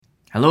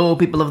Hello,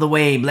 people of the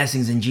way,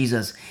 blessings in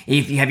Jesus.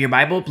 If you have your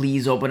Bible,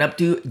 please open up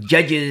to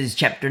Judges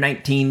chapter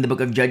 19, the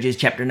book of Judges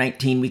chapter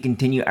 19. We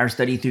continue our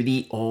study through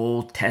the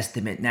Old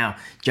Testament. Now,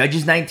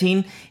 Judges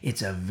 19,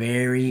 it's a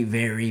very,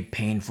 very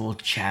painful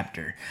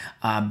chapter.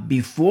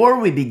 Before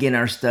we begin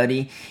our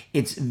study,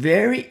 it's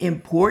very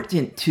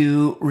important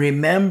to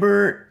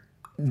remember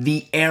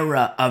the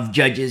era of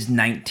Judges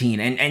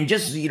 19 and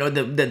just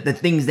the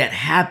things that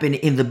happen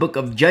in the book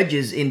of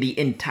Judges, in the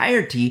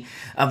entirety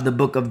of the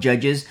book of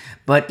Judges.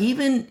 But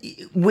even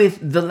with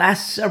the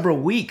last several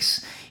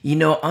weeks,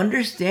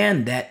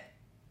 understand that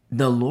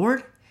the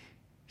Lord,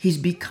 He's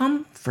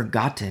become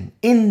forgotten.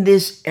 In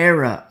this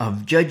era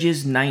of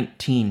Judges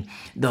 19,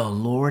 the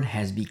Lord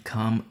has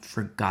become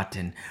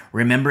forgotten.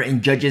 Remember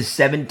in Judges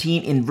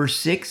 17 in verse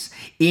 6,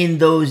 in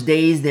those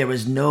days there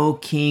was no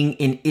king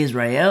in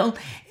Israel.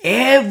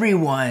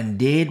 Everyone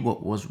did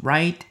what was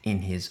right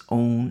in his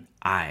own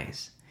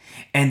eyes.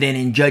 And then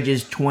in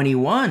Judges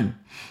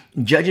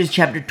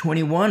chapter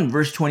 21,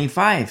 verse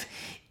 25,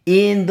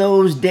 in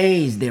those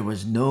days there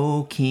was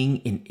no king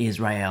in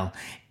Israel.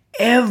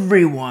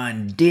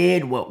 Everyone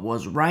did what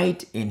was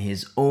right in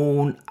his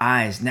own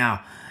eyes.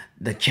 Now,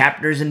 the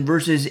chapters and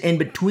verses in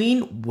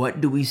between,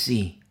 what do we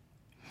see?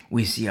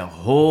 We see a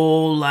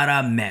whole lot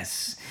of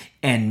mess.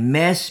 And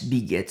mess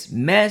begets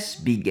mess,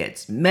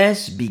 begets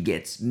mess,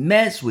 begets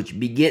mess, which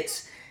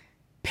begets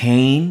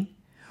pain,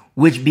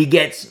 which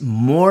begets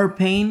more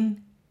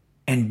pain,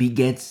 and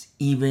begets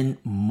even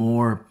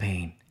more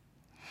pain.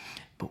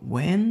 But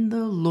when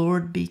the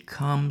Lord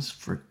becomes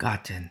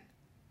forgotten,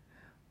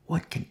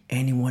 what can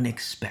anyone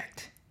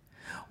expect?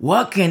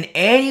 What can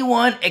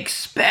anyone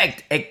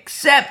expect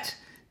except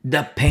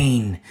the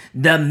pain,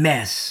 the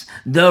mess,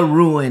 the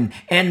ruin,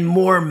 and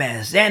more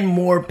mess, and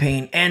more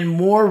pain, and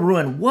more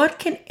ruin? What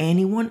can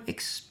anyone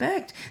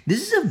expect?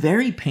 This is a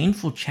very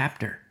painful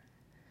chapter.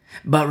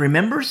 But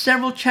remember,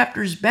 several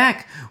chapters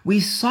back, we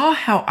saw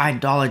how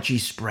idolatry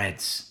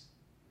spreads.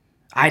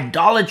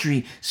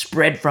 Idolatry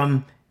spread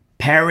from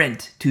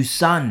parent to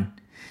son,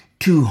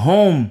 to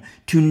home,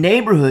 to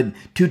neighborhood,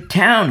 to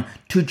town,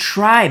 to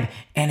tribe,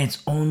 and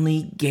it's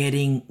only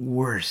getting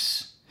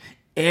worse.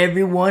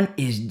 Everyone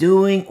is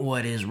doing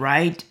what is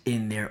right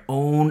in their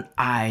own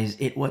eyes.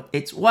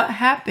 It's what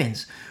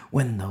happens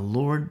when the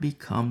Lord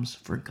becomes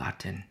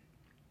forgotten.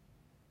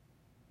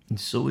 And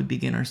so we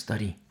begin our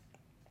study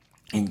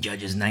in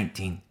Judges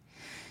 19.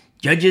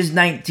 Judges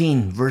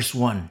 19, verse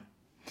 1.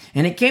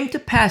 And it came to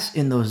pass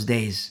in those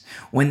days,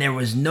 when there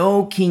was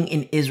no king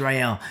in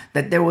Israel,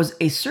 that there was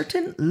a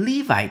certain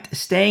Levite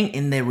staying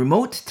in the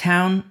remote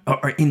town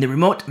or in the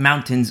remote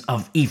mountains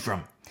of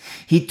Ephraim.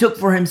 He took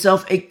for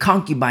himself a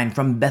concubine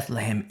from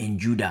Bethlehem in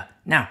Judah.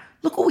 Now,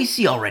 look what we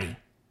see already.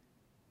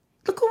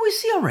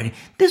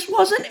 This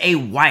wasn't a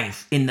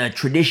wife in the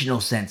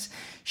traditional sense.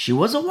 She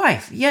was a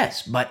wife,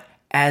 yes, but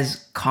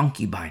as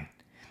concubine.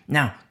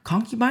 Now,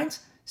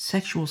 concubines,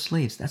 sexual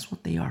slaves. That's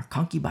what they are.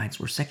 Concubines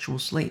were sexual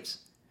slaves.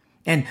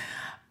 And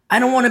I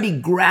don't want to be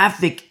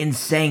graphic in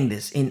saying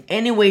this in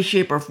any way,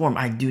 shape, or form.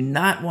 I do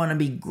not want to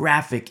be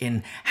graphic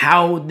in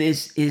how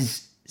this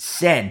is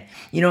said.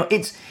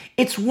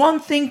 It's one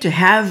thing to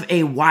have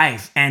a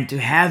wife and to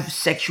have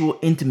sexual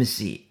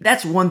intimacy.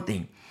 That's one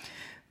thing.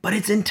 But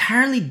it's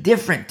entirely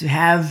different to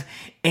have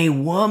a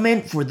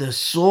woman for the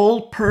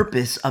sole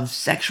purpose of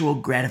sexual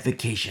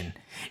gratification.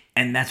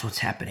 And that's what's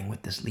happening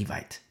with this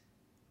Levite.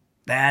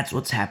 That's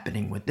what's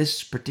happening with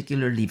this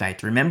particular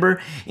Levite. Remember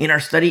in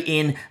our study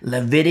in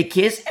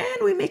Leviticus,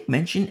 and we make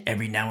mention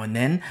every now and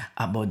then,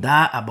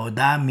 Abodah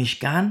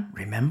Mishkan,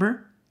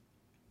 remember?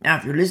 Now,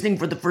 if you're listening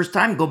for the first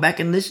time, go back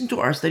and listen to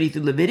our study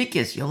through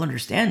Leviticus. You'll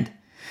understand.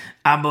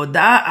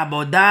 Abodah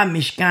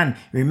Mishkan.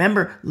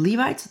 Remember,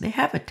 Levites, they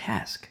have a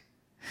task.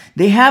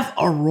 They have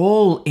a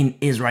role in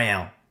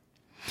Israel.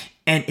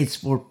 And it's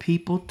for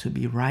people to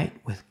be right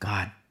with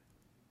God.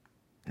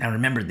 Now,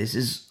 remember, this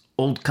is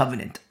Old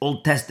Covenant,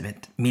 Old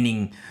Testament,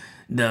 meaning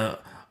the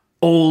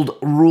old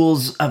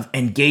rules of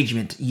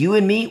engagement. You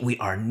and me, we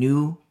are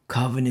new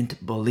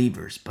covenant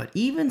believers. But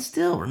even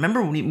still,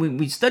 remember when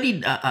we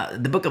studied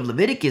the book of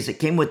Leviticus, it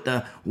came with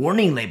the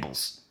warning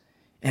labels.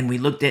 And we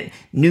looked at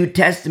New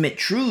Testament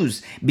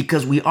truths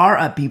because we are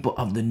a people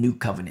of the new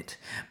covenant.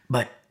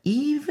 But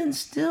even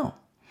still,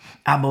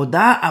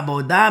 Abodah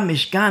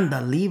Mishkan,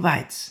 the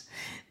Levites,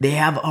 they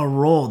have a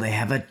role, they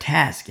have a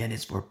task, and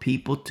it's for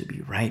people to be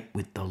right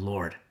with the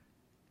Lord.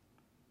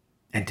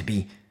 And to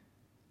be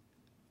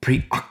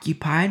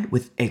preoccupied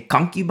with a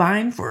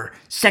concubine for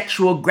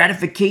sexual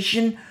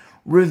gratification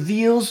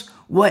reveals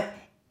what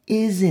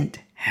isn't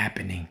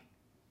happening.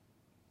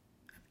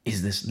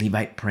 Is this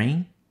Levite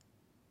praying?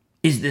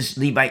 Is this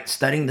Levite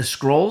studying the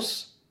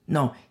scrolls?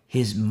 No,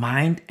 his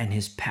mind and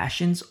his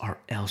passions are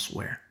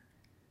elsewhere.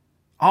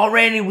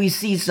 Already we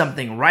see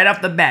something right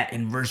off the bat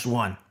in verse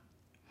 1.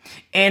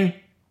 And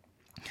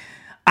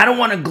I don't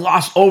want to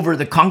gloss over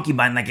the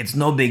concubine like it's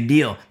no big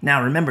deal.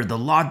 Now, remember, the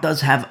law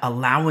does have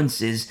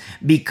allowances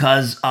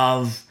because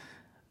of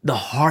the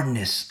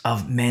hardness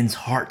of men's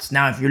hearts.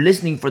 Now, if you're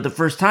listening for the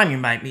first time, you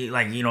might be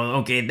like,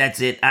 okay,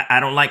 that's it. I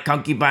don't like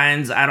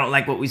concubines. I don't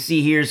like what we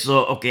see here.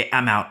 So, okay,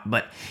 I'm out.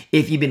 But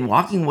if you've been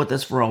walking with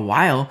us for a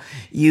while,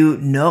 you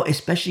know,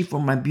 especially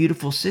for my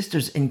beautiful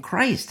sisters in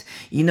Christ,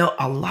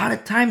 a lot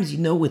of times,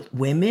 with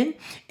women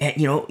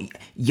and,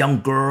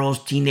 young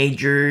girls,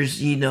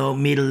 teenagers,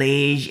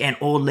 middle-aged and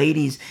old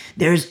ladies,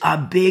 there's a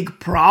big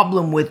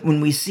problem with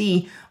when we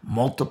see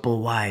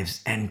multiple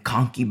wives and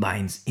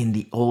concubines in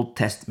the Old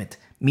Testament.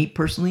 Me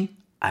personally,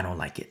 I don't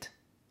like it.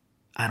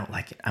 I don't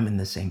like it. I'm in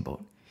the same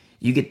boat.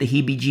 You get the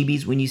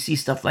heebie-jeebies when you see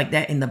stuff like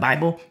that in the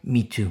Bible?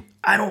 Me too.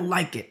 I don't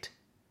like it.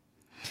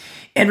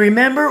 And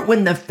remember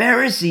when the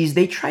Pharisees,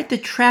 they tried to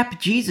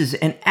trap Jesus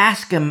and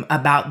ask him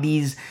about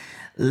these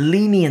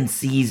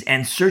leniencies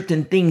and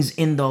certain things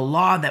in the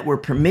law that were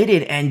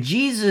permitted. And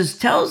Jesus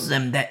tells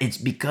them that it's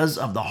because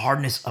of the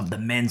hardness of the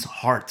men's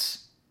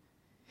hearts.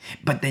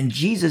 But then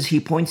Jesus, he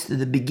points to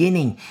the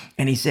beginning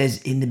and he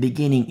says, in the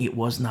beginning, it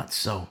was not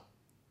so.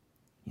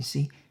 You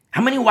see,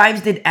 how many wives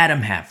did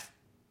Adam have?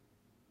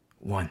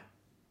 One.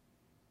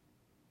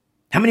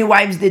 How many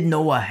wives did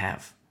Noah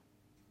have?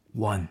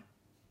 One.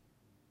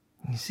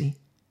 You see,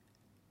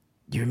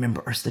 do you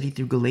remember our study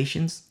through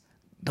Galatians?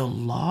 The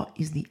law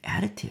is the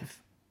additive.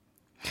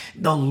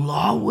 The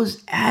law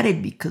was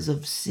added because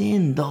of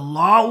sin. The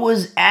law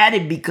was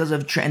added because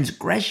of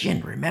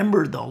transgression.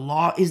 Remember, the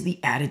law is the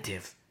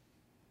additive.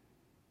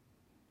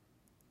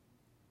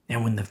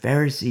 And when the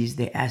Pharisees,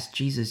 they asked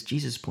Jesus,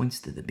 Jesus points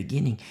to the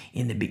beginning.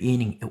 In the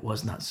beginning, it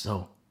was not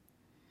so.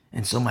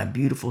 And so my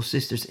beautiful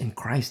sisters in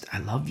Christ, I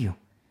love you.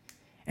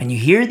 And you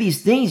hear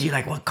these things, you're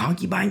like, well,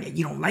 concubine,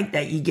 you don't like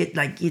that. You get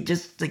like, it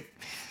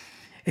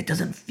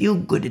doesn't feel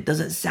good. It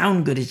doesn't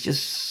sound good. It's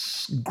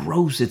just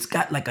gross. It's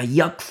got like a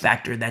yuck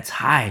factor that's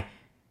high.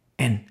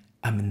 And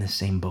I'm in the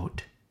same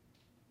boat.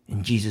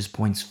 And Jesus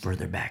points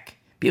further back.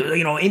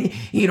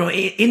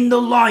 In the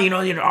law,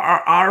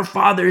 our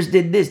fathers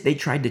did this. They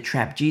tried to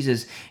trap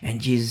Jesus, and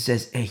Jesus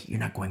says, "Hey, you're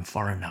not going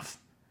far enough.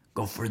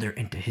 Go further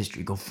into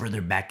history. Go further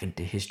back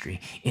into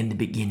history. In the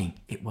beginning,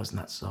 it was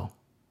not so."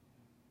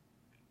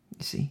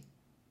 You see,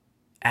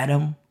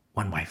 Adam,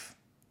 one wife.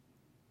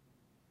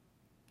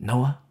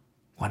 Noah,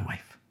 one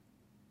wife.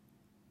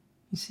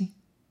 You see,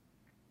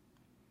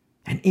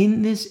 and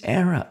in this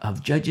era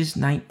of Judges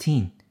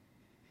 19.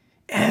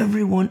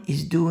 Everyone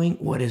is doing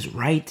what is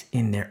right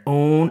in their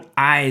own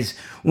eyes.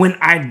 When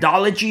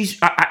idolatry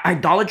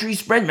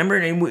spread, remember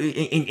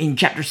in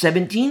chapter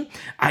 17,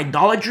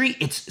 idolatry,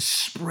 it's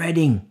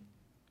spreading.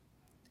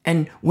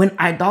 And when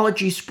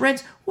idolatry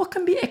spreads, what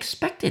can be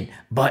expected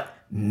but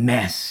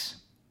mess?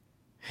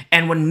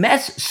 And when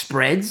mess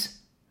spreads,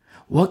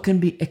 what can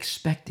be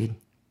expected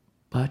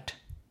but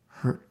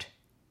hurt?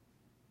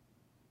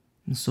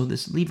 And so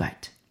this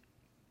Levite,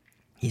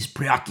 he's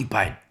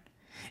preoccupied.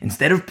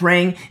 Instead of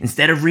praying,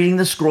 instead of reading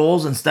the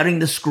scrolls and studying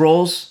the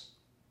scrolls,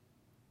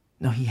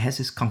 no, he has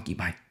his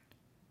concubine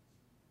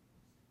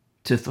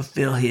to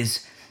fulfill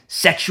his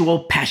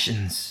sexual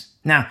passions.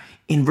 Now,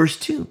 in verse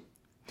 2,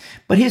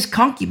 but his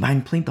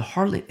concubine played the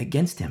harlot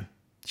against him.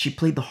 She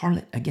played the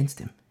harlot against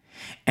him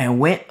and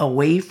went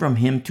away from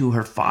him to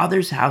her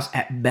father's house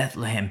at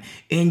Bethlehem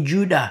in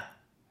Judah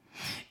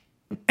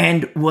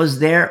and was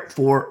there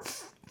for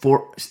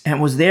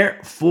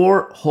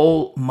 4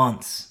 whole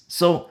months.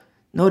 So,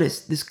 notice,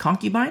 this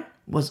concubine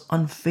was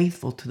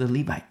unfaithful to the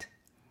Levite.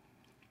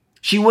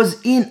 She was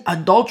in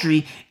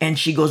adultery and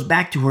she goes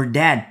back to her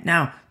dad.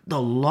 Now,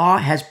 the law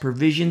has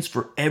provisions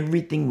for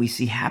everything we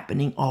see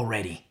happening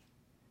already,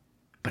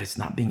 but it's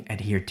not being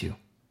adhered to.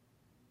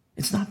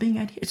 It's not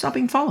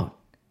being followed.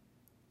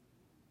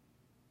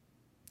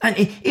 And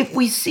if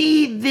we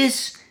see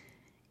this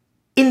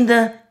in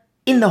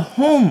the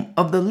home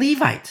of the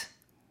Levite,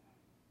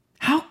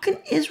 how can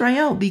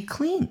Israel be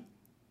clean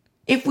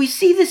if we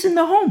see this in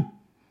the home?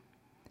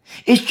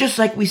 It's just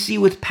like we see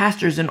with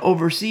pastors and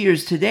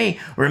overseers today.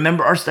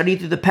 Remember our study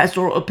through the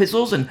pastoral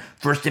epistles in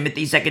 1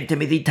 Timothy, 2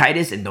 Timothy,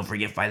 Titus, and don't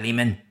forget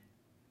Philemon.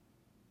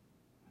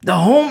 The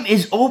home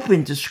is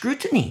open to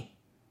scrutiny.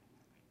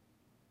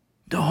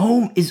 The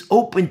home is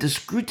open to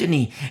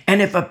scrutiny.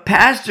 And if a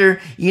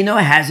pastor,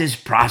 has his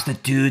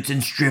prostitutes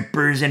and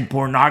strippers and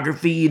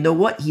pornography, you know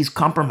what? He's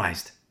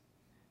compromised.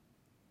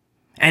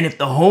 And if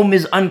the home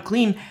is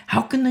unclean,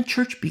 how can the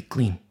church be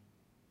clean?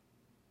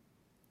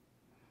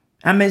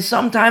 I mean,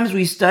 sometimes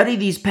we study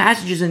these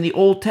passages in the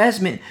Old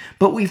Testament,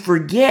 but we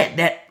forget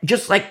that,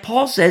 just like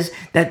Paul says,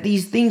 that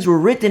these things were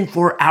written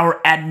for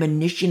our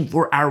admonition,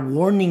 for our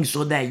warning,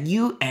 so that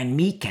you and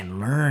me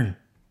can learn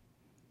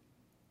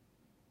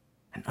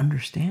and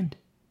understand.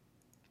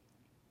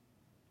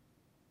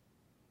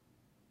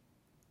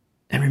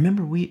 And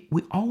remember, we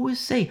always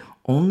say,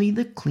 only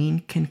the clean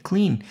can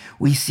clean.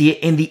 We see it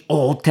in the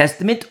Old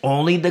Testament,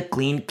 only the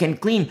clean can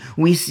clean.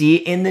 We see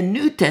it in the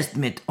New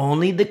Testament,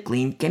 only the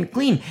clean can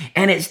clean.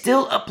 And it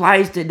still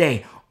applies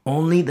today,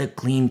 only the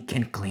clean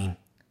can clean.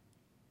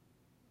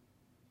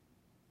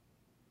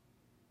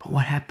 But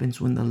what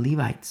happens when the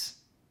Levites,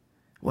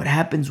 what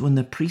happens when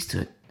the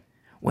priesthood,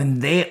 when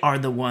they are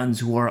the ones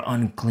who are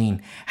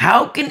unclean?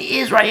 How can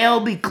Israel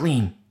be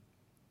clean?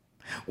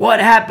 What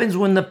happens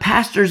when the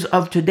pastors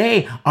of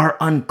today are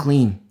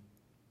unclean?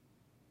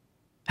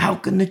 How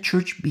can the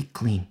church be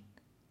clean?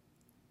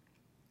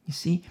 You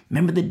see,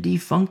 remember the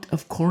defunct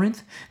of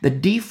Corinth? The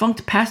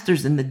defunct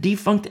pastors and the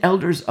defunct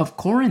elders of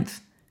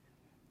Corinth.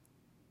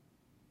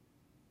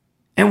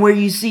 And where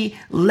you see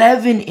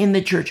leaven in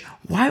the church.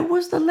 Why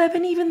was the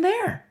leaven even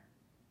there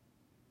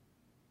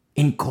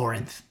in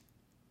Corinth?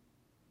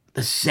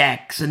 The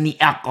sex and the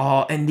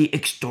alcohol and the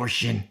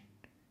extortion.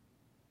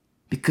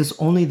 Because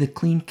only the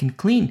clean can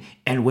clean.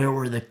 And where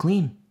were the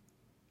clean?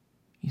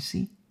 You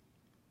see?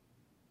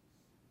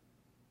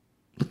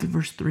 Look at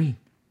verse 3.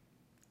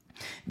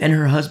 Then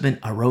her husband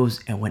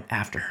arose and went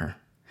after her,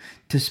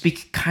 to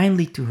speak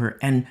kindly to her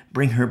and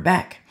bring her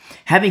back,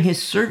 having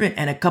his servant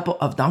and a couple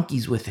of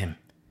donkeys with him.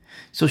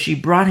 So she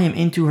brought him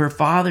into her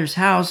father's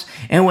house,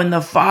 and when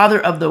the father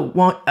of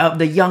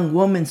the young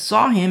woman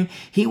saw him,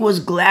 he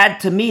was glad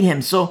to meet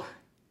him. So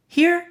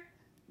here,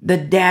 the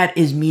dad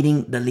is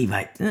meeting the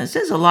Levite. And it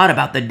says a lot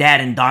about the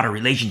dad and daughter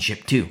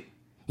relationship too.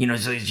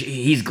 So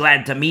he's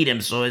glad to meet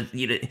him. So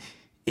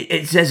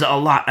it says a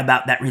lot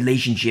about that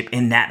relationship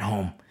in that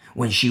home.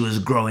 When she was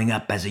growing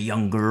up as a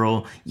young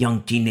girl,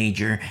 young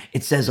teenager,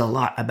 it says a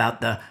lot about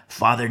the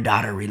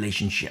father-daughter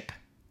relationship.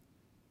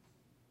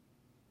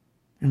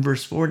 In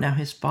verse 4, now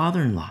his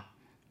father-in-law,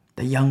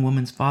 the young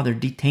woman's father,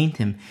 detained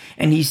him,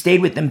 and he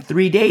stayed with them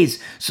 3 days.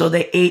 So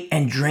they ate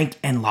and drank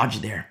and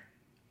lodged there.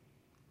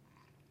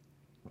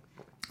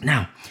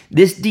 Now,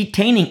 this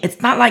detaining,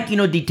 it's not like,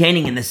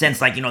 detaining in the sense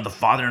like, the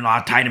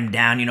father-in-law tied him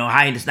down,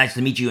 hi, it's nice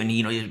to meet you, and,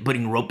 he's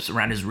putting ropes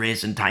around his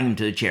wrists and tying him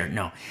to the chair.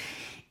 No.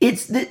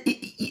 It's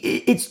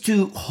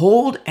to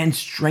hold and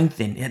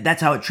strengthen.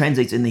 That's how it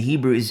translates in the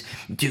Hebrew, is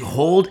to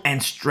hold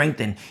and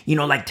strengthen.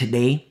 Like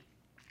today,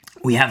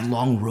 we have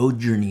long road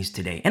journeys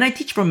today. And I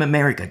teach from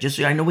America. Just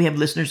so I know we have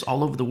listeners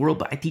all over the world,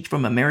 but I teach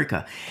from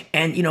America.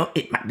 And,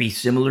 it might be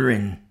similar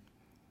in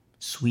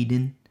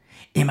Sweden.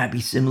 It might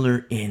be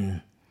similar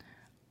in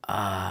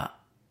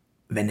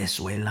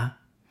Venezuela.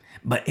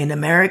 But in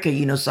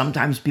America,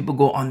 sometimes people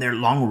go on their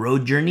long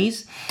road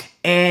journeys.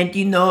 And,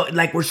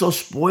 like we're so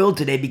spoiled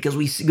today because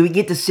we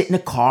get to sit in a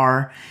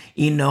car,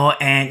 and,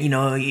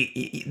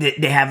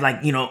 they have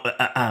like,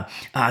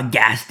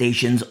 gas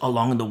stations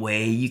along the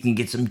way. You can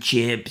get some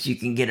chips, you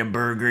can get a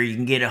burger, you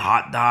can get a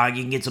hot dog,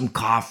 you can get some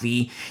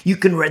coffee.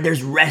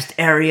 There's rest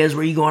areas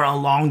where you go on a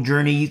long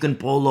journey. You can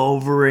pull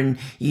over and,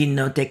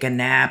 take a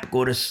nap,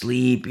 go to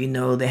sleep.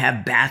 They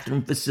have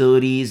bathroom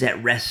facilities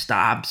at rest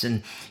stops,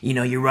 and,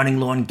 you're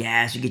running low on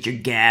gas. You get your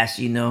gas,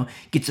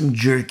 get some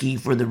jerky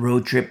for the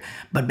road trip.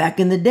 But back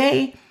in the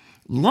day,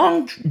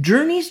 long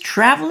journeys,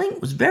 traveling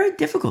was very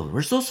difficult.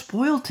 We're so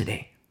spoiled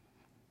today.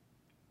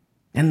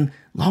 And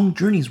long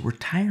journeys were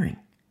tiring.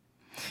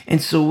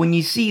 And so when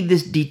you see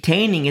this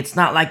detaining, it's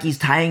not like he's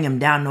tying him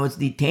down. No, it's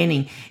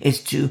detaining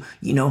is to,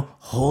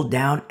 hold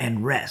down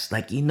and rest.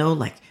 Like,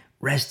 like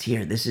rest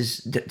here. This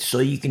is so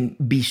you can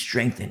be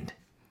strengthened.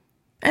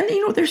 And,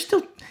 they're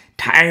still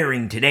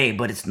tiring today,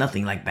 but it's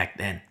nothing like back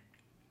then.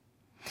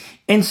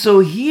 And so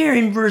here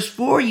in verse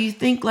 4, you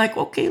think like,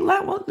 okay,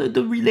 well,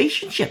 the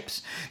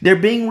relationships, they're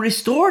being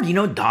restored,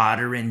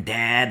 daughter and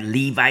dad,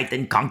 Levite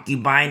and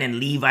concubine, and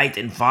Levite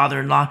and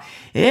father-in-law.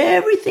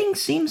 Everything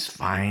seems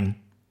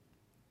fine.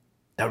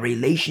 The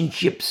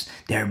relationships,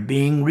 they're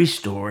being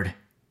restored.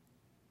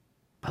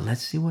 But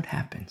let's see what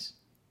happens.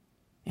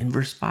 In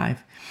verse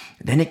 5,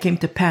 then it came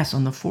to pass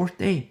on the 4th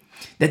day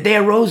that they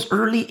arose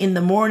early in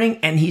the morning,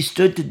 and he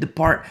stood to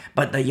depart.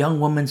 But the young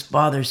woman's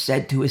father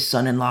said to his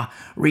son-in-law,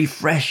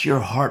 refresh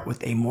your heart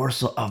with a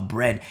morsel of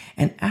bread,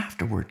 and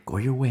afterward go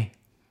your way.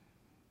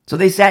 So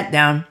they sat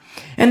down,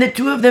 and the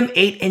two of them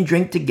ate and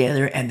drank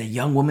together. And the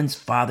young woman's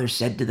father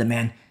said to the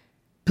man,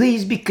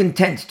 please be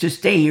content to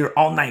stay here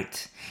all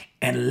night,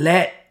 and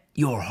let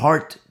your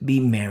heart be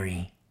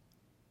merry.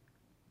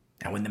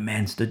 And when the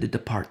man stood to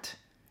depart,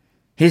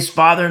 his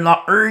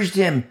father-in-law urged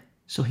him,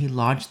 so he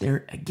lodged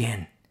there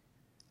again.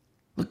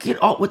 Look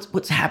at all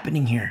what's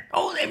happening here.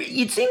 Oh,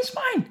 it seems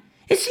fine.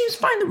 It seems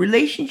fine. The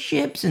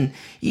relationships, and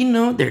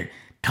they're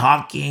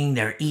talking,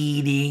 they're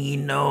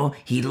eating.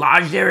 He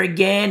lodged there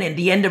again. At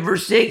the end of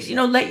verse 6,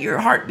 let your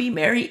heart be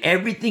merry.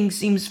 Everything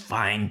seems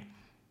fine.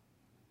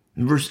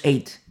 In verse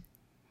 8,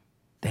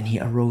 then he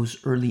arose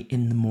early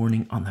in the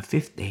morning on the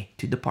 5th day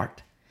to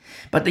depart.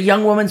 But the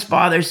young woman's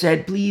father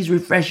said, please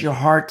refresh your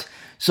heart.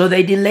 So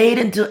they delayed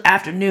until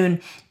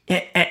afternoon,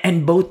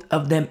 and both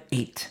of them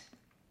ate.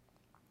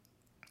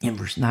 In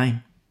verse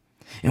 9,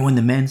 and when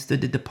the man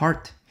stood to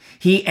depart,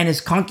 he and his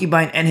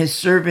concubine and his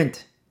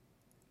servant,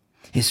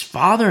 his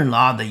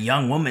father-in-law, the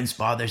young woman's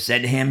father,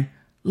 said to him,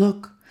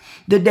 look,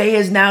 the day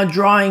is now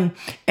drawing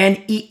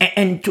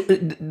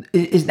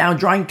is now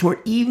drawing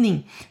toward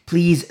evening.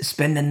 Please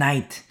spend the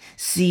night.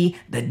 See,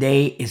 the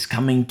day is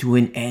coming to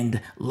an end.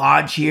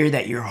 Lodge here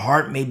that your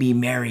heart may be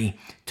merry.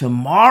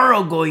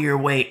 Tomorrow go your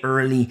way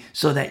early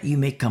so that you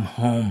may come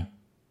home.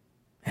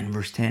 And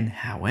verse 10,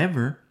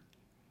 however,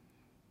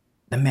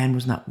 the man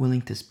was not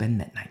willing to spend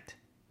that night.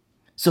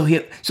 So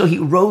he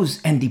rose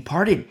and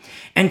departed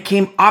and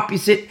came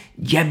opposite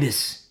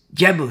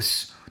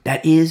Jebus,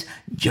 that is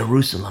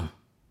Jerusalem.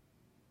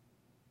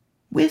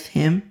 With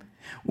him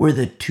were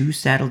the 2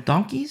 saddled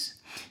donkeys.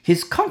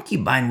 His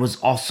concubine was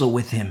also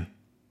with him.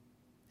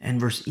 And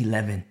verse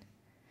 11,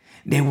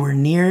 they were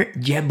near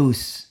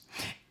Jebus,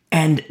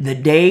 and the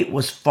day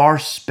was far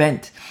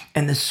spent.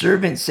 And the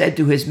servant said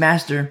to his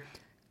master,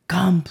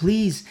 come,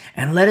 please,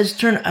 and let us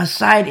turn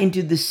aside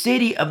into the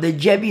city of the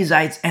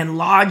Jebusites and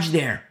lodge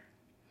there.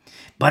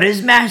 But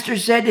his master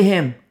said to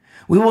him,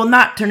 we will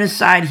not turn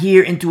aside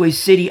here into a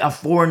city of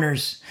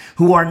foreigners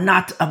who are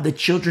not of the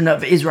children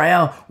of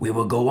Israel. We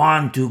will go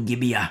on to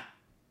Gibeah.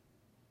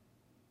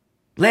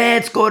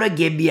 Let's go to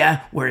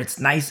Gibeah where it's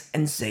nice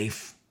and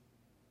safe.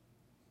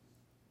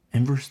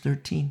 And verse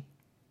 13.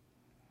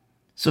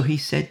 So he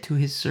said to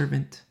his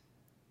servant,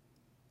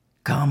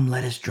 come,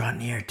 let us draw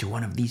near to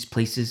one of these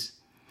places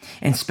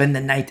and spend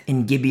the night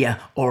in Gibeah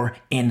or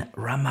in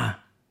Ramah.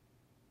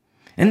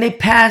 And they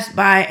passed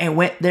by and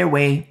went their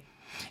way,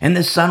 and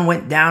the sun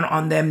went down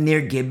on them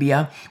near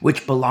Gibeah,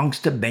 which belongs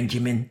to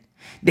Benjamin.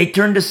 They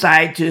turned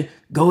aside to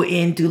go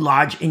in to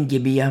lodge in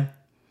Gibeah.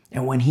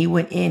 And when he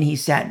went in, he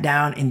sat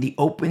down in the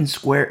open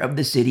square of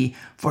the city,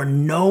 for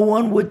no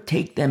one would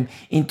take them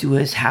into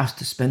his house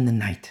to spend the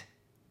night.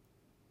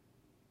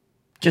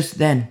 Just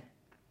then,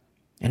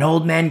 an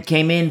old man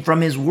came in from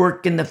his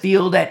work in the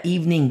field at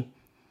evening,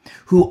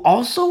 who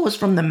also was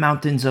from the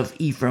mountains of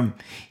Ephraim.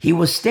 He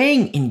was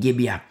staying in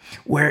Gibeah,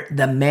 where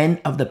the men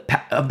of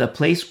the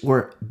place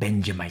were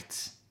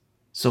Benjamites.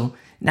 So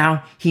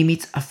now he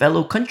meets a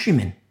fellow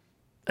countryman,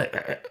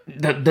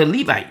 the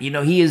Levite.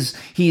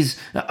 He's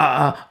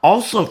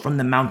also from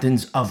the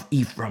mountains of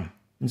Ephraim,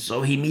 and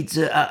so he meets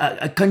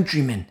a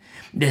countryman,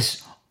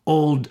 this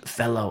old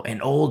fellow,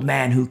 an old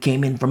man who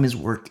came in from his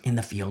work in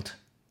the field.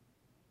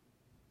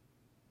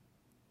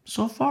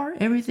 So far,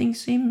 everything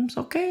seems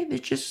okay.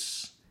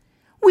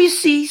 We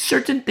see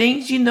certain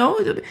things,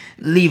 the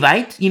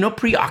Levite,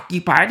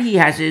 preoccupied. He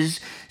has his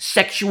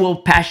sexual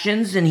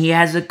passions and he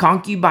has a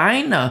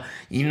concubine,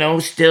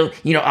 still,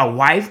 a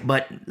wife,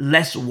 but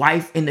less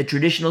wife in the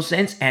traditional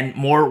sense and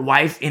more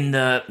wife in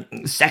the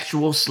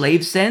sexual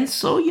slave sense.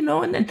 So,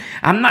 and then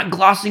I'm not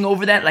glossing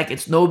over that like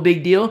it's no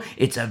big deal.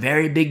 It's a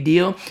very big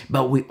deal.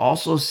 But we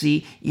also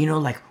see,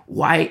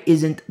 why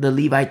isn't the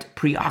Levite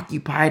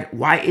preoccupied?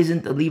 Why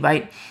isn't the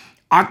Levite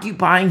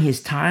occupying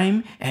his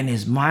time and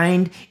his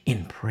mind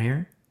in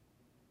prayer,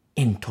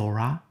 in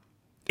Torah,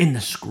 in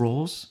the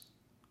scrolls?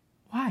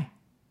 Why?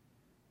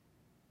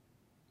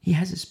 He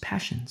has his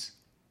passions.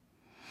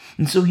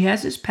 And so he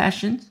has his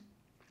passions.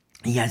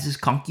 He has his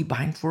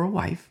concubine for a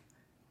wife.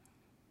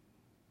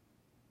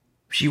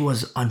 She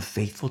was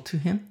unfaithful to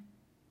him.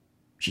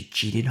 She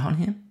cheated on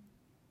him.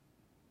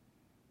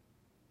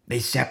 They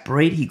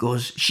separate.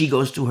 She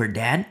goes to her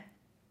dad.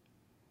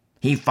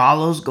 He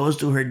follows, goes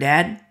to her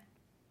dad.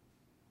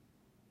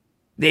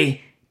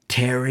 They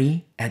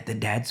tarry at the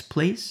dad's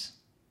place.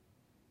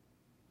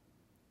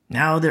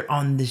 Now they're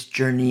on this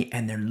journey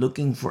and they're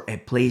looking for a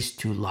place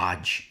to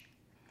lodge.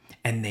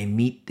 And they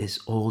meet this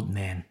old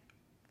man.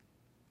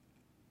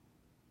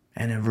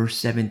 And in verse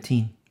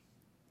 17,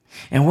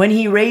 and when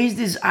he raised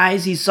his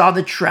eyes, he saw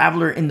the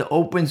traveler in the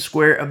open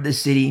square of the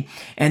city.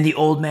 And the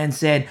old man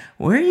said,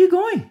 where are you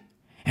going?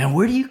 And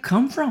where do you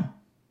come from?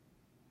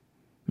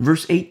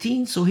 Verse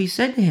 18, so he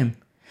said to him,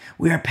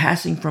 we are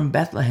passing from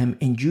Bethlehem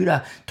in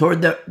Judah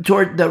toward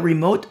the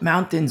remote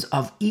mountains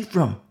of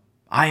Ephraim.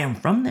 I am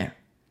from there.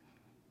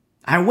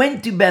 I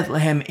went to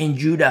Bethlehem in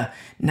Judah.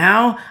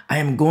 Now I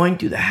am going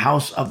to the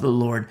house of the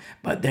Lord,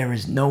 but there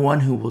is no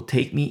one who will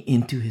take me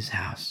into his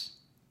house.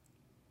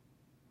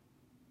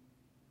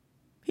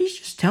 He's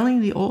just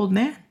telling the old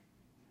man.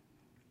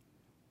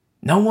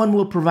 No one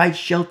will provide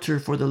shelter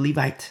for the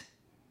Levite.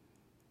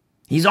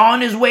 He's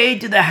on his way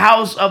to the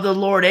house of the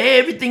Lord.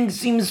 Everything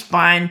seems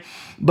fine,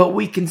 but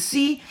we can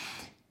see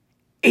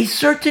a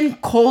certain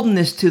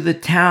coldness to the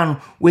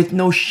town with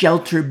no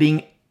shelter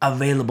being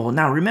available.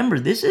 Now, remember,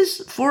 this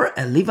is for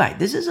a Levite.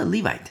 This is a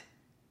Levite.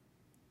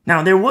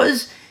 Now, there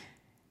was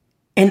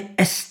an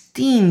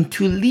esteem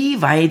to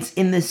Levites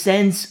in the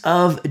sense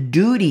of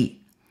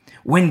duty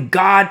when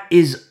God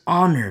is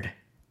honored.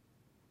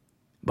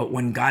 But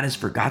when God is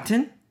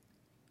forgotten,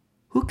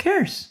 who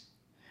cares?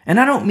 And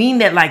I don't mean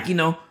that like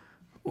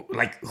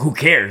who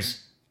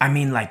cares? I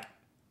mean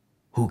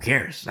who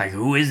cares? Like,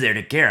 who is there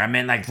to care? I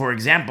mean, like, for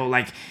example,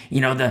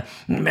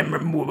 remember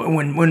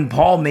when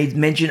Paul made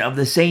mention of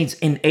the saints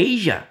in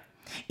Asia.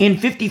 In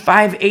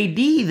 55 AD,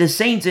 the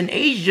saints in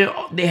Asia,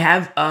 they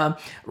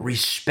have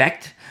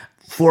respect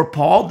for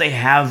Paul. They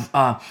have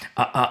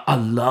a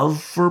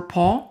love for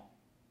Paul.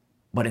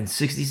 But in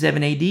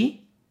 67 AD,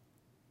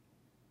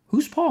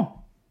 who's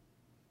Paul?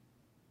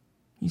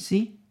 You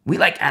see? We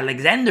like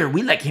Alexander.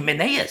 We like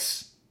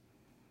Hymenaeus.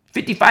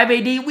 55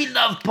 AD, we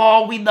love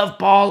Paul. We love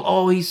Paul.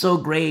 Oh, he's so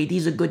great.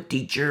 He's a good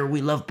teacher. We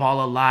love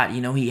Paul a lot.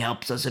 He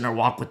helps us in our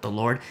walk with the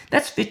Lord.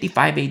 That's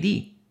 55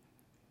 AD.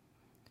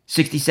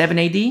 67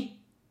 AD,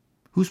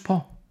 who's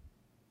Paul?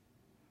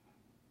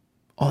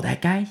 Oh,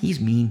 that guy,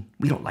 he's mean.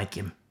 We don't like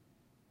him.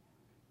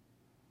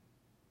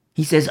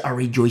 He says our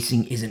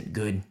rejoicing isn't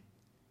good.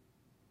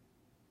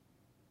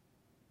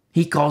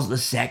 He calls the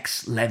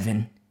sex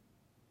leaven.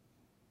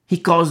 He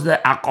calls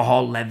the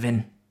alcohol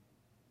leaven.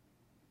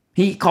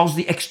 He calls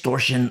the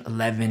extortion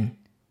leaven.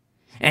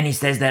 And he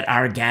says that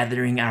our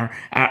gathering,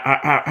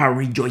 our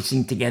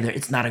rejoicing together,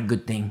 it's not a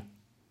good thing.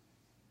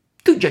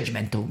 Too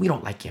judgmental. We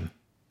don't like him.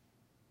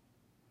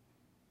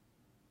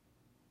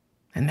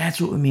 And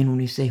that's what we mean when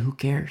we say, who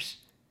cares?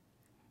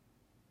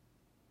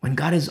 When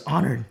God is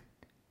honored,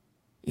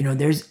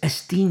 there's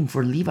esteem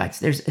for Levites.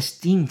 There's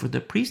esteem for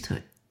the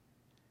priesthood.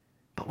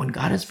 But when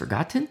God is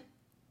forgotten,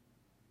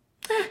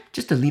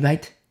 just a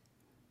Levite.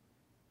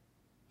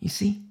 You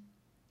see?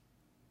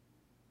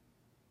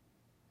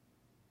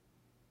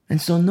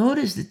 And so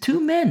notice the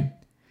two men.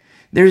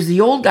 There's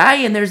the old guy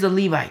and there's the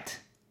Levite.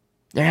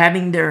 They're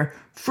having their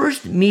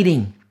first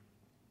meeting.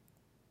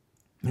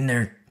 And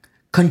they're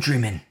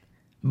countrymen.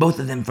 Both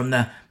of them from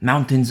the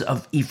mountains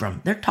of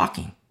Ephraim. They're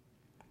talking.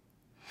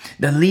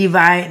 The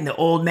Levite and the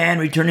old man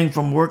returning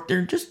from work,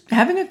 they're just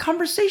having a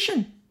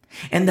conversation.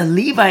 And the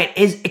Levite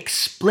is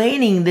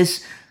explaining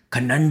this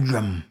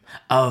conundrum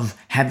of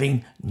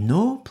having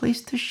no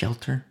place to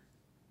shelter.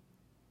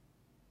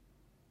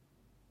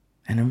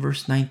 And in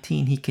verse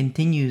 19, he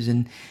continues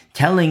in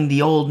telling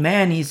the old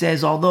man, he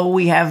says, although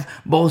we have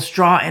both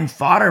straw and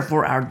fodder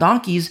for our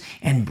donkeys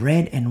and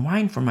bread and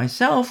wine for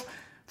myself,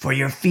 for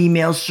your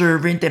female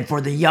servant and for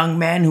the young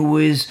man who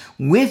is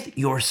with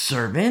your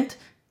servant,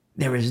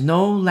 there is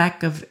no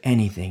lack of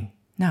anything.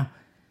 Now,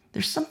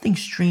 there's something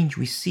strange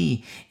we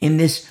see in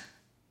this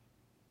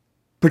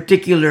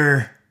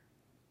particular,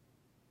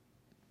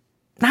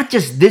 not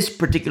just this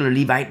particular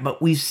Levite,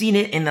 but we've seen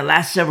it in the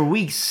last several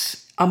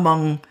weeks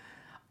among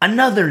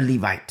another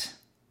Levite.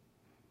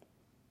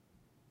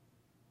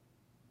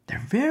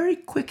 They're very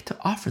quick to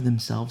offer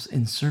themselves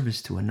in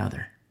service to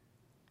another.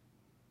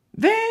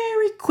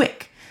 Very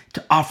quick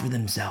to offer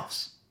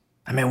themselves.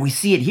 I mean, we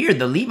see it here.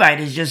 The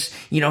Levite is just,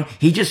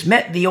 he just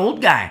met the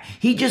old guy.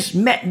 He just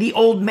met the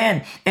old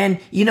man. And,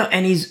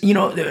 and he's,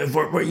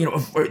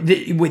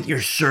 with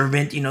your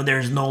servant,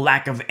 there's no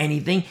lack of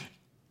anything.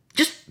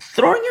 Just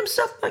throwing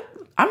himself like,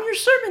 I'm your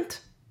servant.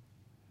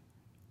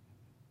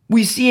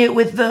 We see it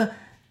with the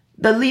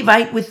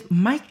Levite with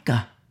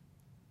Micah.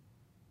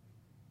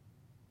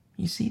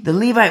 You see, the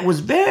Levite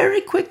was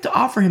very quick to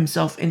offer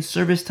himself in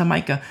service to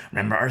Micah.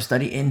 Remember our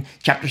study in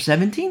chapter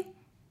 17?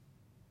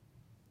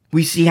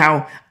 We see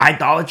how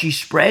idolatry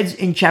spreads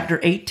in chapter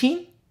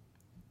 18.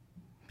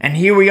 And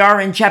here we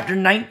are in chapter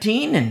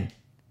 19, and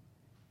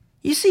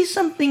you see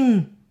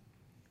something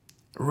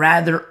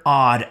rather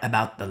odd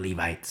about the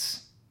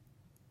Levites.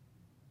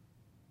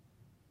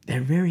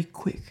 They're very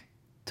quick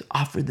to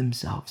offer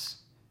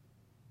themselves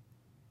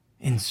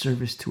in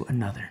service to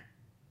another.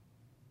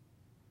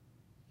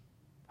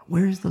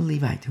 Where is the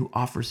Levite who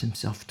offers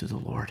himself to the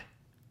Lord?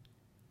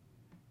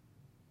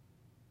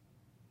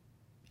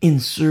 In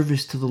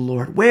service to the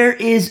Lord. Where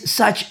is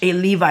such a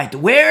Levite?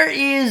 Where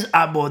is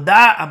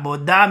Abodah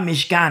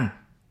Mishkan?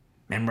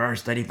 Remember our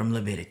study from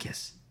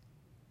Leviticus.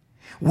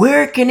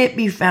 Where can it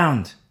be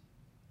found?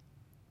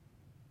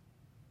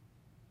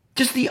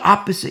 Just the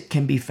opposite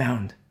can be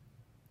found.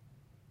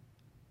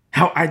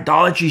 How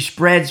idolatry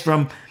spreads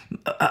from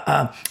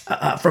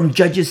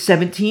Judges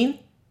 17.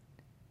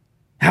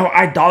 How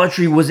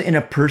idolatry was in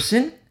a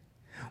person,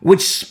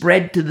 which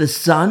spread to the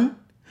son,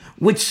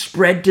 which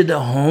spread to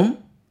the home,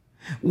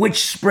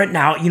 which spread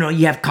now,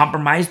 you have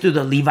compromise through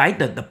the Levite,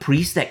 the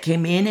priest that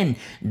came in and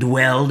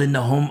dwelled in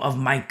the home of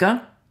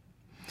Micah.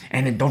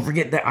 And then don't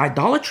forget the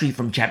idolatry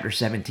from chapter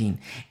 17.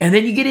 And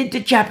then you get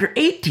into chapter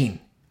 18.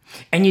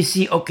 And you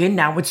see, okay,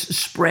 now it's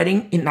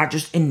spreading in not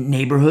just in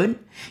neighborhood.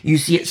 You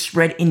see it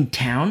spread in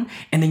town.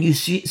 And then you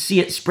see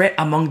it spread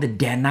among the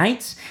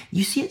Danites.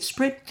 You see it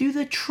spread through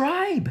the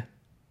tribe.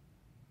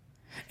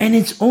 And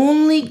it's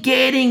only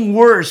getting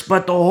worse.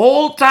 But the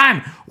whole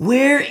time,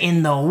 where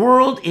in the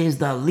world is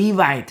the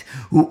Levite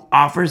who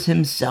offers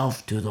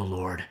himself to the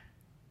Lord?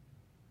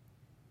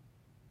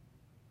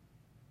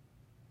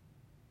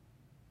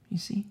 You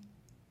see?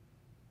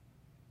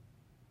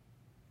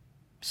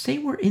 Say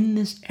we're in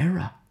this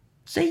era.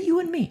 Say you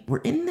and me, we're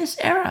in this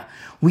era.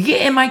 We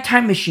get in my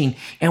time machine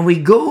and we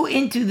go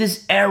into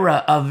this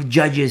era of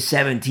Judges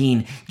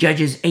 17,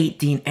 Judges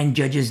 18, and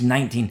Judges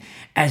 19.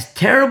 As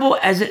terrible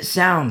as it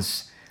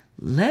sounds,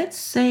 let's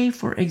say,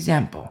 for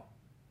example,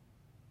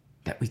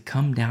 that we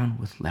come down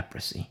with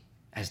leprosy.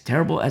 As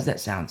terrible as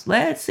that sounds,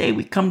 let's say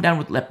we come down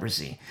with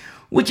leprosy,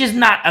 which is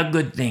not a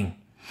good thing.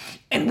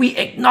 And we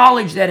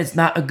acknowledge that it's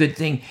not a good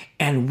thing,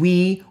 and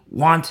we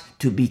want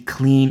to be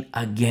clean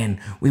again.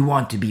 We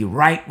want to be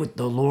right with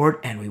the Lord,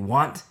 and we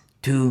want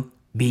to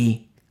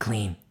be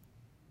clean.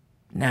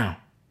 Now,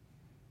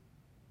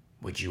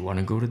 would you want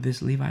to go to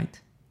this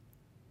Levite?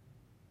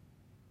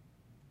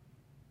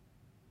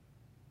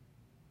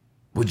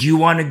 Would you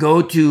want to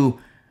go to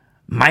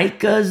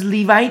Micah's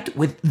Levite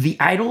with the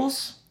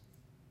idols?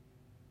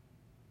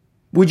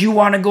 Would you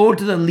want to go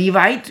to the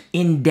Levite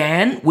in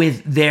Dan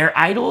with their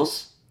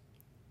idols?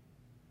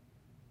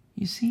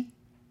 You see?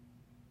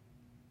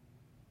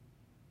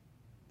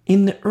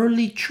 In the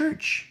early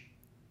church,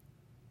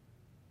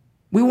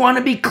 we want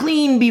to be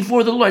clean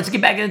before the Lord. Let's get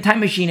back in the time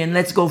machine and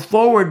let's go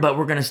forward, but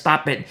we're going to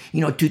stop at,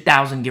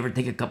 2000, give or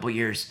take a couple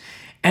years.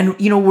 And,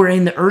 we're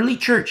in the early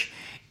church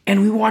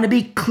and we want to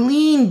be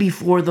clean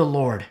before the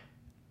Lord.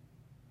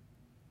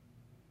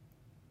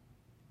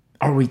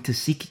 Are we to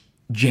seek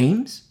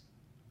James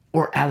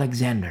or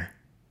Alexander?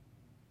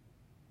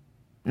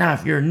 Now,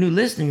 if you're a new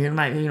listener, you're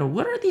like,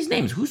 what are these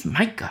names? Who's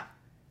Micah?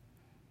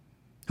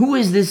 Who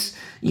is this?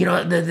 The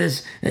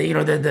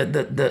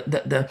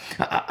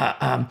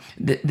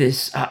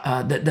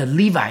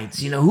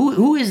Levites.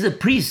 Who is the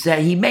priest that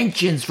he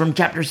mentions from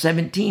chapter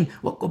 17?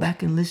 Well, go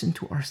back and listen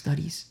to our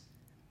studies.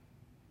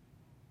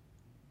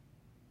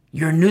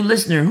 You're a new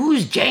listener.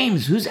 Who's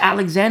James? Who's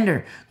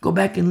Alexander? Go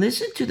back and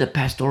listen to the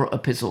pastoral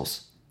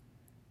epistles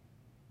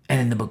and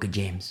in the book of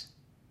James.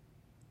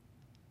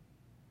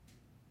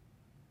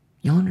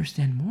 You'll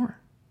understand more.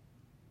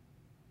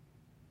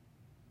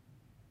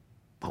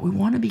 But we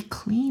want to be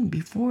clean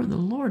before the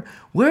Lord.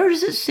 Where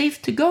is it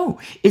safe to go?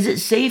 Is it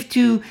safe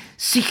to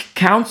seek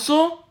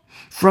counsel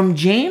from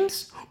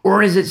James?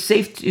 Or is it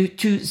safe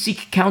to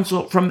seek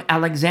counsel from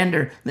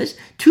Alexander? There's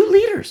two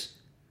leaders.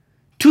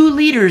 Two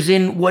leaders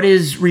in what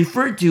is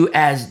referred to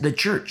as the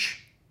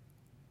church.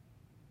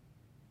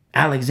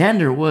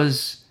 Alexander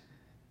was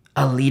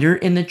a leader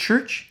in the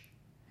church.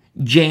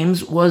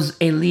 James was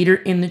a leader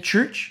in the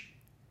church.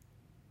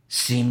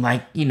 Seem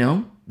like,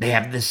 they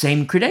have the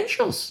same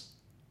credentials.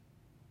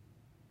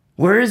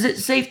 Where is it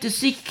safe to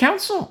seek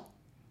counsel?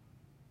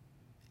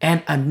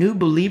 And a new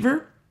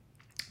believer,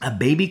 a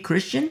baby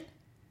Christian,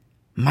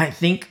 might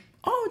think,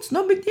 oh, it's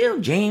no big deal.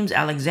 James,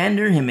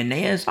 Alexander,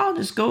 Hymenaeus, I'll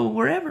just go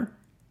wherever.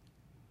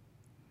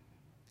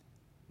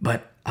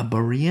 But a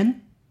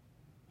Berean,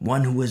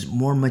 one who is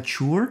more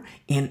mature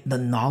in the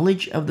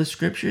knowledge of the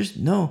scriptures,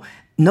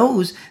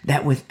 knows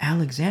that with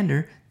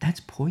Alexander,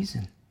 that's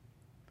poison.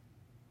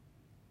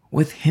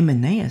 With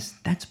Hymenaeus,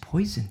 that's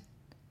poison.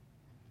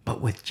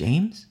 But with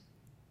James,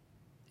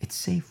 it's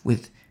safe.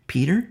 With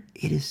Peter,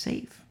 it is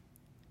safe.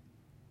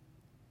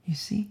 You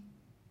see?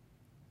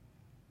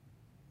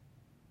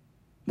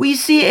 We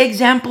see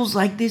examples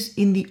like this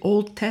in the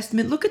Old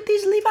Testament. Look at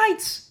these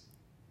Levites.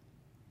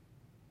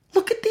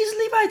 Look at these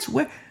Levites.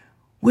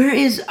 Where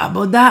is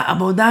Abodah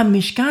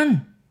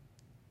Mishkan?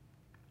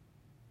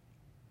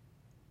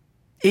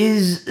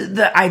 Is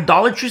the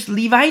idolatrous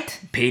Levite,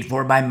 paid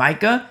for by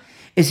Micah,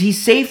 is he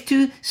safe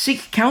to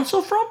seek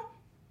counsel from?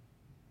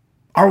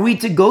 Are we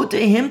to go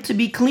to him to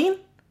be clean?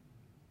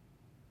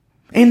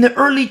 In the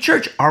early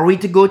church, are we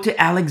to go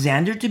to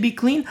Alexander to be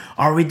clean?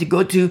 Are we to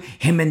go to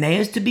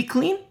Hymenaeus to be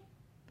clean?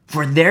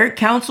 For their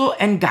counsel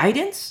and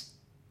guidance?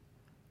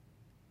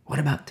 What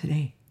about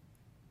today?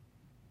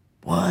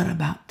 What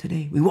about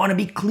today? We want to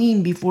be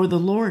clean before the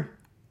Lord.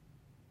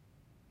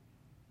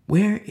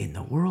 Where in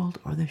the world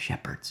are the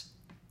shepherds?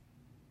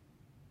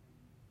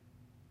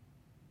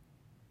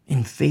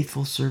 In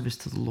faithful service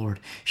to the Lord,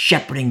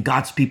 shepherding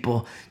God's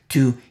people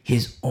to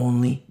his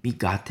only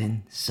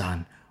begotten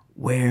Son.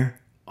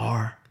 Where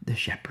are the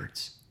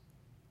shepherds?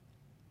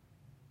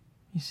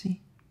 You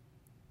see?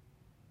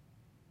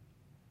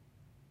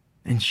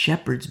 And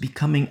shepherds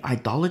becoming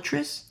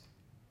idolatrous?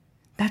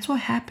 That's what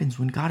happens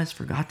when God is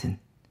forgotten.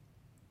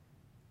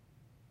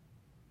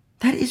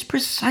 That is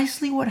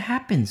precisely what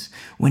happens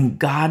when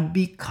God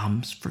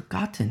becomes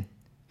forgotten.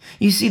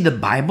 You see, the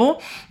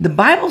Bible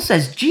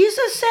says,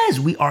 Jesus says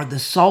we are the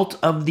salt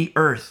of the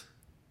earth.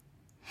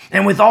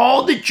 And with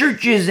all the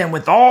churches and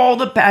with all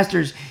the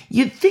pastors,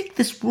 you'd think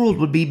this world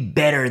would be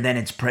better than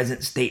its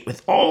present state.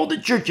 With all the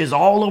churches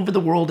all over the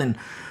world and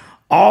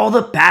all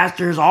the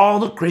pastors, all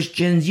the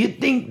Christians,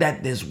 you'd think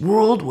that this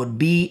world would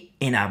be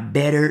in a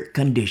better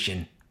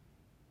condition.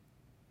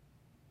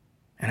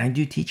 And I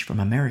do teach from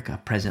America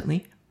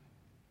presently.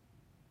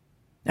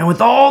 And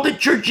with all the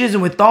churches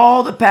and with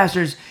all the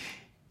pastors,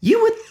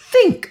 you would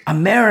think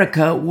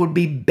America would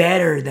be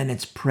better than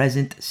its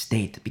present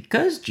state,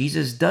 because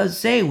Jesus does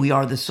say we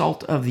are the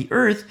salt of the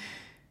earth,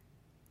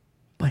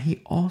 but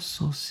he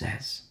also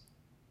says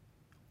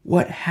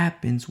what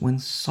happens when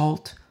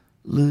salt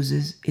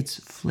loses its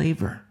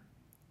flavor.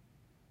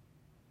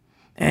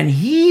 And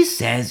he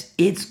says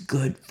it's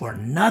good for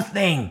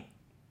nothing.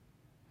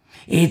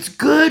 It's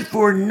good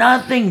for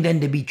nothing than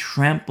to be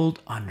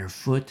trampled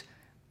underfoot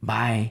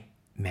by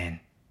men.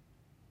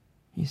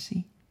 You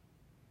see?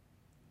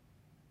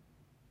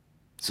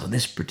 So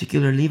this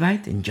particular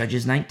Levite in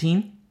Judges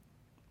 19,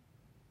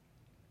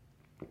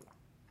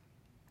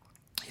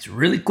 he's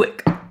really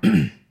quick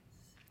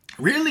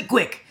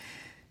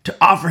to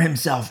offer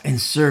himself in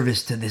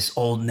service to this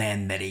old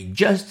man that he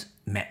just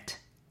met.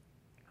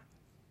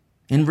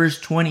 In verse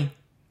 20,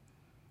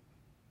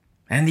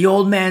 and the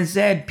old man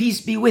said, "Peace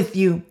be with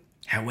you.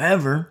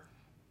 However,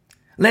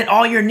 let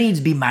all your needs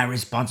be my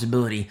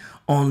responsibility.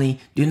 Only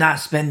do not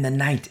spend the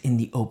night in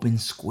the open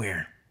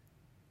square."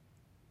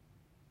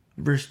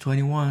 Verse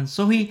 21,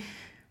 so he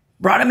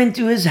brought him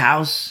into his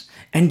house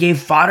and gave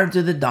fodder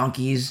to the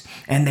donkeys,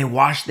 and they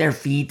washed their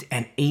feet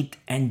and ate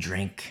and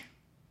drank.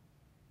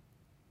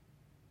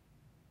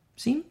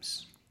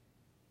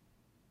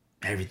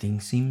 Everything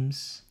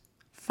seems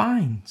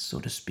fine, so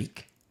to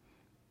speak.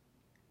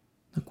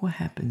 Look what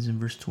happens in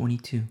verse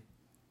 22.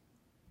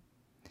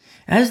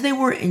 As they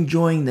were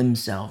enjoying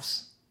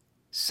themselves,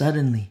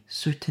 suddenly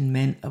certain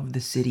men of the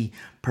city,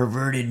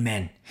 perverted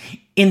men,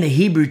 in the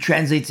Hebrew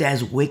translates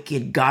as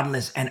wicked,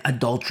 godless, and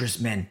adulterous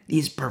men,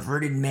 these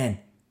perverted men,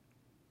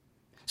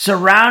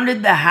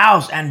 surrounded the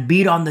house and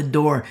beat on the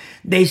door.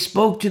 They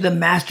spoke to the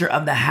master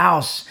of the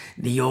house,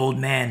 the old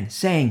man,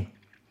 saying,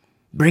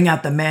 "Bring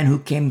out the man who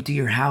came to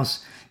your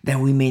house, that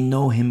we may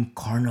know him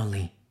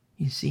carnally."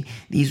 You see,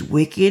 these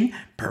wicked,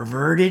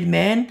 perverted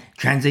men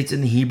translates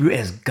in the Hebrew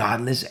as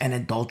godless and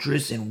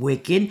adulterous and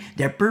wicked.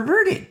 They're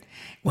perverted.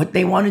 What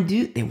they want to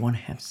do, they want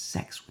to have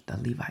sex with the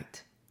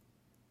Levite.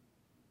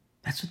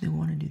 That's what they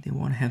want to do. They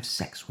want to have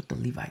sex with the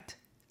Levite.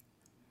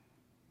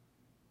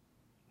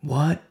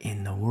 What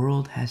in the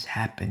world has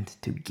happened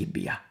to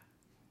Gibeah?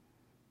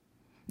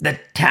 The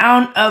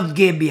town of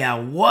Gibeah.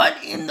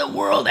 What in the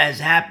world has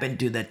happened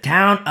to the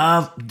town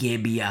of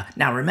Gibeah?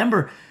 Now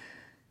remember,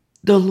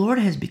 the Lord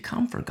has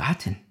become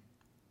forgotten.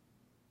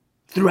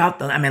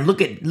 Throughout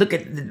look at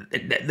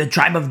the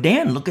tribe of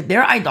Dan. Look at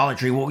their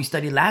idolatry, what we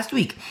studied last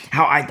week,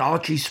 how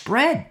idolatry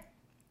spread.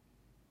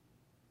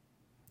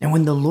 And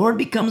when the Lord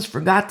becomes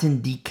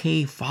forgotten,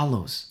 decay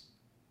follows.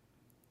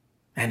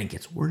 And it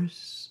gets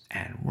worse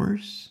and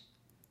worse.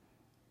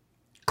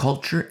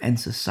 Culture and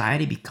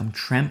society become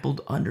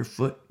trampled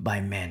underfoot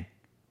by men.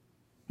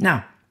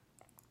 Now,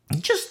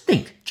 just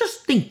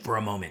think for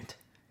a moment.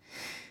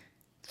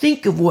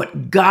 Think of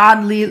what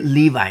godly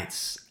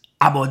Levites,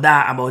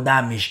 Abodah,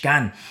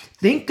 Mishkan,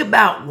 think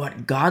about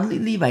what godly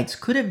Levites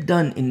could have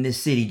done in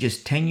this city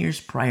just 10 years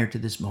prior to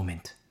this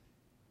moment.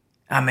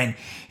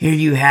 Here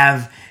you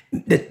have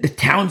the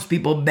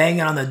townspeople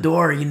banging on the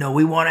door,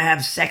 we want to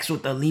have sex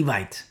with the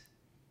Levite.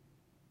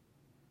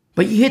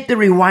 But you hit the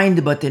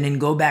rewind button and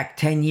go back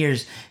 10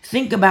 years.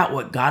 Think about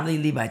what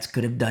godly Levites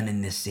could have done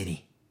in this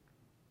city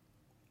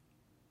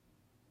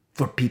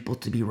for people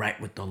to be right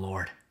with the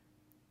Lord.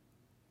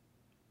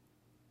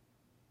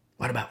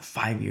 What about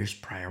 5 years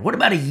prior? What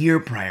about a year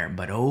prior?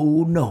 But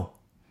oh no.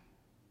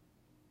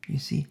 You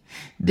see,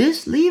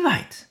 this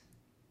Levite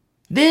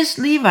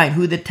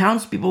who the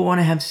townspeople want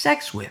to have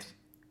sex with,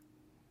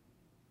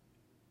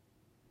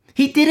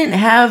 he didn't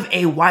have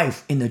a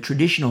wife in the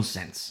traditional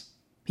sense.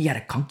 He had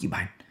a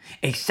concubine,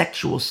 a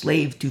sexual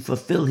slave to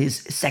fulfill his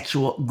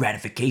sexual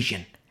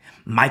gratification.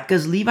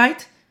 Micah's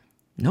Levite?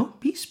 No,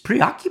 he's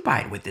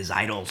preoccupied with his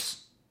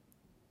idols.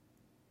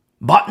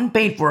 Bought and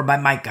paid for by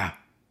Micah.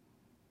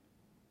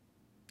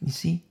 You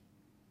see?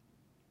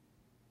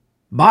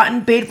 Bought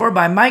and paid for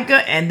by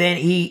Micah, and then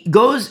he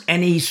goes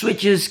and he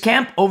switches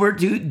camp over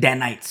to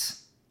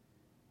Danites.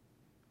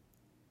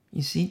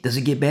 You see? Does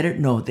it get better?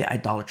 No, the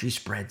idolatry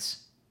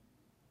spreads.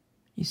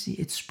 You see,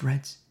 it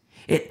spreads.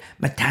 It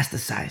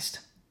metastasized.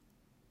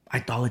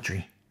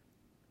 Idolatry.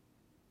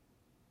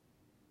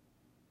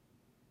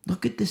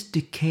 Look at this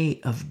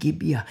decay of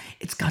Gibeah.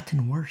 It's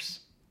gotten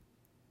worse.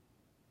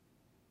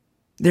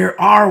 There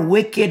are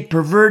wicked,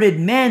 perverted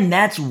men.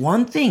 That's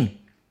one thing.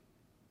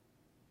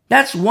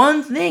 That's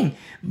one thing.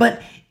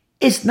 But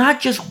it's not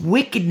just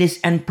wickedness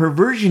and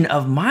perversion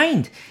of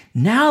mind.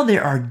 Now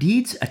there are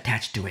deeds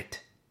attached to it.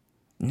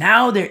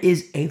 Now there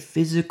is a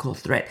physical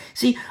threat.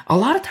 See, a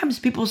lot of times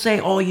people say,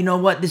 oh, you know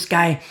what? This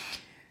guy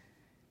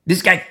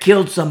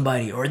killed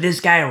somebody, or this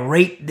guy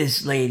raped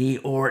this lady,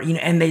 or,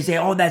 and they say,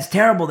 oh, that's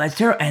terrible. That's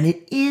terrible. And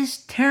it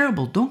is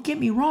terrible. Don't get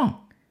me wrong.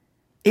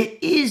 It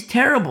is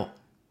terrible.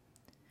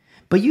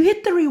 But you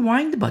hit the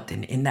rewind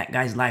button in that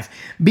guy's life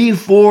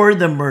before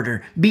the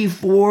murder,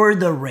 before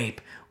the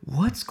rape.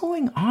 What's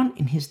going on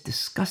in his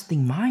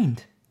disgusting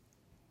mind?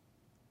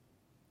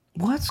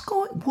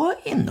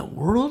 What in the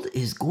world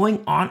is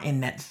going on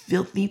in that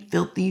filthy,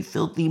 filthy,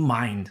 filthy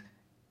mind?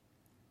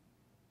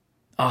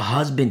 A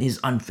husband is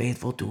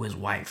unfaithful to his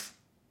wife.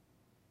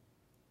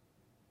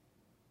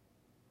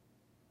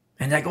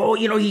 And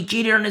he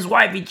cheated on his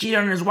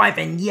wife,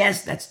 and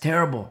yes, that's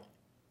terrible.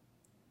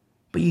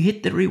 But you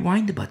hit the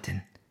rewind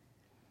button.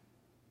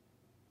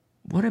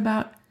 What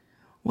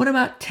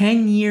about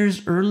 10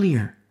 years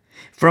earlier?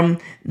 From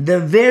the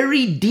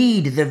very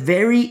deed, the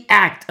very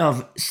act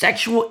of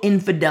sexual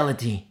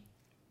infidelity.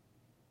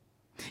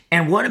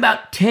 And what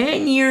about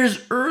 10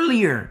 years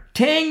earlier,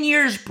 10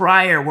 years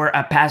prior, where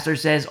a pastor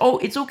says, oh,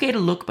 it's okay to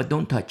look, but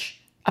don't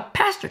touch. A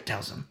pastor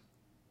tells him,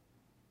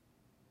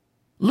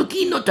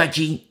 looky, no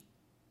touchy.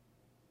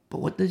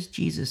 But what does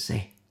Jesus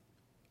say?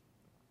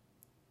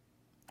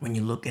 When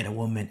you look at a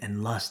woman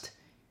and lust,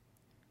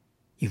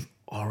 it's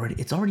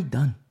already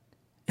done.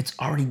 It's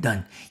already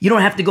done. You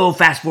don't have to go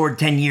fast forward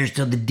 10 years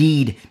till the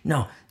deed.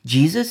 No,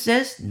 Jesus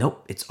says,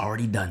 nope, it's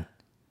already done.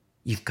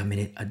 You've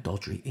committed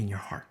adultery in your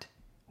heart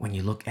when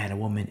you look at a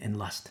woman in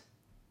lust.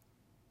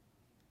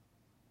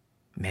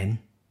 Men,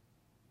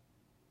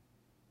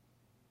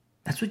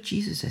 that's what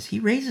Jesus says. He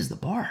raises the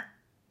bar.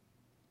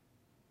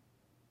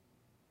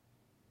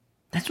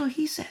 That's what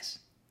he says.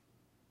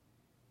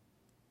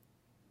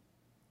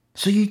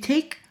 So you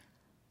take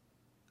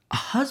a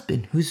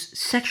husband who's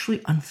sexually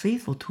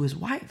unfaithful to his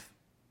wife.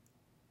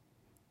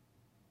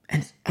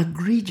 And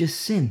egregious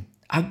sin.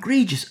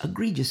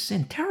 Egregious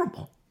sin.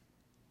 Terrible.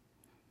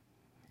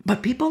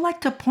 But people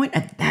like to point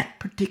at that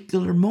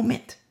particular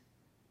moment.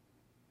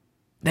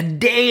 The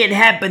day it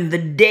happened, the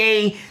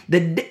day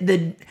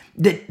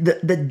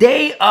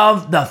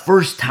of the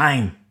first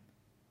time.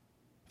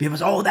 People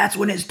say, oh, that's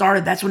when it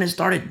started. That's when it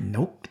started.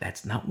 Nope,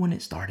 that's not when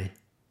it started.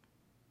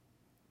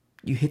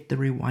 You hit the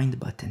rewind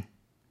button.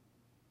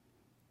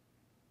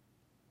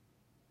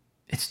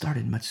 It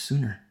started much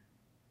sooner.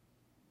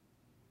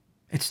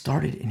 It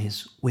started in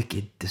his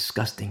wicked,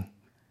 disgusting,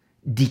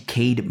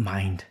 decayed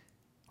mind,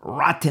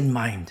 rotten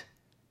mind.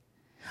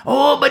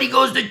 Oh, but he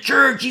goes to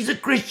church. He's a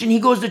Christian. He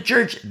goes to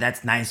church.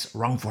 That's nice.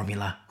 Wrong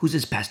formula. Who's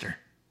his pastor?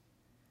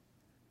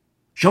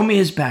 Show me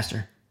his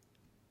pastor.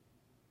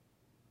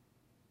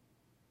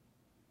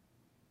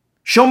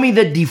 Show me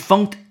the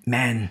defunct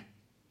man.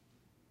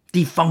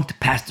 Defunct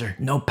pastor.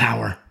 No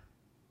power.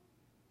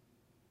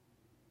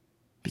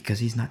 Because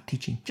he's not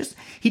teaching.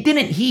 He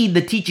didn't heed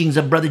the teachings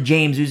of Brother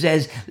James, who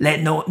says,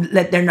 let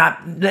not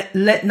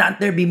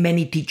there be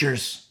many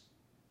teachers.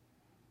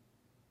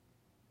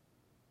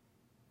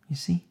 You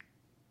see?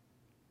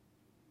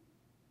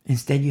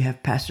 Instead, you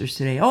have pastors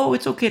today. Oh,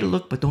 it's okay to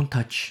look, but don't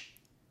touch.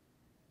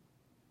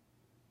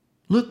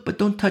 Look, but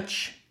don't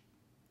touch.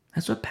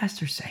 That's what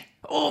pastors say.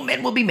 Oh,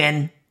 men will be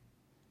men.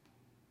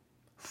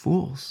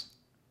 Fools.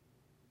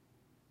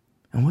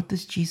 And what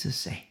does Jesus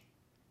say?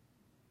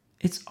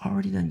 It's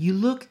already done. You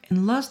look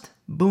and lust,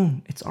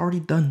 boom, it's already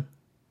done.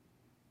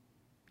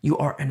 You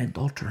are an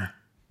adulterer.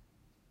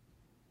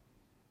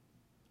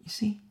 You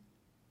see?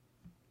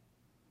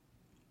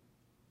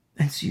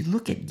 And so you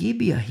look at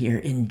Gibeah here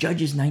in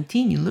Judges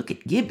 19, you look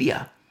at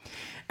Gibeah.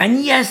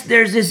 And yes,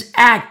 there's this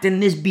act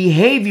and this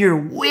behavior,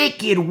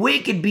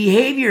 wicked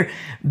behavior,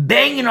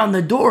 banging on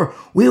the door.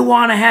 We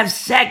want to have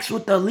sex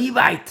with the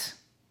Levite.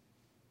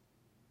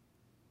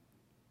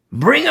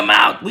 Bring them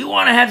out. We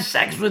want to have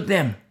sex with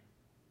them.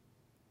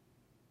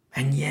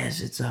 And yes,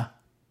 it's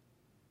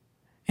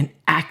an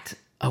act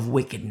of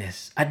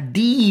wickedness, a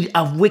deed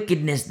of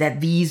wickedness that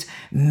these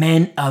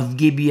men of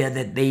Gibeah,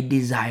 that they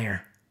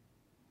desire.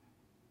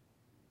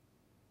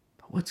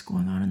 But what's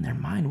going on in their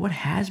mind? What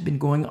has been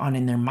going on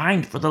in their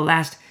mind for the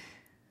last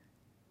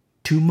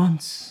 2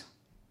 months?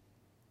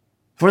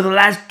 For the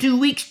last 2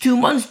 weeks, 2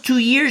 months, 2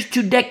 years,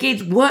 2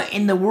 decades? What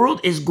in the world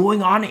is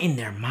going on in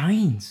their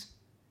minds?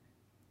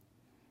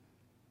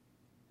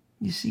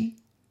 You see?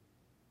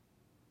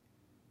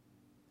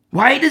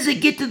 Why does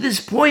it get to this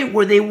point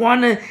where they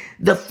want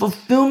the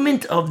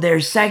fulfillment of their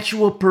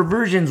sexual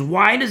perversions?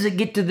 Why does it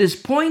get to this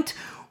point?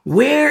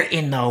 Where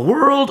in the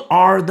world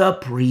are the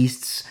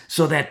priests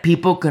so that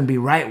people can be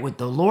right with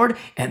the Lord?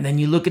 And then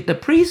you look at the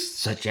priests,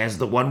 such as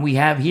the one we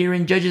have here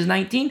in Judges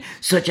 19,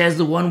 such as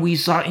the one we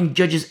saw in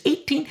Judges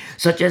 18,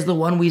 such as the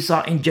one we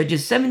saw in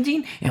Judges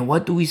 17. And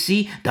what do we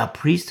see? The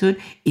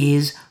priesthood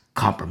is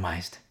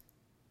compromised.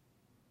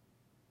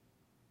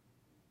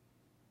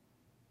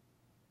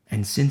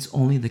 And since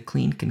only the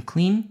clean can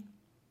clean,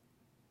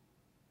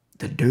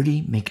 the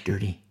dirty make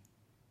dirty.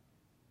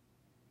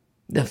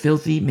 The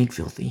filthy make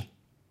filthy.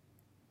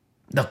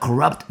 The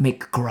corrupt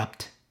make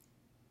corrupt.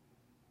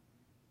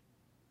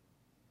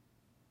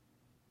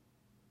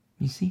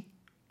 You see?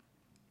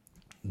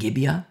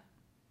 Gibeah,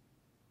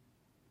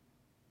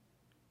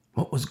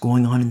 what was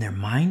going on in their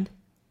mind,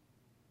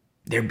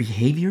 their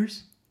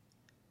behaviors,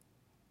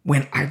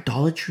 when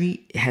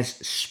idolatry has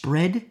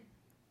spread,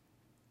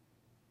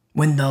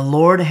 when the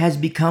Lord has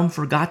become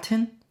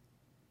forgotten.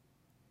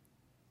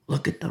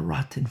 Look at the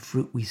rotten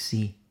fruit we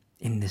see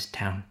in this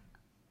town.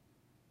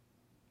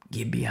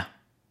 Gibeah.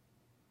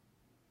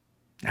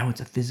 Now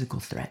it's a physical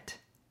threat.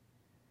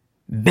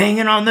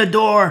 Banging on the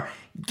door.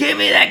 Give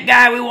me that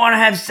guy. We want to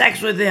have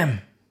sex with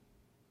him.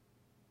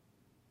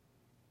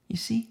 You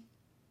see?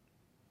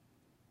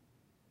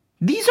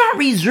 These aren't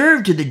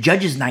reserved to the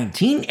Judges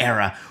 19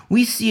 era.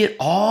 We see it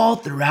all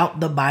throughout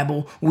the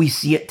Bible. We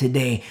see it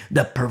today.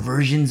 The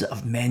perversions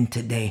of men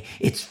today.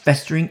 It's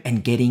festering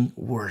and getting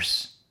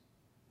worse.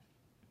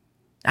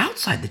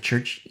 Outside the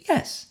church,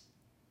 yes.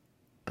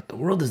 But the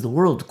world is the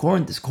world.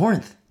 Corinth is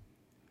Corinth.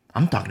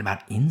 I'm talking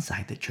about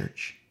inside the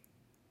church.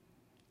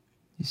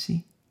 You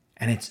see?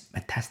 And it's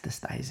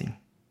metastasizing.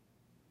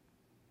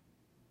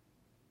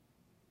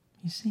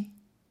 You see?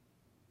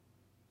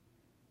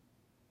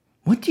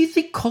 What do you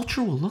think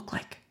culture will look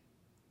like?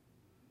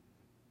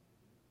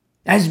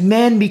 As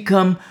men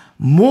become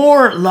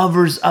more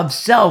lovers of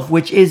self,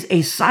 which is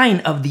a sign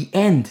of the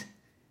end.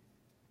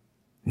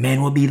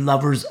 Men will be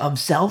lovers of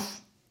self.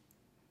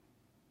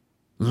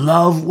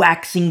 Love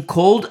waxing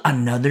cold,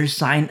 another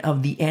sign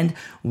of the end.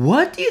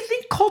 What do you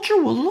think culture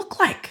will look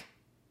like?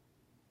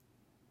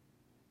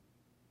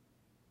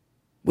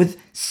 With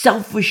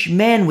selfish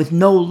men with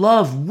no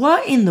love,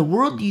 what in the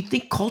world do you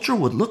think culture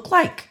would look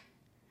like?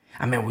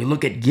 I mean, we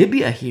look at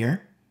Gibeah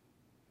here.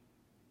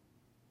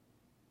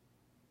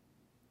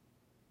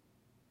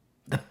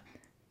 The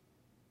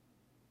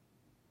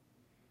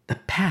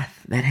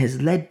path that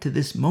has led to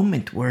this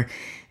moment where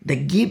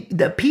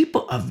the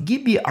people of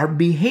Gibeah are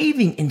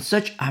behaving in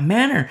such a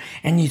manner.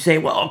 And you say,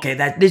 well, okay,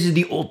 this is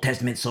the Old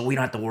Testament, so we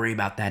don't have to worry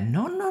about that.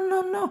 No, no,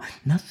 no, no.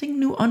 Nothing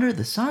new under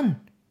the sun.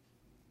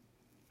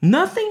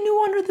 Nothing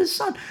new under the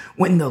sun.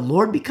 When the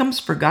Lord becomes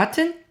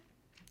forgotten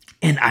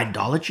and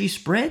idolatry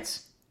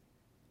spreads,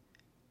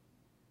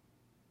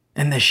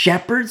 and the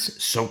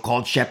shepherds,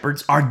 so-called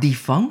shepherds, are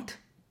defunct,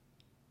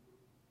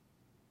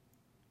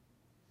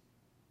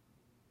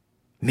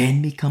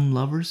 men become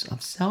lovers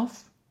of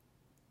self.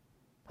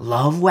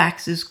 Love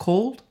waxes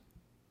cold.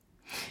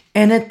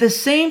 And at the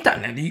same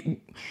time,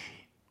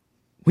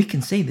 we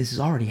can say this is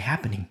already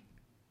happening.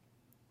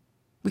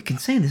 We can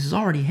say this is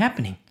already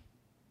happening.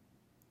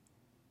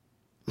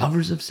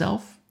 Lovers of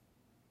self.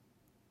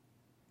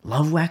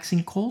 Love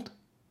waxing cold.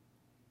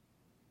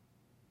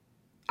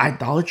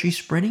 Idolatry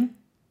spreading.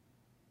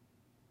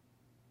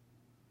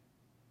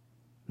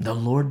 The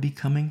Lord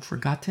becoming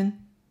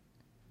forgotten.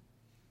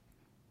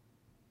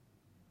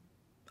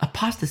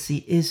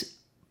 Apostasy is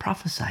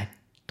prophesied.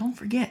 Don't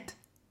forget.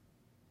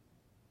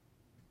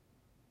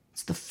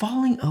 It's the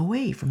falling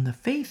away from the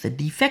faith, the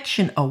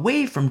defection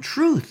away from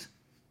truth.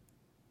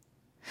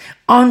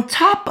 On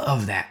top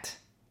of that,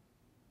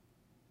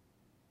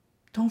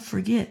 don't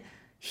forget,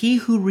 he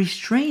who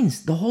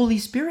restrains the Holy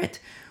Spirit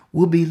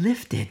will be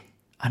lifted.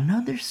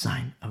 Another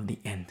sign of the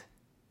end.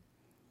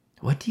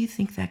 What do you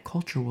think that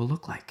culture will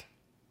look like?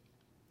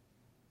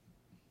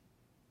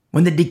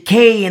 When the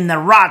decay and the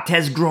rot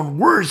has grown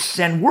worse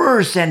and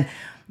worse and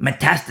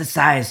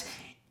metastasized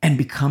and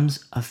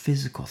becomes a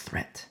physical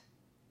threat.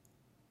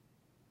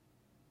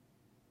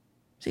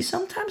 See,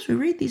 sometimes we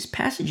read these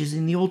passages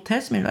in the Old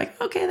Testament,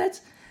 like, okay,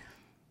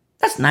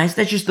 that's nice.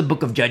 That's just the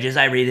book of Judges.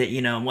 I read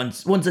it,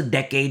 once a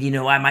decade,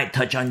 I might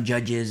touch on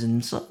Judges,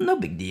 and so no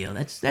big deal.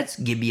 That's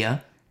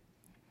Gibeah.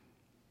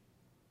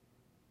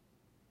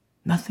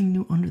 Nothing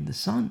new under the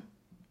sun.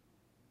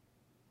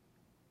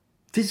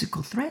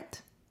 Physical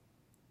threat.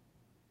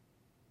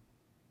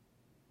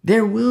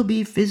 There will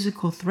be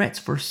physical threats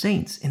for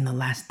saints in the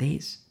last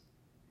days.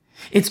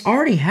 It's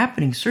already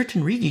happening in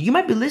certain regions. You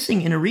might be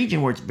listening in a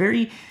region where it's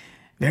very,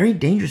 very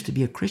dangerous to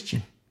be a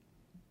Christian.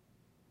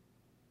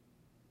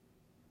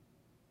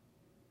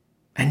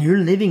 And you're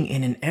living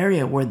in an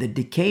area where the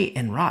decay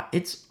and rot,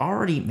 it's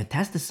already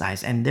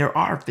metastasized and there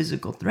are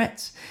physical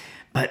threats.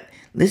 But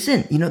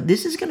listen,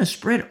 this is going to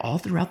spread all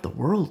throughout the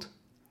world.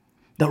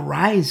 The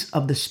rise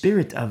of the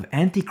spirit of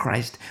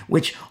Antichrist,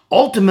 which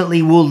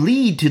ultimately will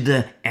lead to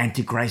the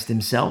Antichrist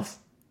himself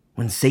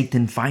when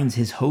Satan finds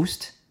his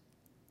host.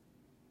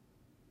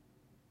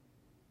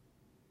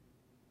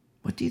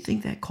 What do you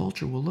think that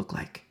culture will look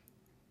like?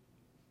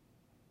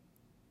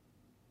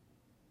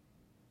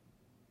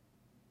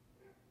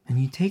 And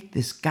you take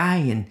this guy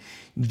in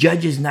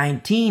Judges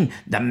 19,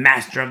 the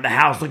master of the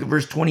house. Look at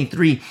verse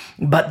 23.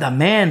 But the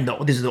man,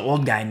 this is the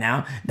old guy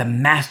now, the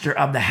master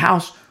of the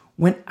house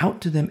went out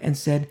to them and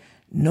said,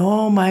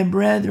 "No, my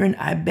brethren,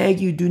 I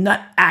beg you, do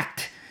not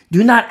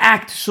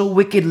act so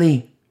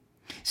wickedly.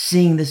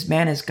 Seeing this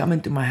man has come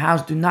into my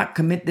house, do not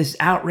commit this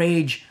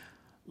outrage.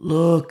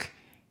 Look,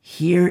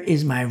 here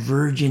is my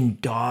virgin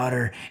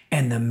daughter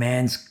and the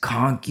man's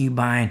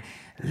concubine.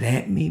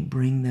 Let me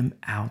bring them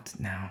out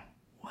now."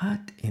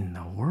 What in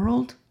the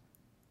world?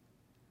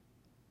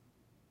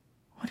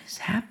 What is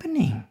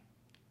happening?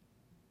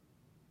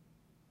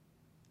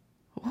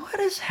 What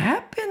has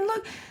happened?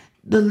 Look,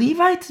 the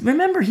Levites,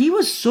 remember, he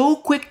was so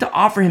quick to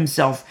offer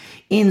himself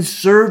in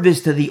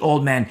service to the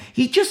old man.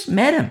 He just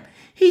met him.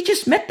 He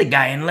just met the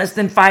guy in less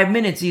than 5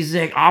 minutes. He's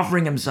like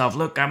offering himself.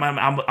 Look,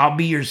 I'll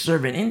be your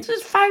servant in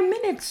just 5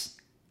 minutes.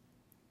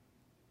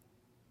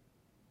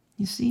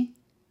 You see?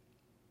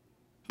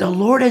 The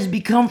Lord has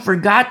become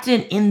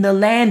forgotten in the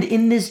land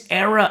in this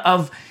era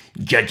of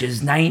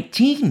Judges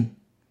 19.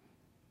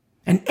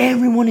 And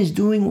everyone is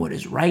doing what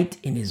is right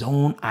in his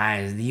own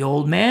eyes. The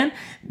old man,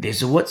 this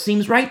is what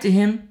seems right to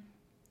him.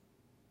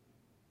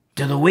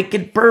 To the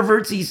wicked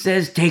perverts, he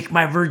says, "Take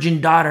my virgin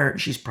daughter."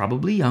 She's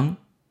probably young.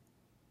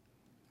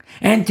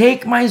 "And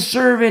take my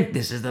servant."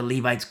 This is the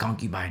Levite's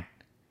concubine.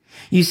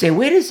 You say,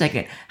 wait a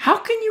second. How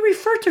can you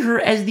refer to her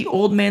as the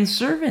old man's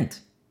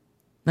servant?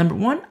 Number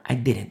one, I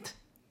didn't.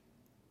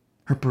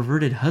 Her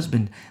perverted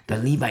husband, the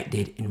Levite,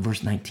 did in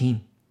verse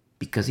 19,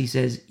 because he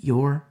says,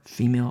 "Your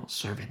female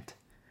servant."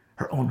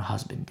 Her own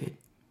husband did.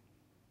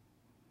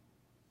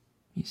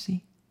 You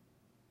see?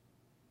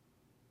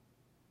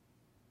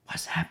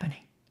 What's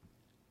happening?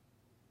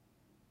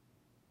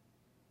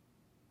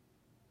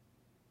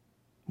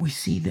 We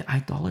see the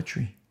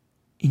idolatry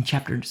in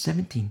chapter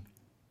 17.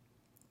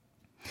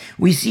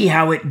 We see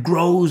how it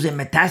grows and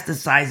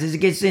metastasizes. It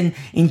gets in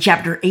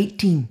chapter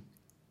 18.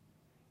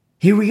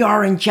 Here we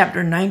are in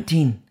chapter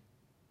 19.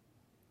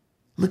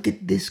 Look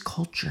at this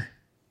culture.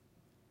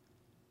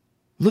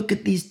 Look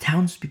at these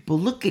townspeople.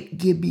 Look at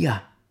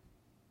Gibeah.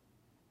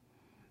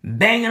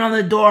 Banging on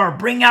the door.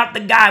 "Bring out the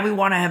guy. We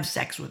want to have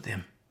sex with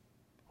him."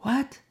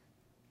 What?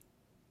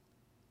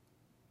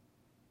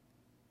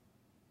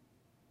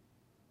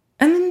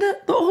 And then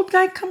the old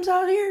guy comes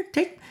out here.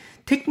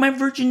 Take my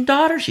virgin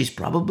daughter. She's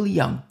probably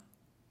young.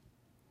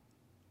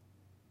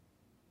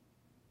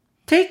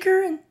 Take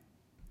her and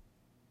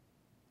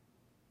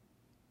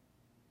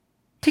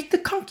take the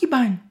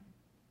concubine.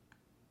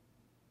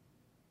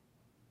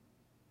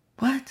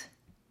 What?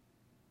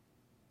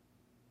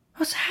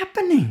 What's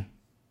happening?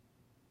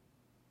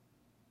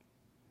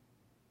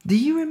 Do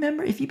you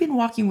remember, if you've been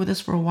walking with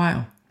us for a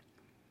while,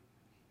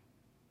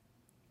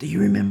 do you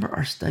remember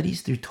our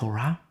studies through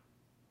Torah?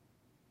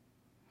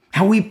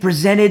 How we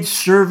presented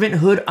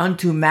servanthood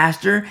unto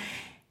master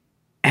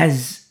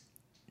as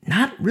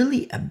not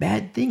really a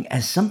bad thing,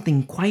 as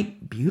something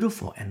quite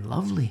beautiful and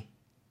lovely.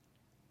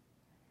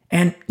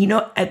 And,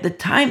 at the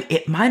time,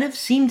 it might have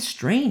seemed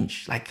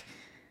strange, like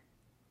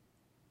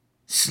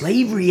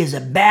slavery is a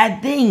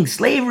bad thing.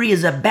 Slavery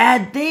is a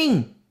bad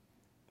thing.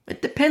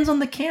 It depends on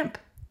the camp.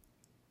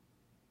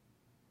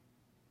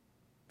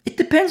 It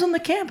depends on the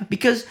camp,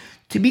 because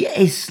to be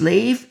a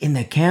slave in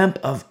the camp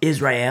of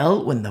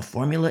Israel, when the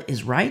formula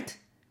is right,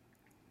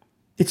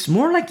 it's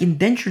more like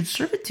indentured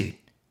servitude.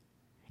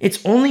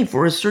 It's only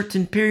for a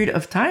certain period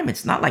of time.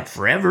 It's not like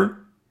forever.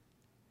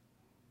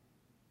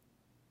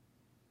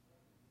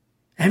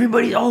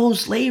 Everybody,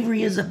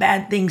 slavery is a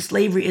bad thing.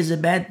 Slavery is a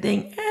bad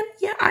thing. And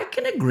yeah, I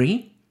can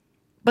agree.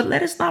 But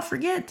let us not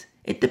forget,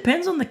 it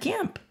depends on the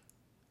camp.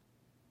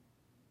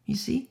 You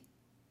see?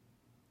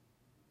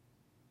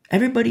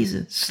 Everybody's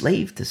a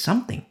slave to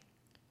something.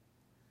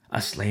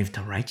 A slave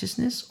to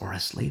righteousness or a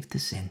slave to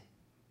sin.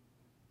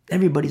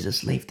 Everybody's a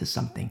slave to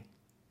something.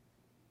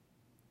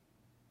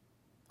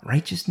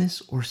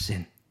 Righteousness or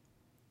sin.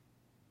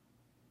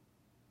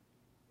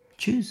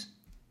 Choose.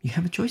 You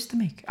have a choice to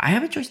make. I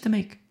have a choice to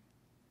make.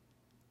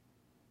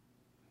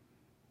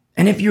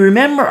 And if you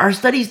remember our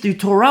studies through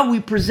Torah, we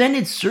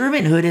presented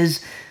servanthood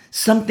as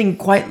something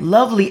quite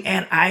lovely.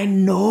 And I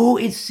know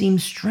it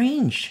seems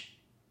strange,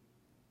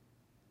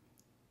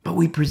 but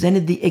we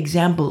presented the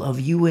example of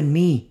you and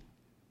me.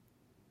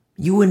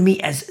 You and me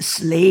as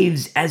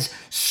slaves, as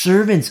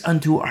servants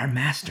unto our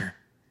master.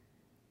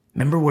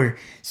 Remember,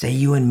 say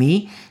you and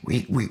me,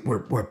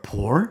 we're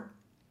poor.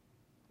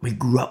 We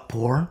grew up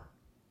poor.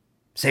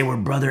 Say we're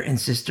brother and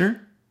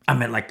sister. I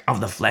meant like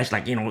of the flesh,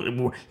 like,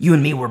 you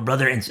and me, we're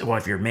brother and, well,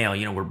 if you're male,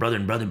 we're brother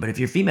and brother. But if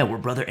you're female, we're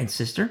brother and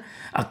sister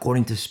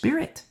according to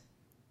spirit.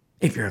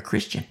 If you're a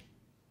Christian,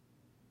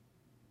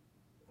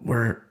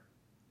 we're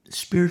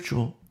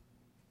spiritual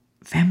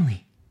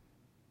family,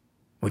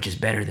 which is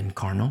better than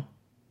carnal.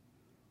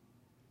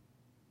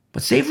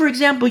 But say, for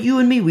example, you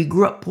and me, we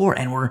grew up poor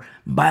and we're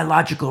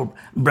biological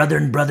brother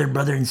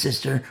and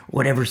sister,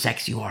 whatever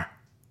sex you are.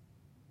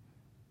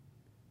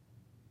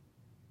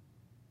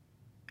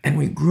 And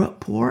we grew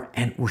up poor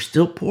and we're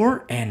still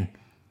poor and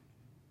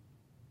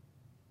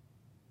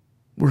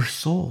we're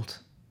sold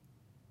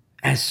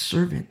as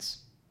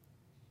servants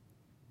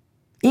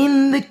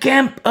in the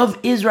camp of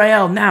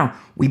Israel. Now,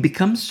 we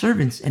become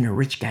servants in a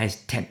rich guy's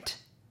tent.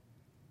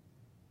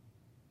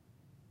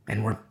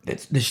 And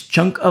this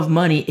chunk of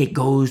money, it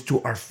goes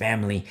to our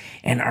family.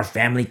 And our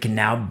family can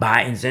now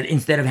buy,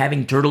 instead of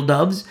having turtle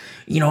doves,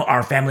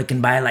 our family can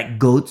buy like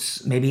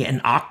goats, maybe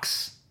an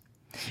ox.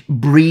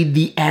 Breed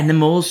the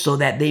animals so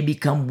that they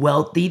become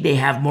wealthy. They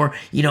have more,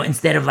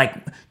 instead of like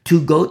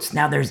 2 goats,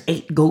 now there's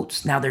 8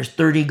 goats. Now there's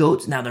 30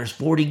 goats. Now there's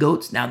 40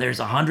 goats. Now there's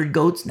 100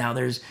 goats. Now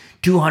there's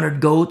 200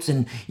 goats.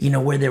 And,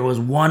 where there was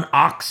 1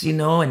 ox,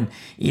 and,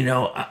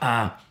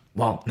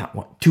 well, not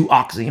 1, 2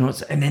 oxen,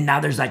 and then now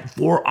there's like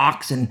 4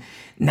 oxen.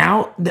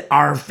 Now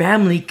our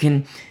family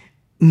can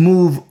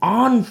move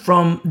on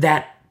from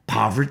that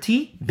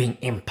poverty, being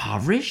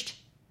impoverished,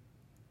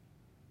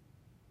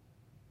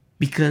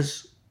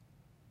 because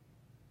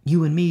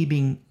you and me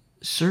being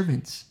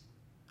servants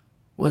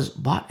was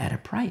bought at a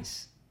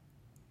price.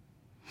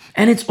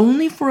 And it's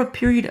only for a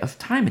period of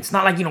time. It's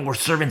not like, we're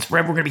servants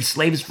forever, we're going to be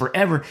slaves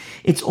forever.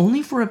 It's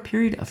only for a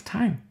period of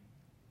time.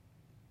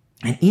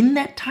 And in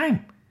that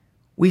time,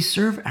 we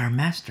serve our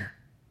master.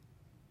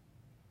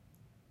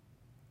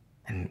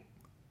 And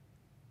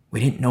we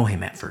didn't know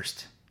him at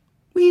first.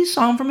 We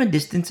saw him from a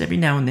distance every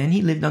now and then.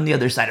 He lived on the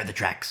other side of the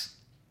tracks.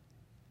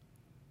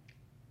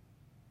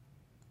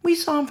 We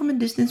saw him from a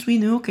distance. We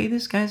knew, okay,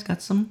 this guy's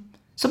got some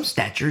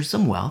stature,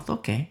 some wealth,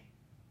 okay.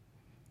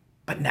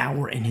 But now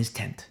we're in his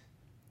tent.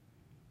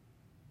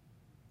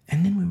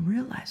 And then we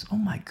realize, oh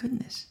my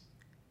goodness,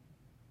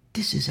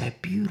 this is a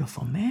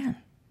beautiful man.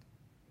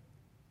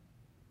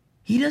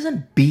 He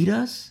doesn't beat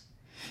us.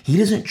 He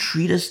doesn't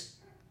treat us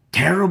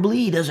terribly.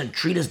 He doesn't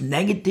treat us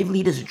negatively.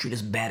 He doesn't treat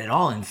us bad at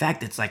all. In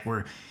fact, it's like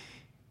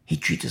he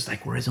treats us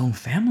like we're his own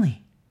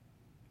family.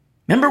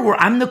 Remember,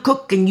 I'm the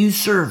cook and you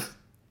serve.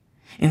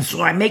 And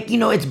so I make,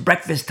 it's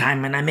breakfast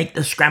time and I make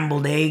the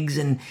scrambled eggs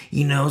and,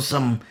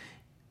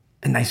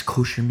 a nice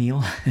kosher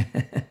meal.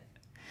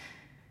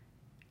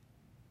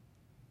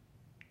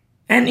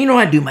 And,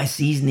 I do my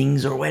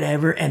seasonings or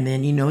whatever. And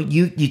then,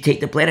 you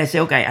take the plate. I say,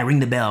 okay, I ring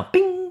the bell.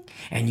 Bing.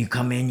 And you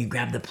come in, you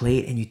grab the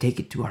plate and you take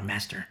it to our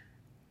master.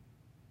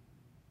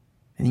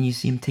 And then you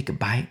see him take a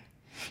bite.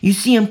 You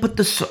see him put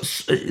the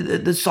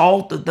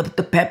salt,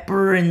 the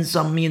pepper and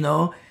some,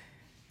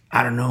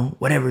 I don't know,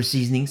 whatever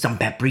seasoning, some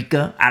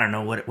paprika, I don't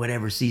know,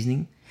 whatever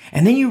seasoning.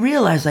 And then you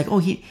realize like, oh,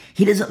 he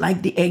doesn't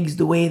like the eggs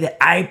the way that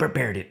I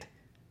prepared it.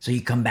 So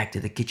you come back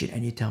to the kitchen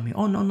and you tell me,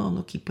 oh, no,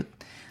 look, he put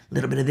a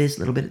little bit of this, a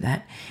little bit of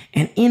that.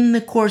 And in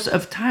the course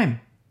of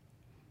time,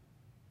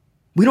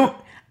 you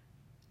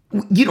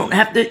don't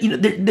have to,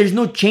 there's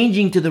no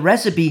changing to the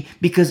recipe,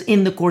 because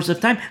in the course of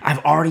time, I've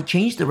already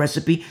changed the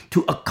recipe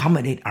to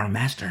accommodate our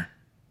master.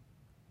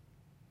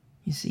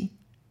 You see?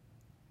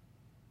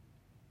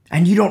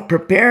 And you don't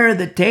prepare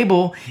the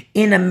table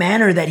in a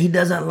manner that he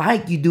doesn't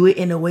like. You do it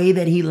in a way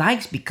that he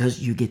likes,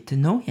 because you get to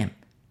know him.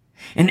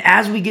 And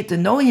as we get to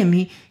know him,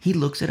 he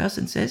looks at us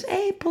and says,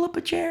 hey, pull up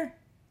a chair.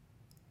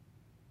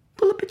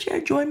 Pull up a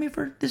chair. Join me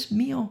for this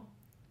meal.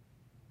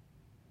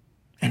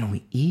 And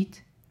we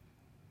eat.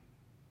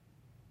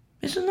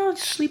 He says, no,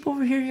 sleep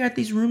over here. You got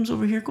these rooms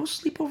over here. Go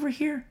sleep over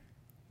here.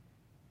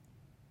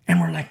 And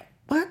we're like,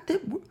 what?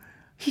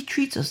 He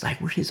treats us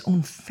like we're his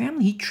own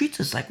family. He treats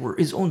us like we're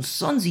his own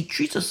sons. He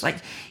treats us like,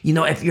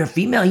 if you're a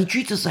female, he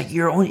treats us like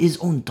his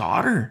own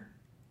daughter.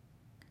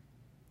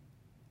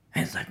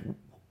 And it's like,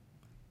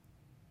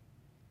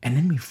 and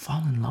then we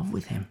fall in love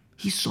with him.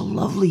 He's so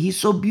lovely. He's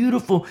so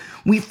beautiful.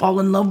 We fall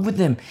in love with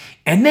him.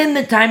 And then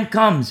the time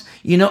comes,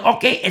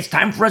 okay, it's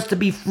time for us to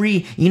be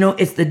free.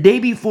 It's the day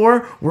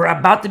before we're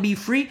about to be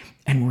free,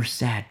 and we're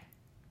sad.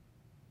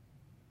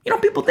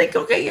 People think,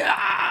 okay,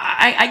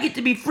 I get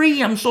to be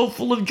free. I'm so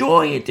full of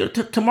joy.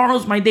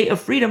 Tomorrow's my day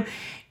of freedom.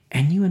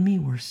 And you and me,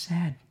 we're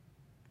sad.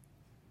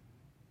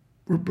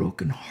 We're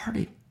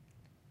brokenhearted.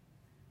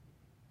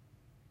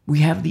 We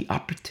have the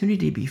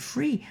opportunity to be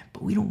free,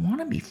 but we don't want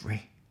to be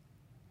free,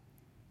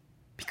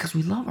 because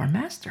we love our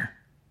master.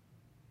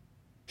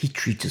 He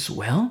treats us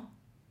well.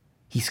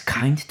 He's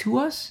kind to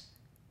us.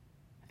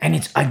 And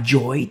it's a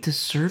joy to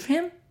serve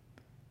him.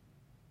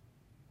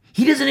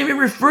 He doesn't even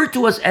refer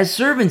to us as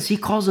servants. He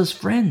calls us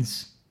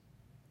friends.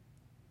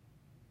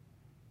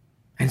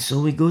 And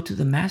so we go to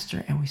the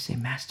master and we say,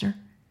 Master,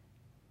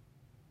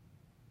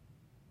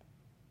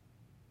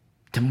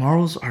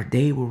 tomorrow's our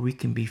day where we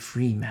can be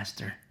free,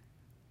 Master.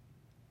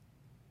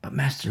 But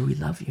Master, we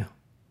love you.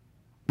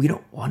 We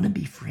don't want to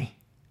be free.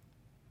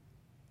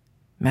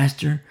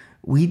 Master,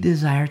 we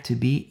desire to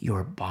be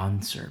your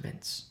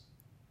bondservants.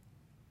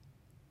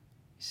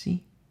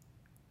 See?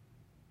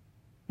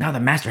 Now the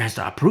master has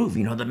to approve.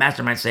 The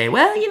master might say,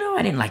 well,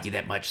 I didn't like you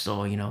that much,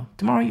 so,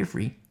 tomorrow you're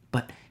free.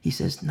 But he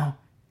says, no.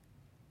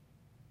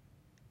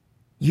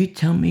 You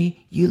tell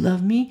me you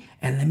love me,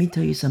 and let me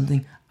tell you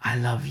something. I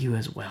love you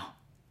as well.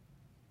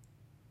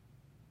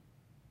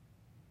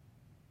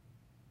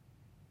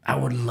 I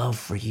would love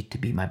for you to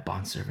be my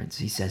bondservants,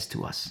 he says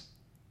to us.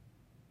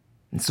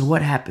 And so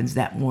what happens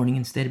that morning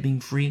instead of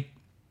being free?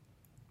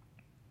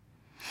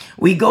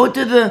 We go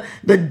to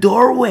the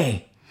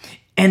doorway,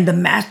 and the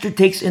master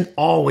takes an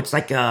awl. It's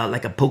like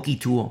a pokey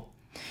tool.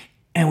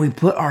 And we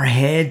put our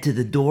head to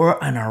the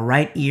door on our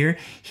right ear.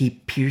 He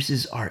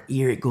pierces our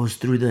ear. It goes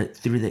through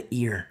the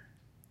ear.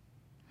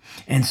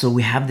 And so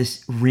we have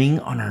this ring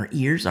on our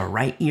ears, our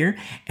right ear.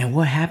 And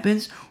what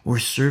happens? We're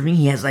serving.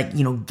 He has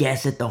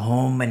guests at the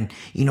home, and,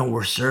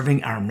 we're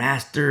serving our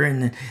master.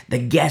 And the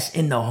guests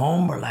in the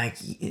home are like,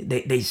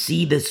 they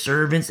see the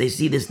servants. They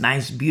see this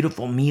nice,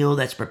 beautiful meal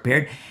that's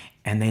prepared.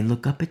 And they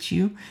look up at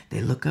you.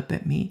 They look up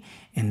at me,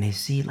 and they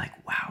see like,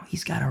 wow,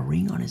 he's got a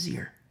ring on his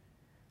ear.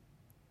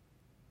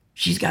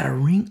 She's got a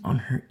ring on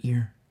her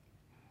ear.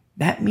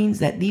 That means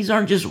that these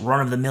aren't just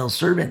run-of-the-mill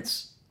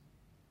servants.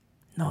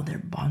 No, they're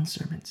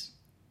bondservants.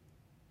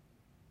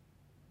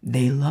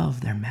 They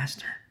love their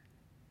master,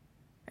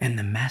 and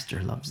the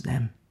master loves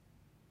them.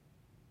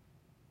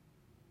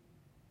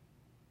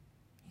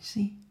 You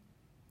see?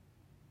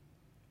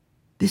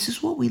 This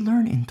is what we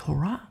learn in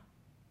Torah.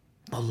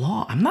 The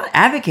law. I'm not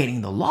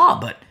advocating the law,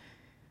 but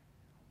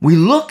we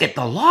look at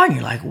the law and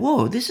you're like,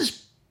 whoa, this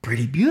is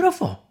pretty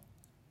beautiful.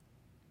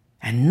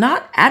 And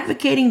not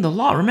advocating the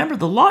law. Remember,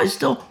 the law is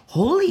still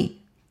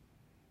holy.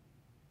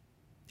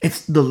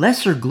 It's the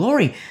lesser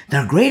glory.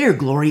 The greater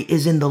glory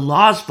is in the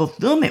law's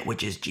fulfillment,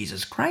 which is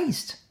Jesus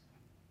Christ.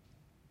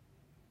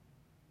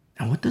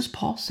 And what does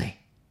Paul say?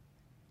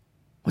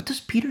 What does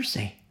Peter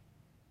say?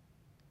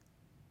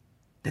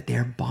 That they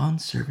are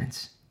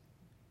bondservants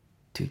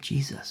to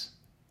Jesus.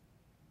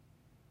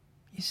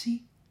 You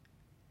see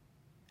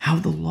how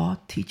the law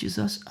teaches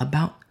us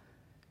about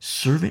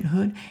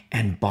servanthood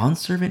and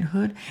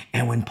bondservanthood?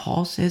 And when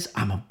Paul says,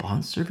 I'm a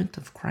bondservant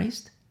of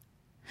Christ,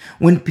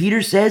 when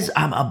Peter says,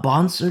 I'm a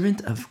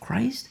bondservant of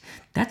Christ,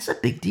 that's a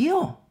big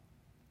deal.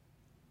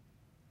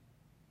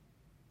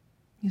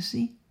 You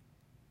see?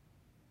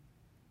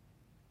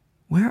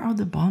 Where are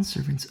the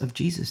bondservants of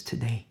Jesus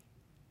today?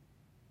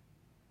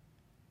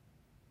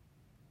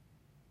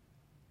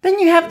 Then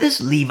you have this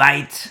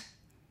Levite.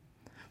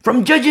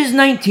 From Judges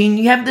 19,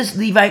 you have this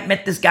Levite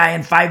met this guy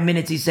in 5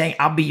 minutes. He's saying,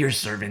 I'll be your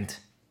servant.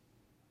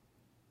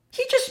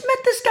 He just met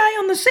this guy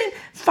on the same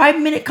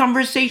 5-minute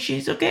conversation.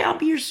 He's okay, I'll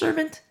be your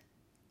servant.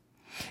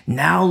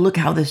 Now look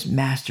how this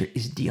master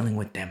is dealing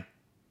with them.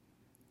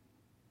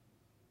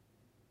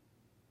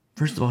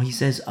 First of all, he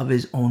says of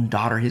his own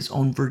daughter, his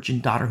own virgin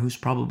daughter who's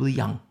probably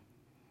young.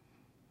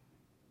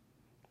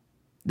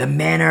 The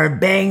men are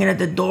banging at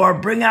the door.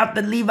 Bring out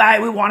the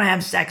Levite. We want to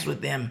have sex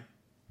with him.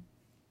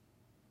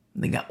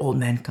 The old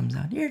man comes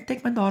out. Here,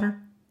 take my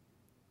daughter.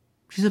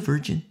 She's a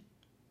virgin.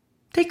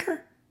 Take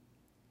her.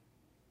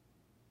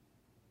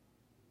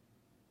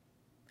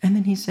 And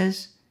then he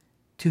says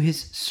to his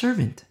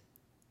servant,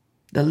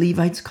 the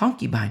Levite's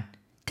concubine,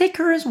 take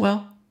her as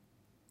well.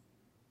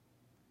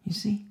 You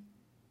see?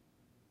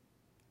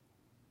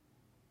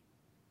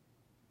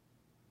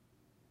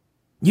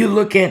 You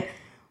look at,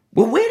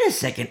 well, wait a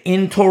second.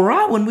 In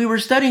Torah, when we were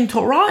studying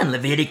Torah in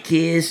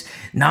Leviticus,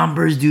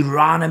 Numbers,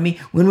 Deuteronomy,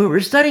 when we were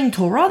studying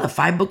Torah, the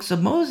 5 books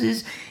of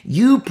Moses,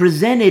 you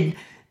presented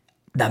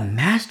the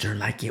master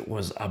like it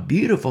was a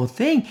beautiful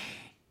thing.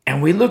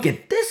 And we look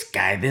at this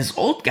guy, this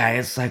old guy,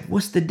 it's like,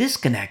 what's the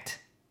disconnect?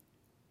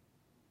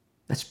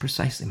 That's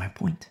precisely my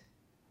point.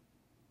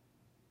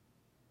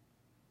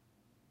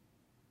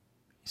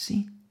 You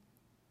see?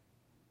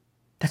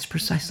 That's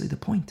precisely the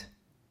point.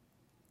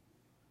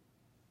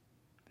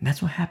 And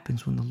that's what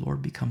happens when the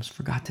Lord becomes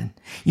forgotten.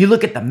 You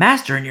look at the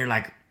master and you're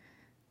like,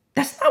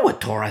 that's not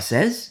what Torah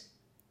says.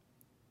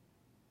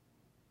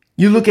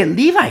 You look at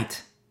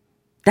Levite.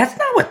 That's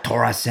not what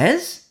Torah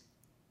says.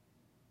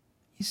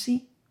 You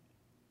see?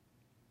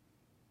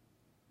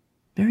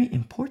 Very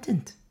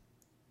important.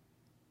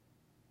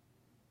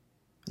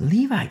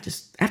 Levi,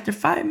 just after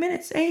 5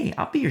 minutes, hey,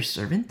 I'll be your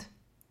servant.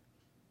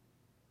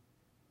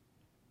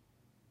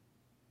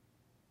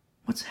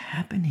 What's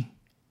happening?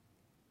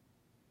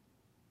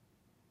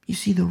 You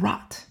see the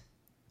rot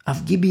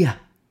of Gibeah.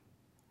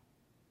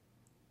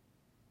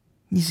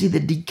 You see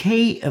the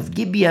decay of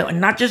Gibeah, and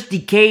not just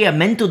decay, a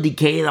mental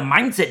decay, a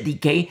mindset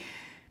decay,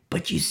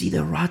 but you see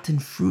the rotten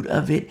fruit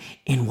of it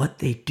in what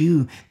they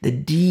do, the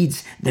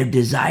deeds, their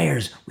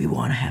desires. We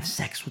want to have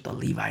sex with a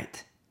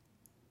Levite.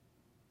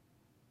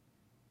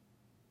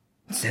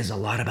 It says a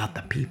lot about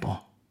the people.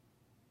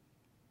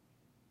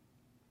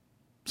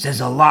 It says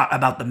a lot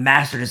about the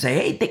master to say,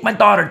 hey, take my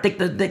daughter, take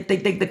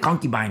the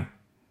concubine.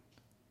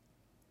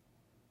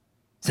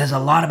 It says a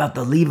lot about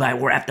the Levite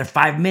where after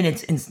 5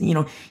 minutes,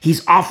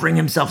 he's offering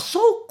himself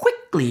so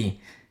quickly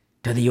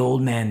to the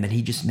old man that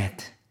he just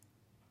met.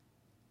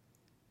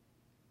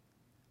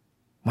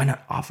 Why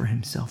not offer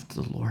himself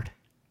to the Lord?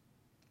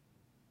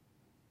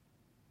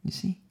 You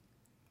see?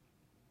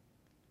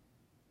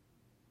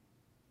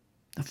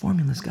 The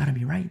formula's got to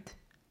be right.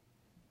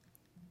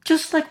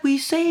 Just like we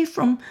say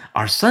from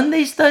our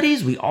Sunday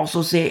studies, we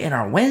also say in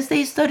our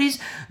Wednesday studies,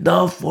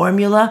 the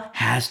formula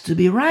has to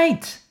be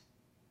right.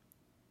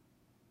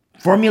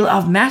 Formula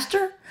of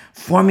master,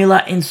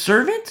 formula in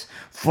servant,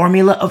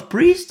 formula of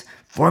priest,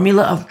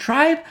 formula of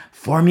tribe,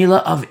 formula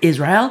of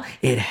Israel.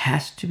 It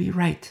has to be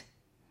right.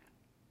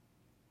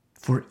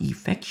 For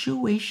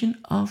effectuation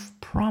of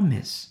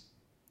promise.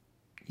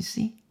 You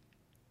see?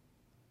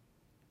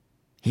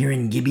 Here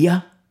in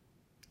Gibeah,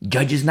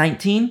 Judges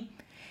 19,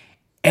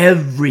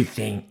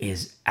 everything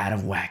is out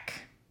of whack.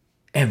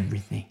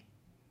 Everything.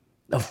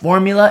 The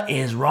formula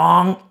is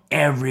wrong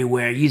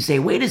everywhere. You say,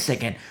 wait a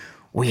second.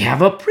 We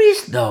have a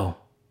priest though.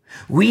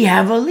 We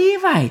have a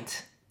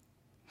Levite.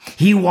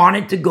 He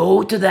wanted to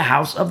go to the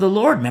house of the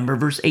Lord. Remember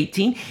verse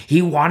 18?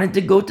 He wanted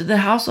to go to the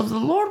house of the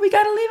Lord. We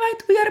got a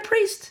Levite. We got a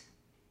priest.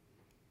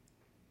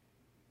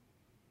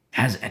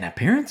 Has an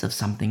appearance of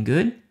something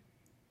good.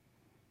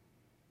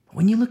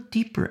 When you look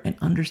deeper and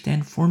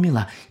understand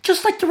formula,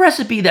 just like the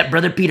recipe that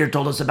Brother Peter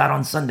told us about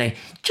on Sunday,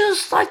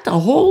 just like the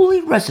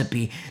holy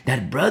recipe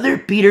that Brother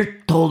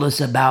Peter told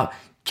us about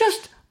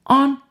just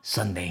on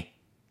Sunday.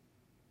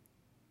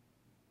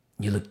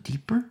 You look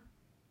deeper,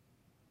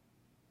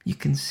 you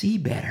can see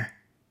better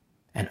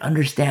and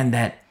understand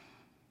that,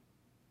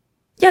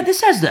 yeah,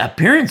 this has the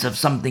appearance of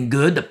something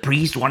good, the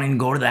priest wanting to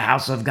go to the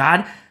house of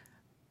God,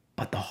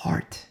 but the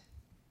heart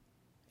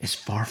is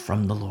far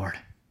from the Lord.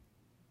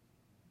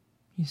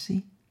 You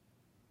see?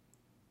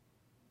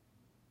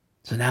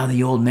 So now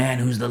the old man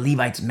who's the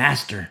Levite's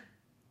master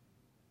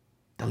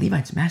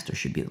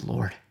should be the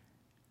Lord.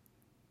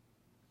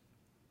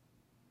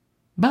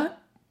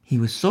 But he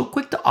was so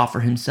quick to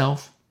offer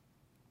himself.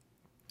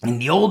 And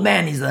the old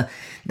man is the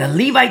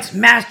Levite's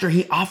master.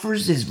 He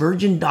offers his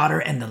virgin daughter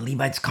and the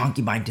Levite's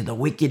concubine to the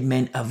wicked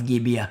men of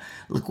Gibeah.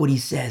 Look what he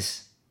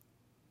says.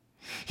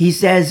 He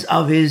says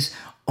of his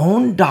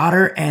own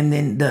daughter and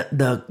then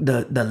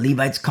the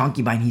Levite's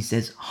concubine, he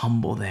says,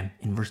 humble them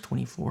in verse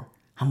 24.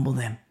 Humble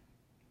them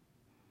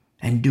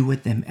and do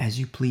with them as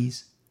you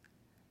please.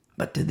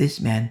 But to this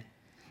man,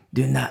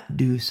 do not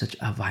do such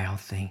a vile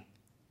thing.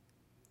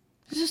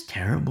 This is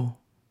terrible.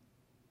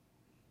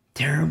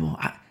 Terrible.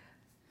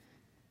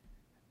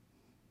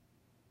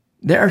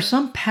 There are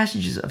some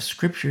passages of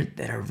scripture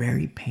that are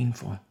very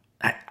painful.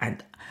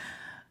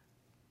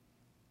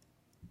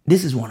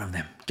 This is one of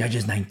them.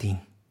 Judges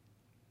 19.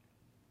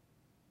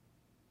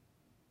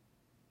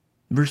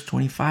 Verse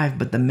 25,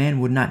 but the man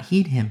would not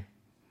heed him.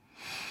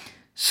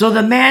 So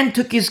the man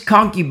took his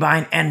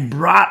concubine and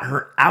brought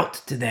her out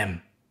to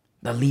them,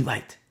 the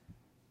Levite.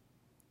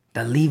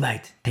 the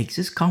Levite takes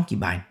his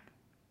concubine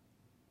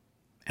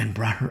and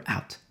brought her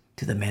out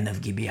to the men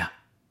of Gibeah.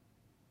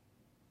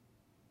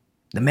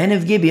 The men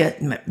of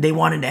Gibeah, they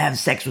wanted to have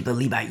sex with the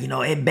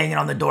Levite, banging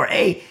on the door.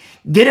 Hey,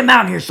 get him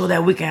out here so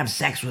that we can have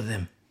sex with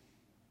him.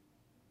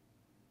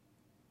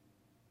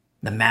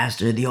 The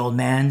master, the old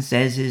man,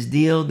 says his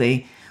deal.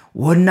 They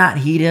would not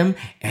heed him.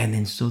 And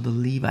then so the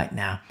Levite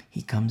now,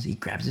 he comes, he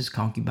grabs his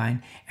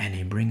concubine and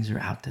he brings her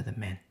out to the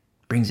men.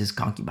 Brings his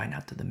concubine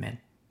out to the men.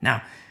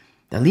 Now,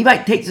 the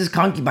Levite takes his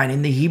concubine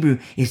in the Hebrew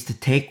is to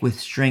take with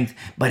strength,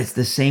 but it's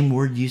the same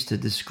word used to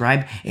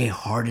describe a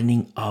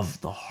hardening of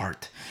the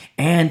heart.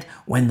 And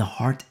when the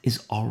heart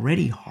is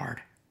already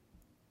hard.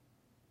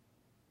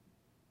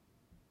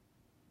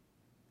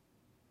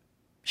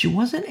 She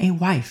wasn't a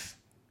wife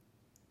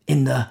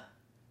in the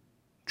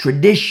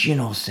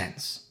traditional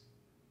sense.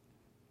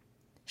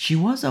 She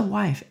was a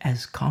wife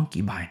as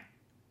concubine,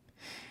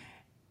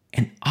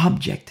 an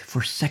object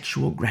for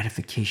sexual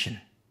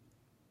gratification.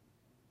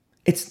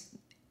 It's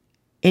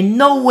in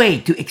no way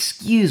to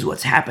excuse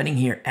what's happening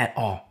here at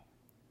all.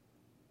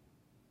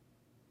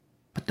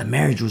 But the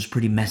marriage was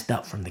pretty messed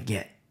up from the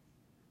get.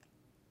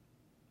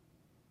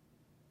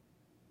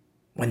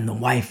 When the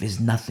wife is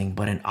nothing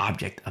but an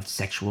object of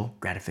sexual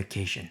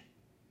gratification.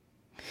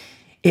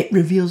 It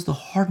reveals the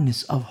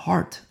hardness of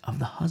heart of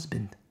the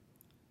husband.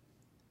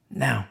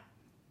 Now,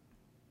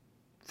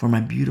 for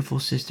my beautiful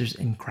sisters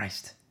in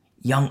Christ,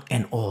 young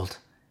and old,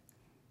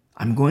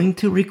 I'm going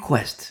to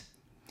request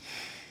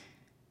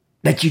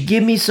that you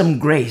give me some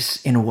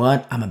grace in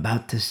what I'm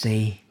about to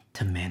say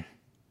to men.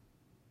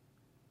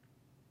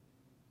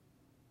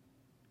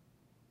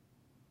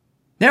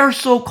 There are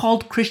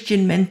so-called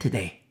Christian men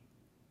today,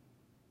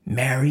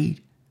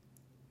 married,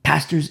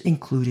 pastors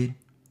included,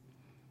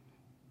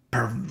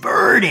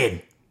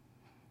 perverted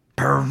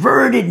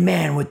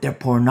men with their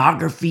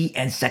pornography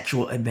and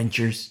sexual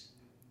adventures.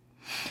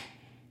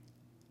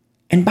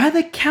 And by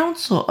the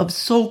counsel of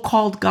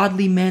so-called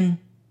godly men,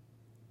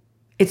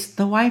 it's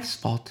the wife's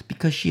fault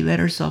because she let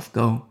herself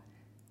go.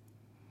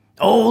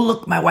 Oh,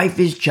 look, my wife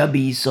is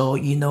chubby, so,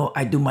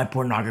 I do my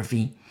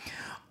pornography.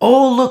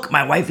 Oh, look,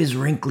 my wife is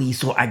wrinkly,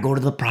 so I go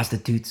to the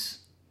prostitutes.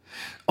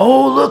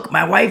 Oh, look,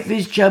 my wife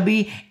is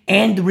chubby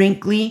and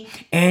wrinkly,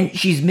 and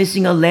she's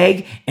missing a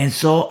leg, and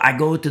so I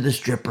go to the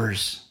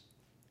strippers.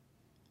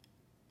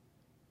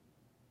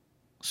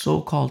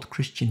 So-called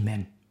Christian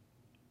men.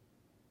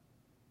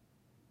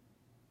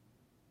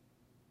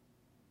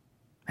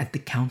 At the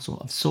counsel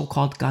of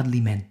so-called godly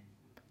men,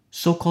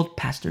 so-called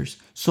pastors,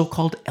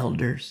 so-called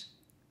elders,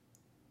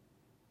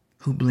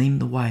 who blame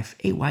the wife.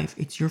 Hey, wife,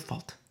 it's your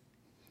fault.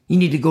 You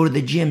need to go to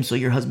the gym so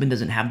your husband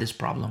doesn't have this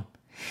problem.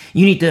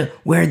 You need to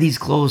wear these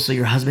clothes so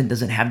your husband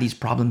doesn't have these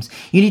problems.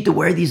 You need to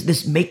wear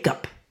this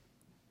makeup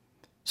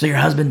so your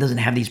husband doesn't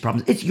have these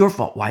problems. It's your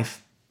fault,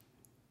 wife.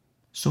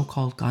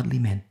 So-called godly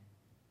men.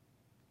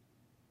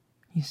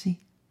 You see?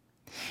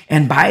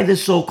 And by the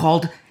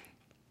so-called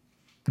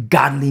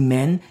godly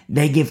men,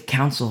 they give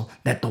counsel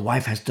that the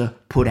wife has to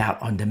put out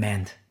on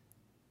demand.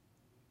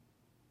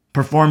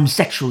 Perform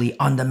sexually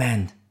on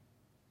demand.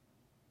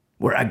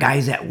 Where a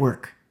guy's at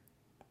work.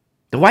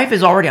 The wife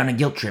is already on a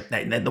guilt trip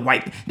that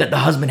the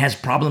husband has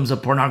problems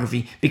of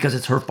pornography because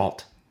it's her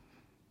fault.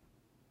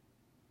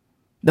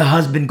 The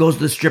husband goes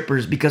to the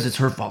strippers because it's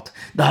her fault.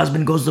 The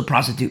husband goes to the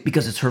prostitute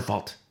because it's her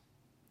fault.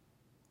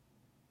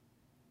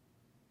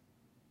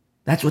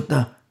 That's what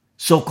the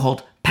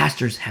so-called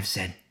pastors have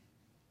said.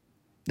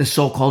 The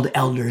so-called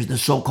elders, the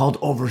so-called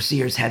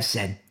overseers have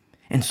said.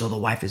 And so the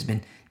wife has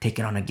been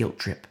taken on a guilt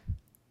trip.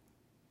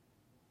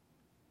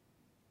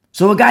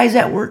 So a guy's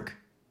at work.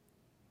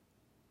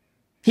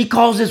 He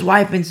calls his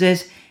wife and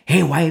says,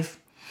 hey, wife,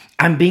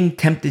 I'm being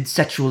tempted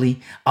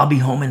sexually. I'll be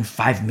home in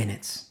 5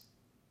 minutes.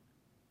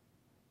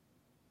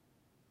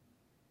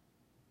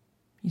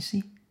 You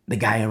see, the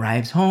guy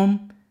arrives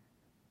home.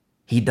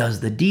 He does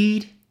the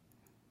deed.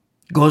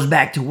 Goes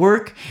back to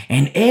work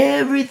and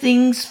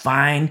everything's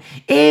fine.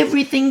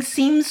 Everything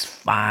seems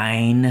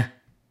fine.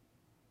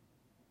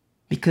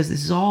 Because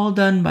this is all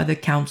done by the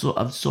counsel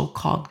of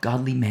so-called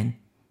godly men.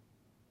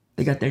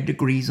 They got their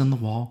degrees on the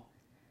wall.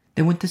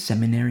 They went to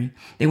seminary.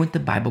 They went to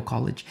Bible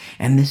college.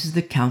 And this is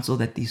the counsel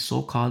that these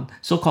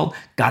so-called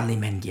godly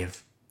men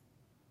give.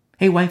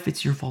 Hey, wife,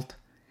 it's your fault.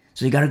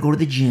 So you got to go to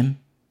the gym.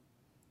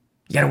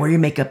 You got to wear your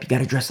makeup. You got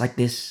to dress like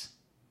this.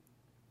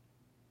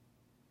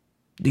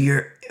 Do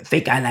your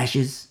fake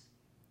eyelashes.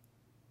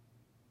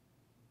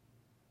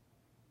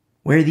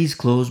 Wear these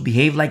clothes.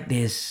 Behave like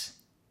this.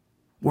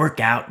 Work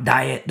out.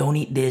 Diet. Don't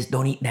eat this.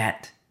 Don't eat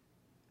that.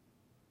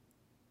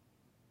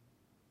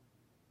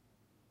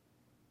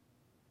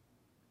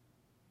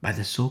 By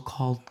the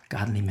so-called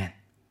godly men,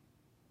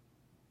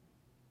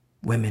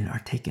 women are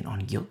taken on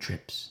guilt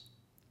trips.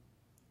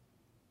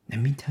 Let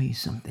me tell you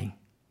something.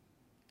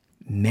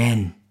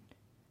 Men,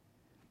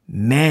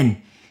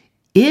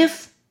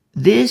 if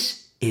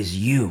this is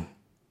you,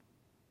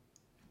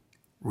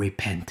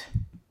 repent.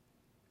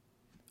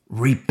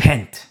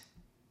 Repent.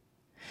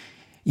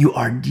 You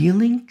are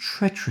dealing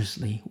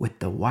treacherously with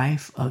the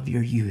wife of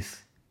your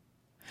youth.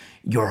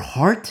 Your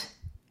heart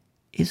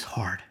is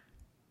hard.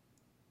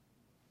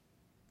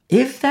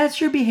 If that's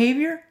your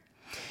behavior,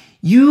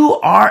 you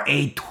are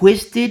a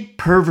twisted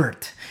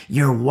pervert.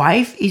 Your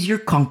wife is your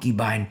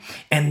concubine,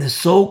 and the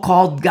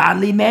so-called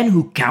godly men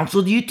who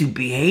counseled you to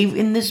behave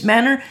in this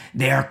manner,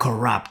 they are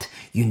corrupt.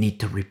 You need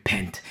to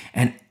repent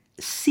and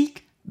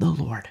seek the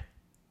Lord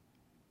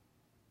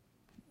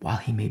while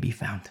he may be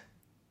found.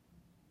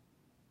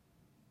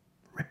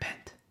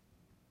 Repent.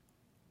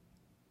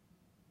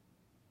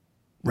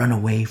 Run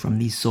away from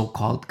these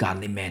so-called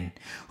godly men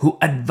who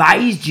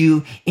advised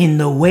you in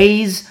the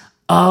ways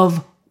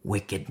of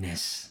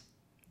wickedness.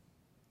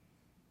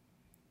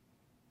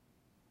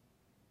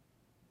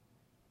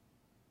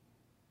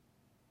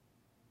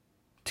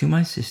 To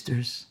my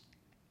sisters,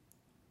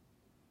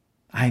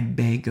 I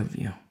beg of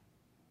you,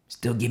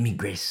 still give me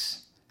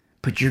grace.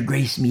 Put your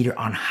grace meter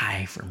on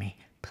high for me.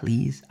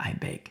 Please, I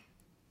beg.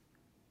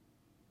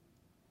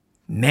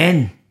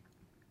 Men.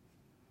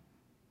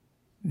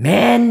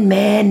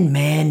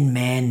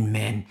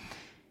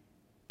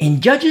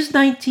 In Judges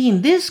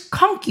 19, this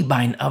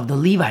concubine of the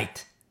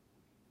Levite,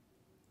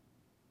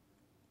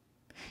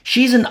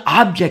 she's an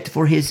object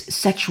for his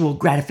sexual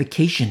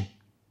gratification.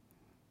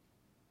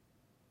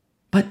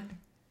 But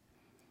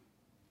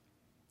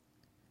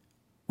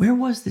where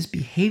was this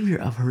behavior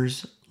of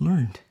hers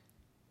learned?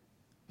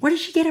 Where did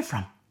she get it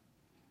from?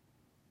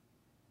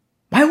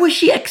 Why was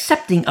she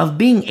accepting of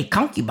being a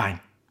concubine?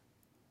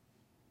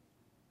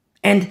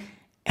 And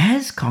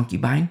as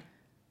concubine,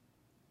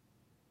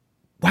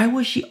 why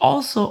was she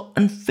also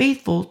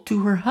unfaithful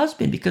to her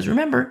husband? Because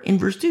remember, in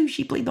verse 2,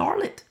 she played the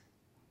harlot.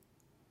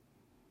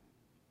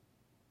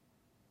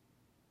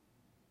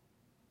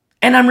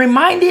 And I'm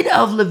reminded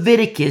of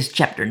Leviticus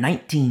chapter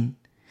 19.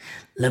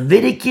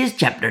 Leviticus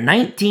chapter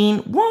 19,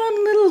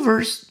 one little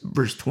verse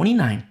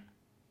 29.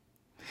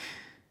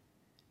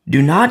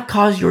 Do not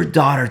cause your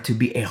daughter to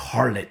be a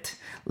harlot,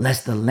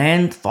 lest the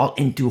land fall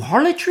into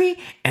harlotry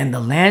and the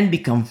land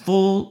become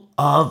full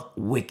of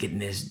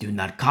wickedness. Do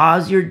not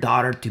cause your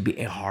daughter to be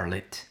a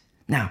harlot.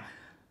 Now,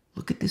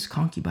 look at this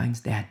concubine's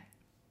dad.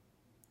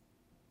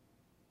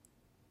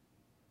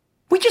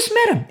 We just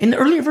met him in the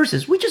earlier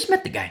verses. We just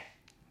met the guy.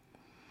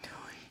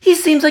 He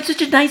seems like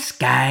such a nice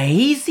guy.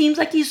 He seems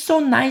like he's so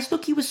nice.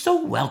 Look, he was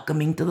so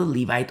welcoming to the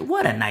Levite.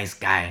 What a nice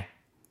guy.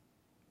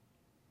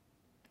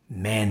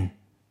 Men.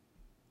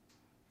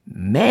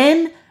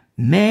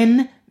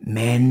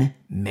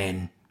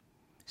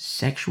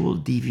 Sexual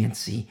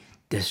deviancy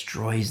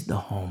destroys the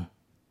home.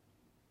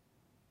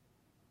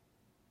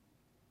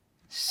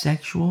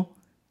 Sexual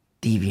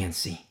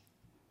deviancy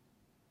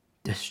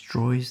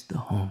destroys the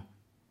home.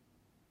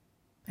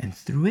 And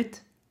through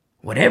it,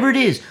 whatever it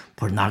is,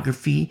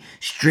 pornography,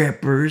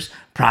 strippers,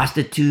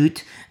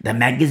 prostitute, the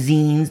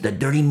magazines, the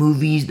dirty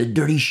movies, the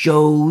dirty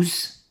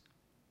shows,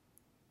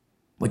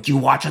 what you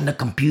watch on the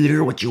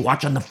computer, what you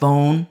watch on the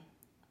phone,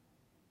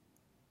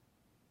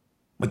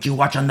 what you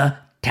watch on the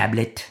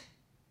tablet.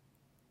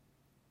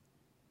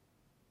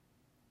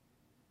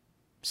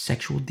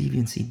 Sexual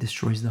deviancy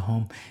destroys the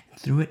home.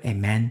 Through it, a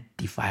man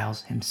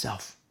defiles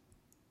himself.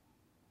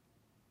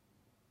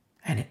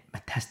 And it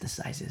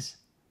metastasizes.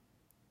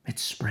 It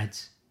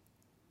spreads.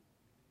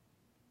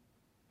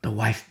 The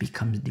wife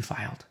becomes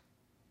defiled.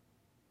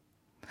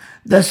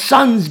 The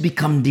sons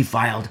become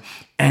defiled.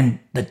 And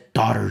the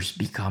daughters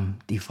become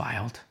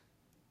defiled.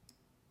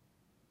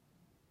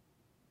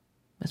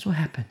 That's what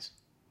happens.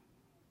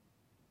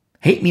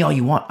 Hate me all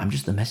you want. I'm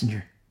just the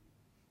messenger.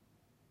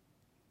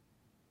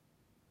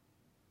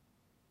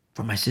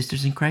 For my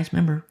sisters in Christ,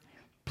 remember,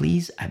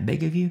 please, I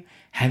beg of you,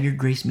 have your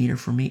grace meter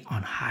for me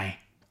on high,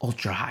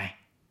 ultra high.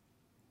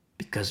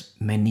 Because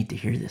men need to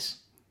hear this.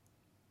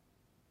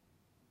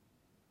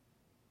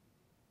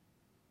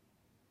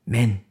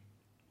 Men.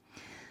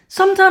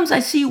 Sometimes I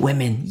see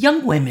women,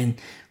 young women,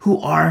 who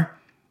are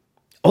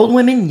old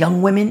women,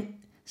 young women.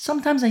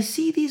 Sometimes I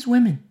see these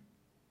women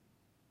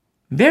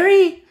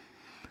very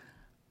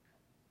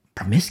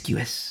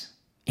promiscuous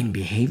in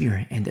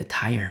behavior and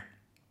attire.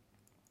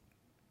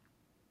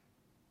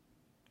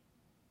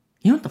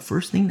 You know what the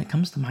first thing that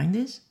comes to mind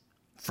is?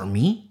 For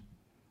me,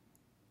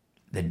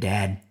 the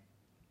dad.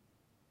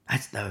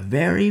 That's the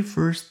very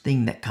first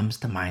thing that comes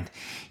to mind.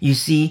 You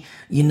see,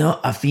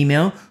 a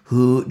female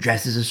who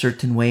dresses a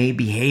certain way,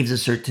 behaves a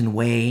certain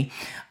way,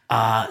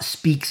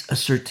 speaks a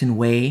certain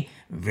way,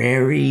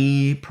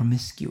 very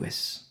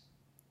promiscuous.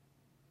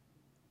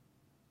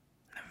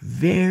 The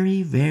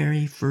very,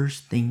 very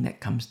first thing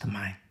that comes to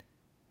mind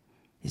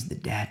is the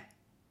dad.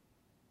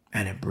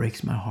 And it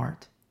breaks my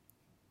heart.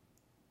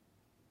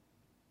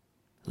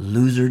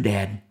 Loser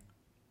dad.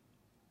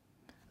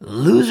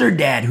 Loser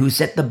dad who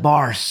set the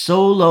bar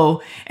so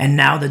low, and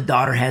now the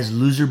daughter has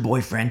loser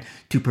boyfriend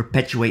to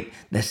perpetuate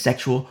the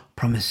sexual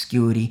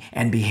promiscuity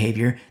and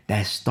behavior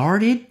that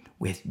started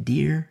with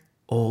dear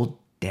old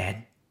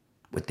dad.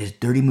 With his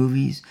dirty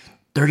movies,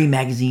 dirty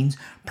magazines,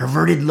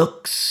 perverted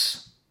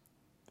looks.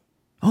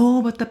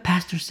 Oh, but the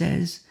pastor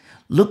says,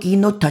 looky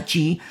no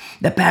touchy.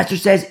 The pastor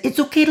says, it's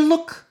okay to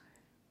look,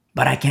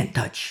 but I can't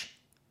touch.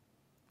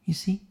 You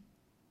see?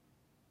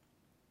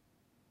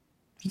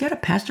 You got a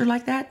pastor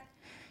like that?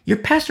 Your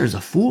pastor is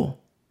a fool.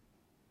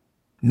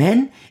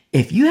 Men,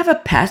 if you have a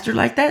pastor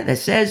like that that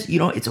says,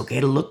 it's okay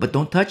to look but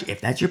don't touch,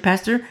 if that's your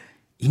pastor,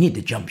 you need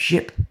to jump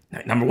ship.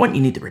 Number one,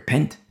 you need to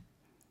repent.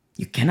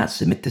 You cannot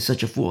submit to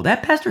such a fool.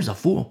 That pastor is a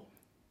fool.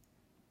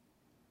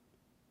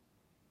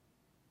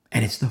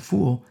 And it's the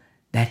fool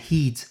that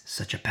heeds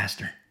such a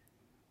pastor.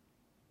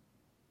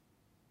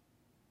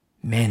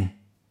 Men.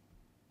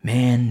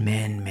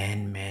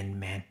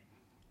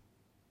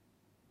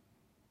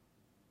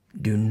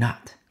 Do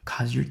not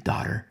cause your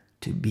daughter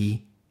to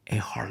be a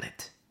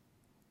harlot.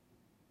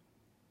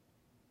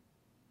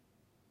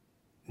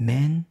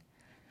 Men,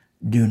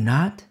 do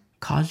not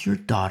cause your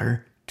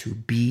daughter to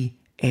be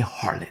a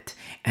harlot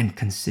and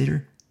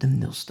consider the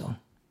millstone.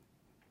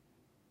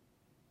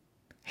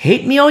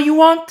 Hate me all you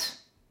want.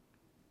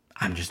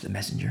 I'm just a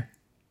messenger.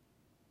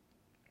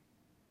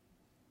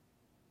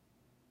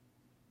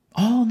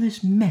 All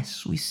this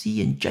mess we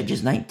see in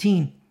Judges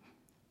 19.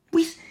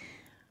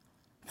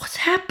 What's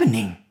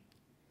happening?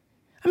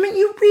 I mean,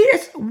 you read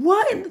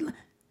it.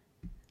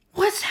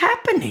 What's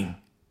happening?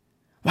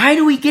 Why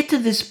do we get to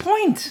this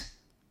point?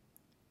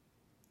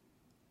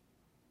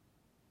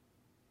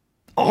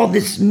 All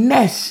this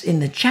mess in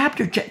the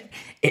chapter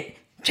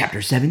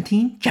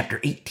 17,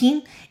 chapter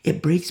 18,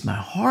 it breaks my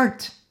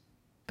heart.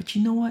 But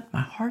you know what?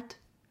 My heart,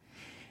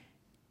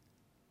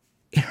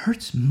 it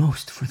hurts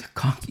most for the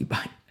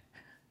concubine.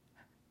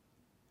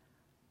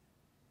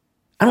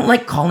 I don't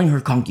like calling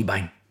her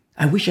concubine.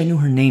 I wish I knew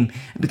her name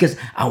because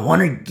I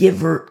want to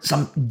give her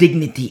some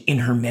dignity in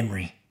her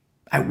memory.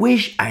 I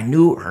wish I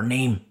knew her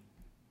name.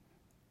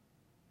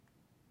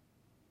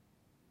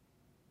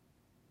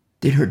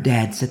 Did her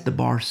dad set the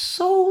bar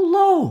so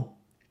low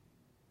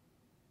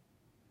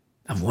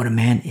of what a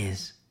man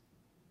is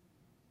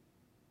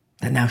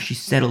that now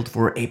she's settled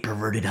for a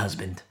perverted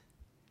husband?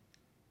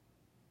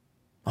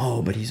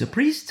 Oh, but he's a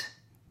priest.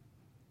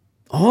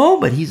 Oh,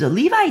 but he's a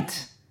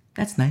Levite.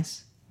 That's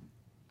nice.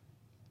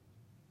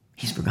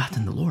 He's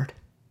forgotten the Lord.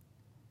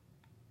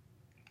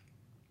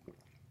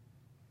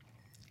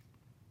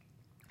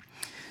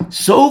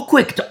 So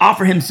quick to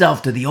offer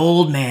himself to the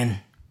old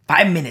man.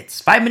 5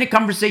 minutes, 5-minute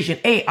conversation.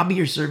 Hey, I'll be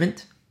your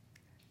servant.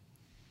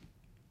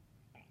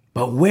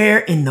 But where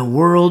in the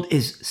world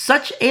is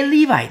such a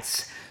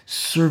Levite's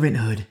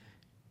servanthood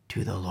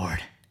to the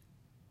Lord?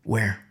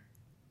 Where?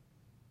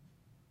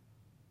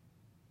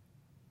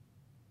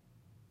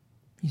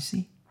 You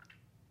see?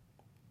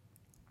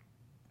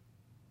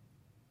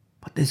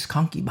 But this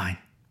concubine,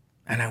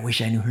 and I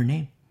wish I knew her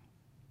name,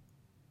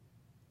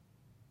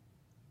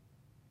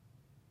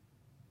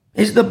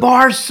 is the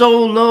bar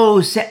so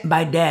low set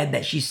by dad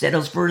that she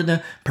settles for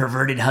the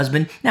perverted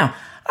husband? Now,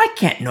 I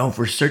can't know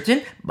for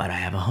certain, but I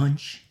have a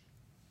hunch.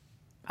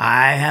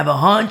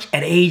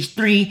 At age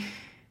 3,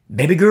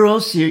 baby girl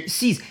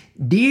sees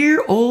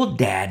dear old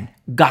dad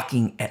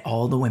gawking at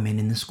all the women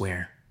in the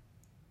square.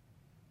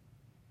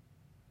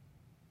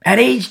 At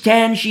age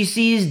 10, she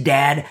sees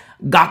dad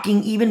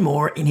gawking even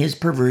more in his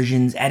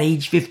perversions. At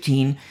age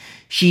 15,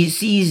 she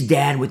sees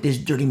dad with his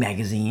dirty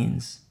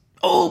magazines.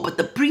 Oh, but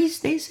the priests,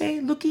 they say,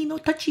 looky, no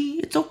touchy.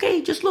 It's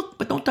okay, just look,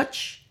 but don't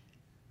touch.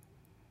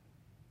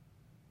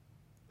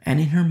 And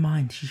in her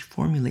mind, she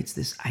formulates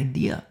this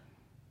idea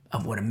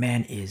of what a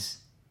man is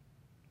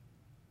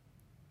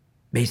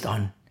based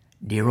on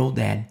dear old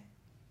dad.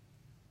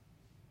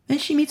 Then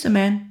she meets a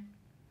man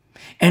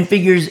and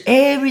figures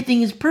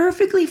everything is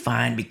perfectly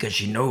fine because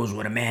she knows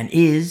what a man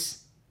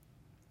is.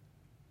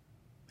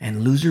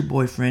 And loser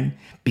boyfriend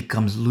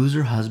becomes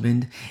loser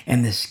husband,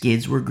 and the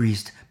skids were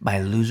greased by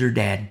loser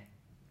dad.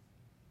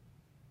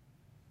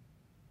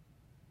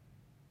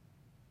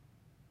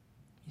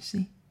 You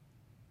see?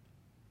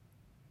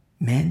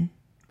 Men,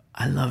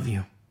 I love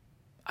you.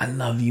 I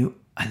love you.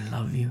 I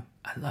love you.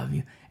 I love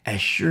you. As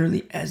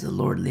surely as the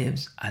Lord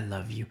lives, I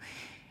love you.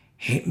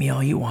 Hate me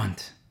all you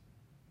want.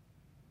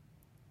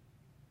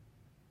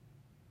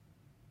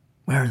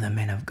 Where are the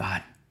men of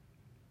God?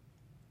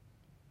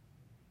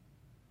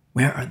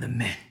 Where are the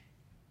men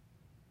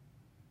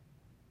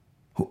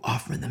who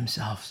offer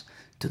themselves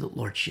to the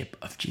lordship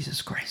of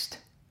Jesus Christ?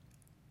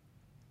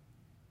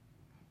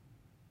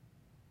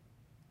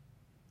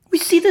 We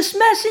see this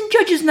mess in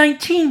Judges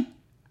 19.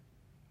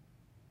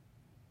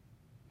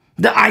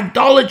 The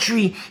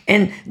idolatry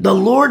and the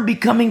Lord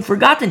becoming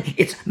forgotten.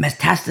 It's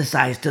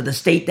metastasized to the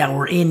state that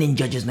we're in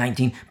Judges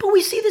 19. But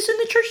we see this in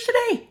the church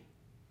today.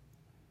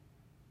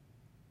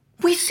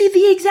 We see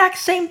the exact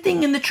same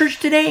thing in the church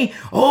today.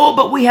 Oh,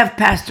 but we have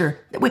pastor.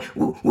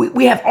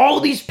 We have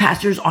all these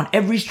pastors on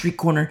every street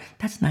corner.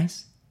 That's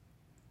nice.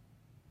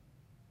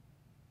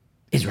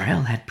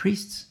 Israel had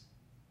priests.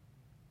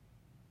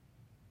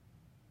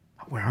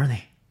 Where are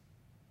they?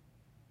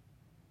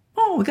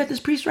 Oh, we got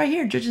this priest right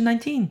here, Judges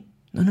 19.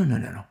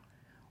 No.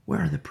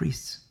 Where are the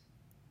priests?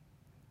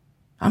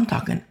 I'm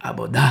talking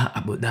Abodah,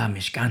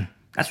 Mishkan.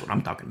 That's what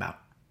I'm talking about.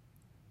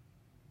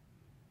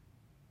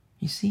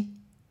 You see?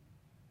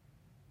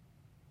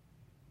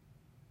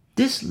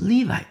 This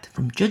Levite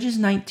from Judges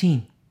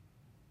 19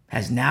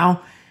 has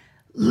now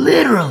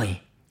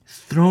literally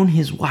thrown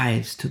his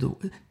wife to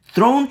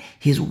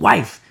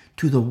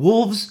the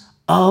wolves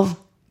of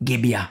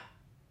Gibeah.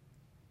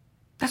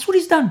 That's what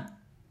he's done.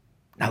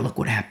 Now look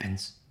what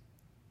happens.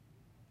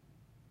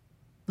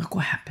 Look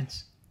what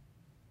happens.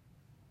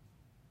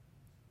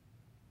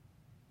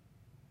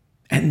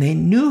 And they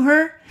knew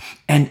her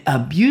and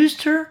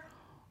abused her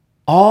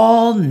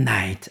all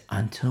night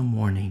until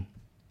morning.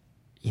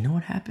 You know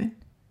what happened?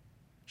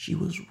 She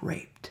was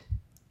raped.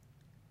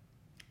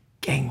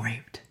 Gang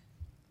raped.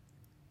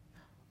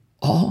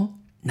 All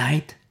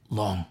night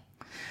long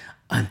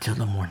until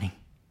the morning.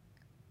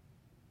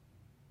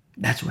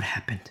 That's what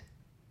happened.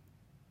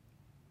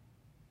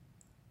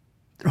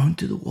 Thrown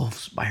to the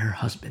wolves by her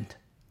husband.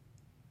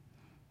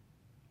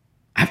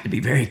 I have to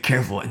be very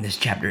careful in this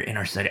chapter in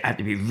our study. I have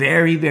to be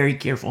very, very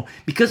careful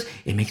because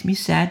it makes me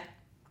sad.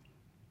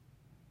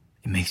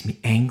 It makes me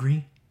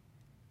angry.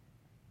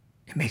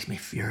 It makes me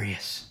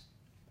furious.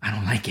 I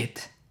don't like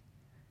it.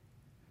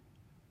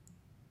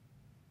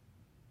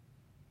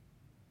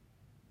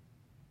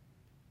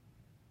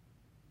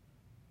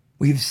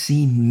 We've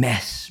seen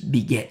mess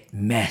beget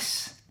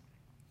mess.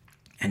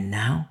 And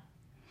now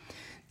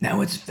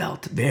it's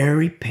felt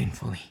very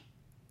painfully.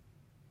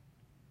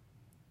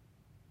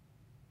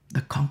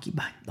 The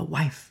concubine, the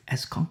wife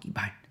as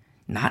concubine,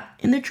 not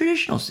in the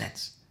traditional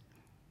sense.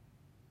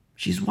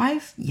 She's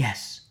wife,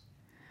 yes,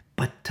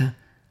 but to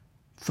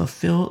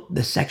fulfill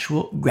the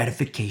sexual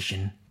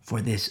gratification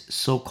for this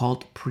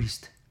so-called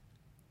priest,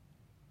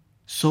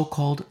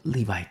 so-called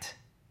Levite.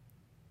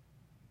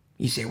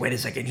 You say, wait a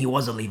second, he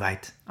was a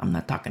Levite. I'm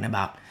not talking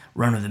about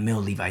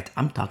run-of-the-mill Levite.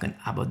 I'm talking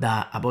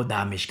Abodah,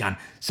 Mishkan,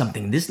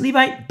 something this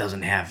Levite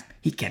doesn't have.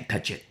 He can't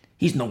touch it.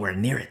 He's nowhere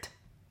near it.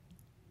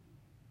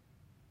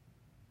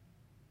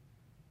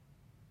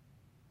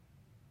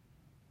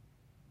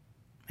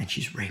 And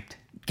she's raped,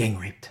 gang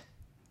raped,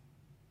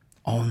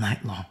 all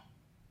night long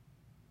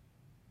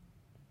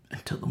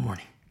until the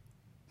morning.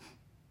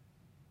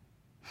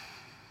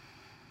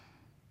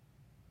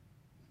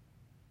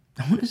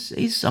 I want to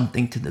say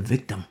something to the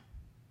victim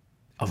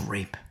of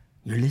rape.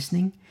 You're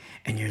listening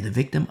and you're the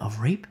victim of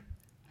rape?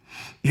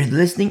 You're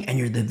listening and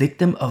you're the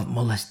victim of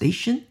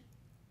molestation?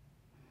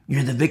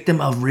 You're the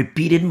victim of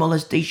repeated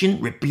molestation,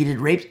 repeated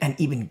rapes, and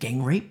even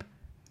gang rape?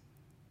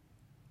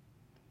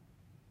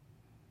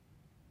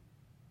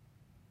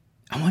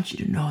 I want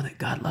you to know that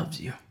God loves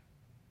you.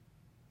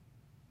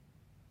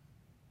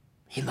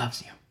 He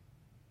loves you.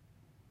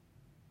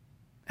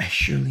 As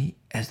surely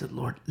as the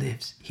Lord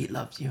lives, He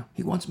loves you.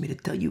 He wants me to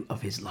tell you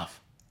of His love.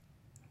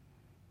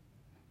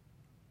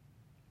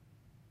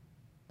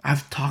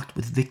 I've talked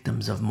with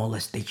victims of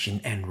molestation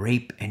and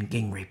rape and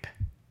gang rape.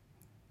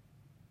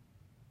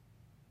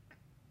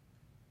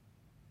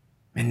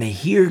 And they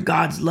hear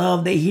God's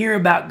love, they hear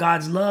about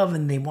God's love,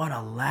 and they want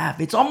to laugh.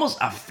 It's almost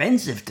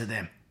offensive to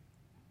them.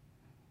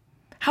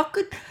 How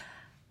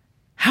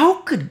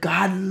could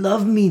God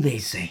love me, they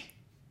say.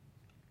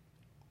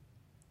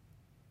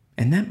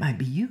 And that might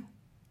be you.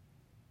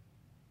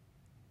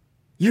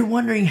 You're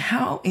wondering,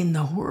 how in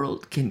the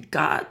world can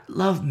God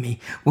love me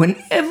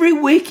when every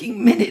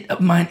waking minute of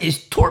mine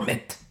is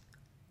torment?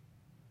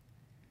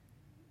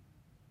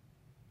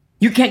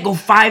 You can't go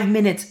 5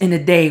 minutes in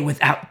a day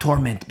without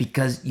torment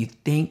because you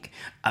think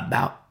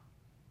about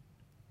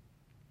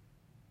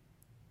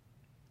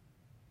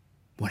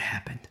what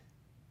happened.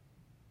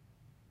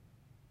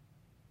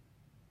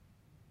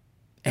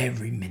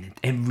 Every minute,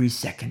 every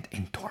second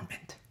in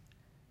torment.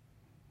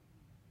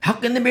 How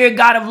can there be a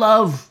God of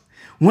love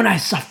when I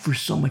suffer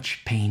so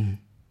much pain?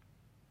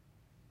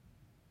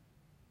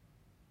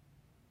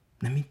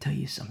 Let me tell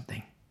you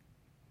something.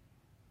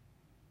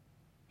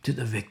 To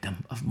the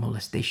victim of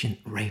molestation,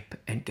 rape,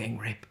 and gang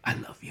rape, I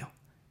love you.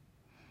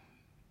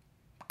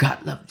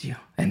 God loves you.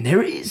 And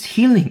there is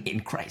healing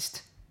in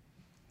Christ.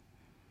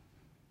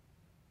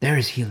 There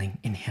is healing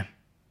in Him.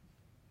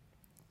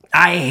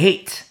 I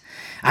hate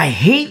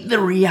the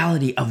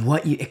reality of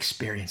what you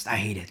experienced. I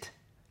hate it.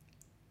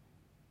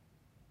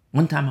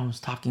 One time I was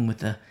talking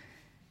with a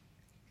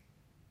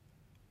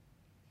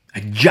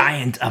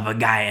giant of a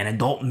guy, an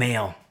adult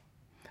male,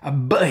 a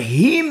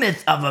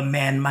behemoth of a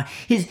man.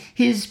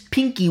 His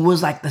pinky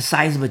was like the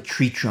size of a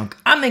tree trunk.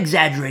 I'm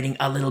exaggerating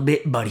a little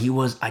bit, but he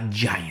was a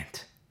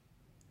giant.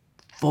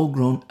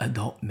 Full-grown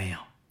adult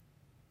male.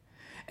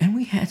 And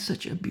we had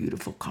such a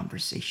beautiful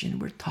conversation.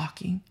 We're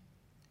talking.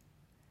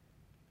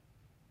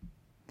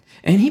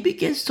 And he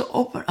begins to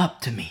open up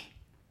to me.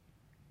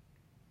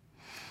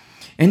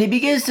 And he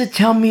begins to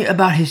tell me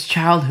about his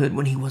childhood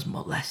when he was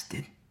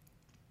molested.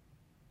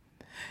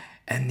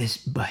 And this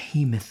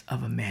behemoth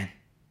of a man,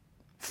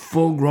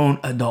 full-grown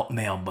adult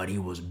male, but he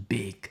was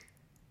big.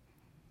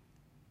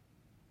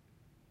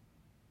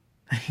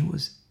 And he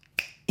was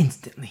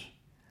instantly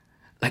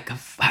like a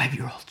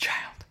 5-year-old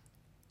child.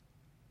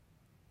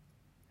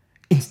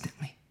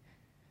 Instantly.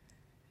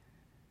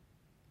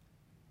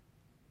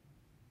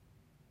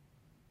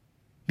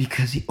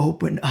 Because he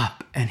opened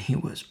up and he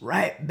was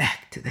right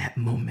back to that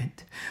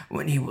moment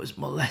when he was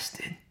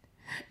molested.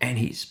 And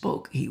he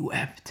spoke, he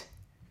wept.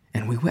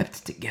 And we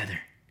wept together.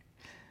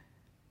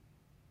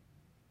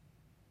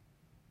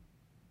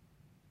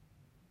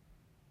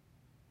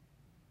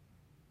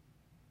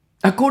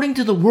 According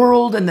to the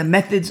world and the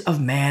methods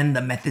of man,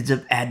 the methods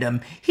of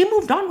Adam, he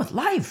moved on with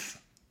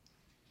life.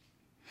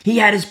 He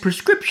had his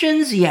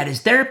prescriptions, he had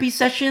his therapy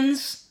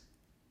sessions,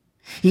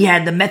 he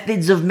had the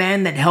methods of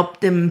man that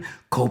helped him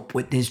cope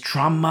with his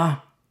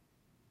trauma.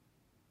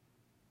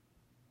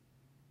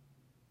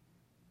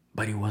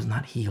 But he was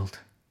not healed.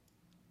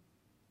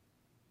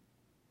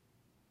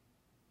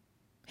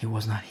 He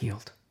was not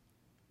healed.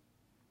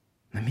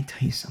 Let me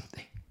tell you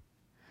something.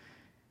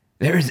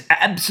 There is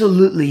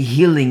absolutely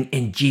healing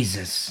in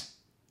Jesus.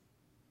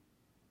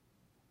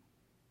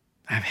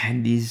 I've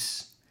had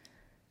these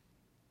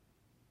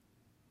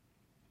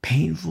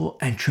painful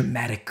and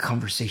traumatic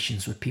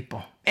conversations with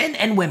people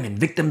and women,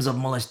 victims of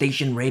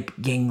molestation, rape,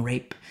 gang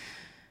rape.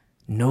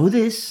 Know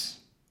this.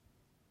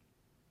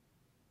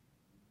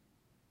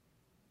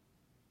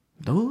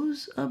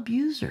 Those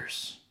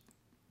abusers.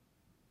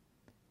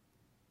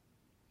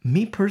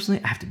 Me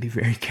personally, I have to be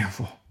very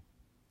careful.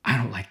 I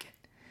don't like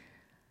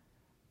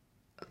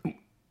it.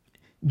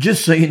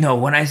 Just so you know,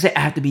 when I say I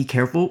have to be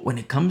careful, when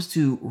it comes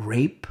to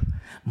rape,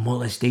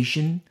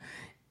 molestation,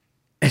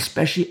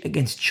 especially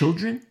against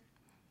children,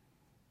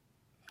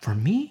 for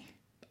me,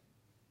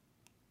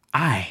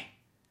 I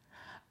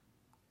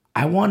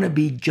want to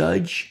be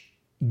judge,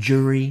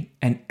 jury,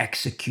 and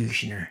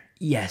executioner.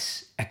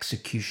 Yes,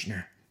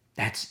 executioner.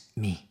 That's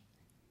me.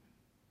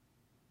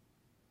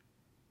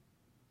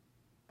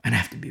 And I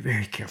have to be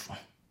very careful.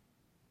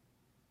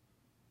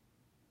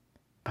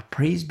 But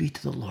praise be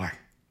to the Lord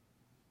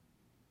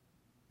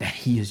that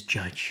He is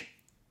judge.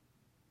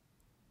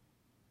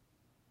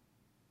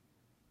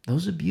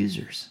 Those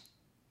abusers,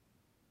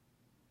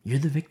 you're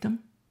the victim.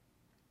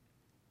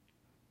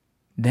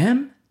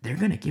 Them, they're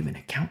going to give an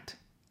account.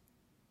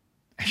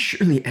 As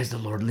surely as the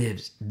Lord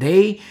lives,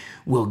 they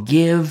will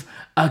give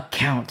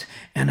account.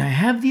 And I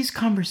have these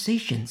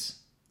conversations.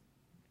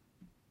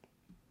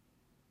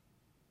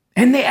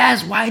 And they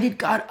ask, why did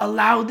God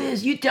allow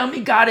this? You tell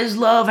me God is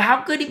love.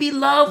 How could He be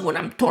love when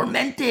I'm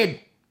tormented?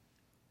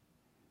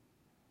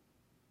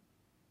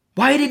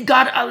 Why did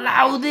God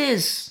allow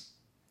this?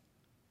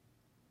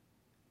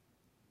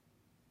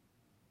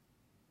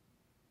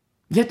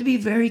 You have to be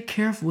very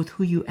careful with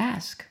who you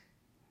ask.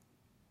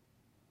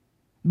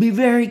 Be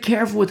very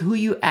careful with who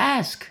you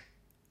ask.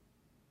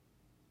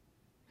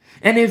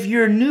 And if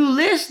you're a new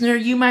listener,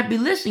 you might be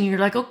listening. You're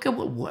like, okay,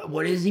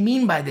 what does he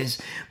mean by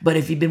this? But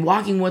if you've been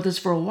walking with us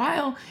for a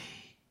while,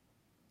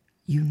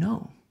 you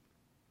know.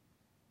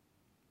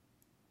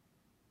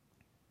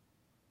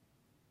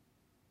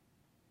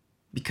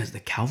 Because the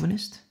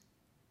Calvinist,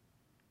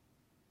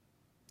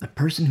 the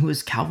person who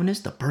is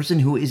Calvinist, the person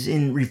who is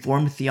in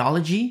Reformed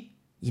theology,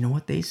 you know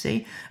what they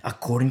say?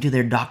 According to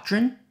their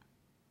doctrine,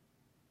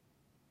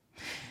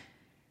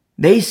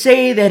 they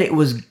say that it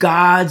was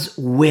God's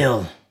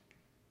will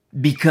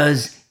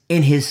because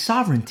in His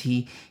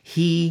sovereignty,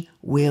 He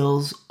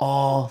wills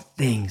all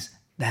things.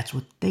 That's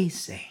what they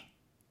say.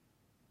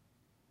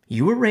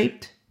 You were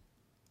raped,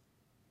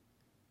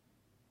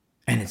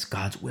 and it's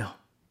God's will.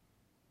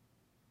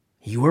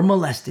 You were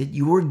molested,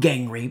 you were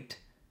gang raped,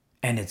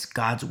 and it's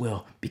God's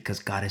will because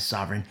God is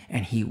sovereign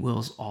and He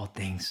wills all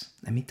things.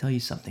 Let me tell you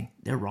something.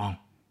 They're wrong.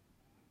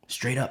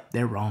 Straight up,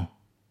 they're wrong.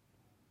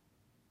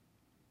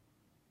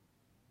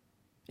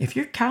 If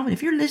you're Calvin,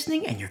 if you're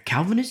listening and you're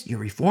Calvinist, you're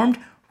Reformed,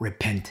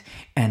 repent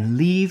and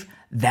leave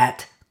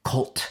that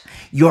cult.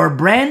 Your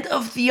brand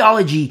of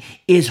theology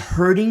is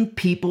hurting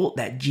people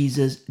that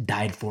Jesus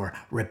died for.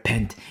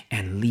 Repent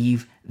and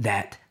leave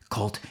that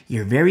cult.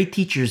 Your very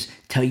teachers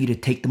tell you to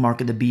take the mark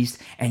of the beast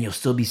and you'll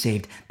still be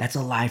saved. That's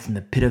a lie from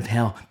the pit of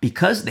hell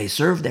because they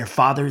serve their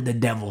father, the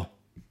devil.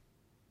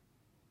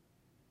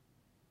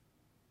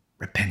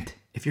 Repent.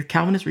 If you're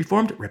Calvinist,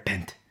 Reformed,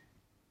 repent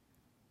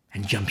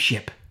and jump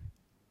ship.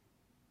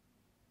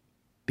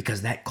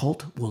 Because that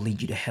cult will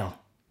lead you to hell.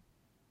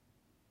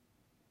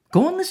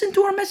 Go and listen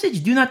to our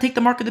message. Do not take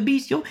the mark of the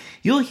beast.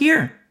 You'll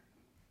hear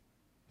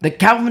the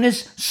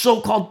Calvinist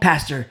so-called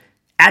pastor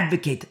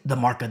advocate the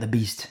mark of the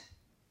beast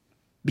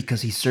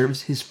because he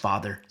serves his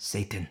father,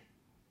 Satan.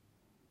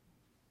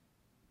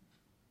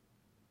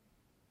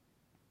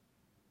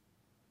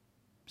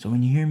 So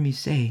when you hear me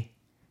say,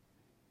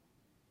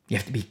 you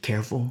have to be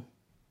careful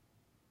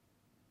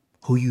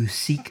who you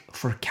seek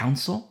for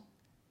counsel.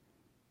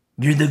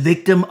 You're the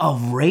victim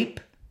of rape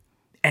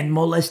and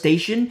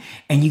molestation,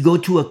 and you go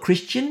to a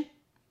Christian,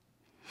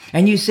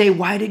 and you say,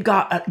 why did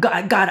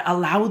God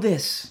allow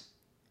this?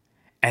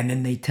 And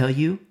then they tell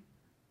you,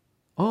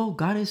 oh,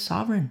 God is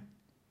sovereign,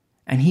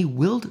 and He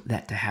willed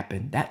that to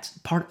happen. That's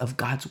part of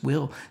God's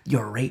will,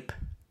 your rape.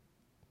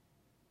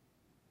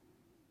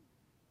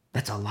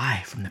 That's a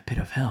lie from the pit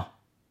of hell.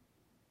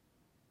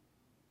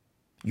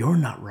 You're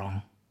not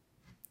wrong.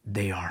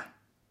 They are.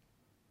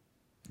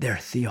 Their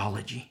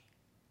theology.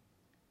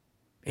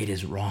 It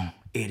is wrong.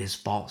 It is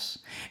false.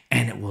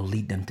 And it will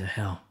lead them to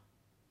hell.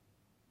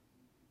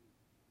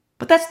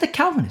 But that's the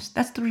Calvinist.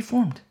 That's the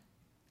Reformed.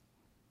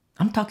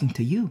 I'm talking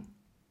to you.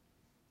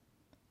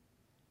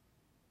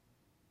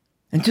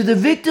 And to the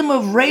victim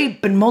of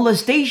rape and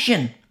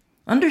molestation,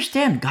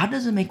 Understand, God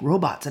doesn't make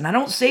robots. And I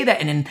don't say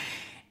that in an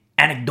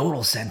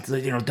anecdotal sense,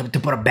 to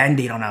put a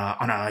Band-Aid on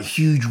a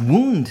huge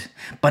wound.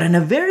 But in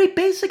a very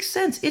basic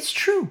sense, it's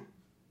true.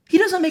 He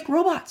doesn't make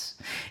robots.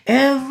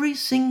 Every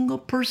single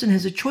person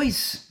has a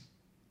choice.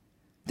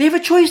 They have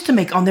a choice to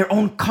make on their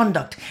own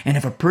conduct. And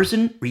if a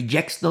person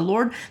rejects the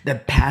Lord, the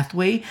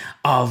pathway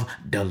of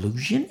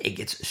delusion, it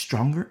gets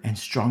stronger and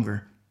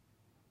stronger.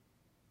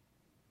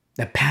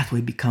 The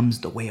pathway becomes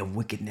the way of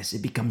wickedness.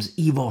 It becomes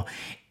evil.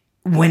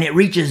 When it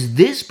reaches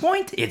this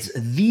point, it's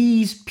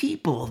these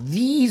people,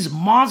 these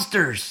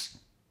monsters.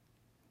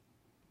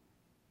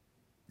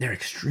 They're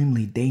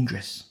extremely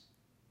dangerous.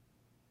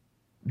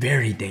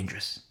 Very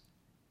dangerous.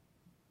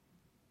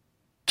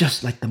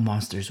 Just like the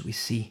monsters we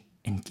see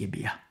in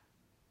Gibeah.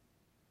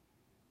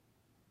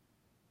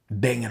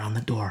 Banging on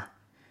the door.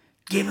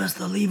 Give us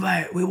the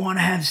Levite. We want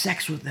to have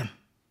sex with them.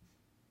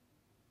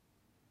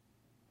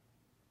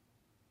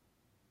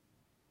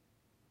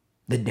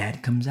 The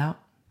dad comes out.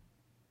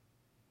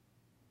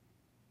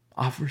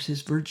 Offers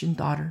his virgin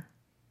daughter.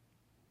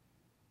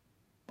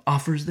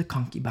 Offers the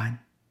concubine.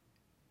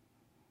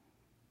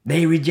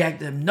 They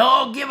reject him.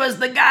 No, give us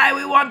the guy.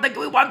 We want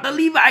the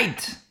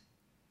Levite.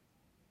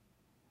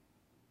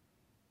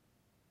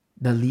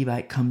 The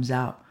Levite comes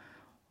out,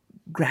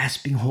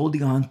 grasping,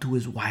 holding on to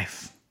his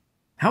wife.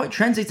 How it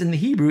translates in the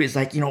Hebrew is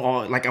like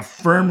a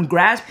firm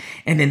grasp,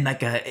 and then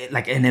like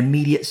an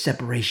immediate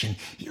separation.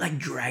 He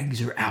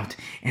drags her out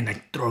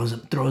and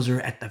throws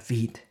her at the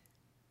feet.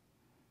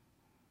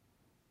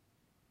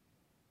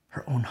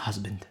 Her own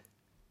husband.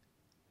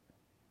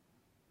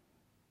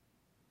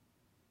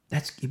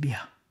 That's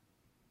Gibeah.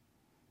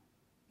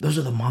 Those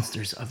are the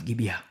monsters of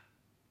Gibeah,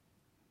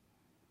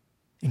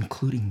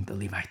 including the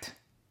Levite.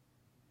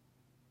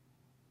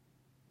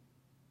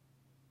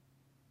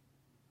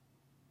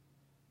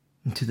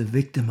 And to the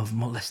victim of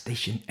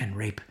molestation and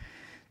rape,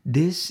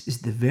 this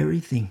is the very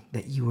thing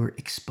that you were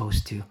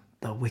exposed to,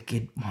 the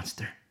wicked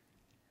monster.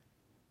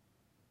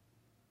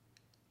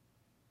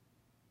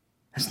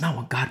 That's not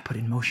what God put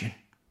in motion.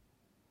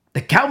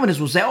 The Calvinists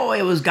will say, oh,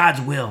 it was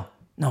God's will.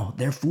 No,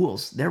 they're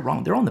fools. They're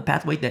wrong. They're on the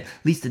pathway that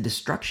leads to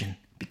destruction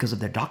because of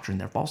their doctrine,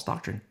 their false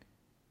doctrine.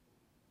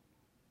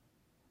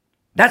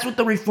 That's what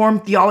the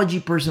Reformed theology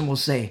person will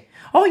say.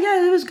 Oh,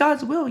 yeah, it was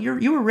God's will.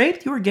 You were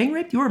raped. You were gang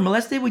raped. You were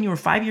molested when you were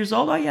 5 years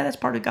old. Oh, yeah, that's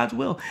part of God's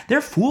will.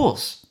 They're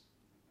fools.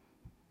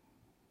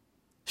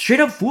 Straight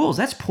up fools.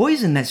 That's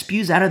poison that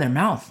spews out of their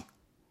mouth.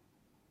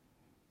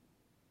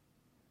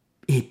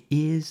 It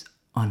is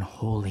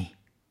unholy.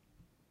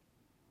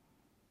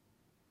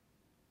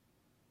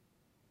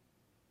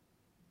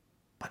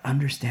 But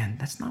understand,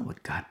 that's not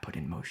what God put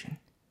in motion.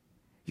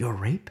 Your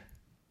rape,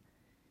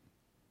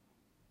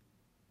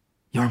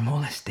 your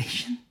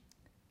molestation,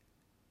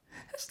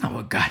 that's not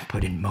what God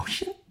put in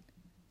motion.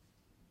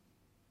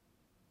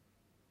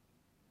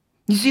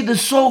 You see, the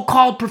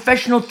so-called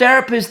professional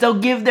therapists, they'll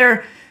give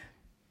their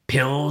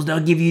pills,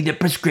 they'll give you the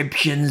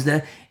prescriptions,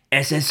 the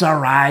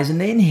SSRIs and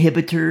the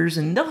inhibitors,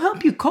 and they'll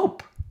help you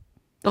cope.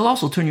 They'll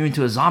also turn you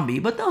into a zombie,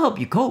 but they'll help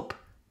you cope.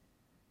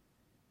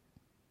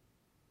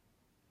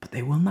 But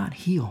they will not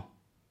heal.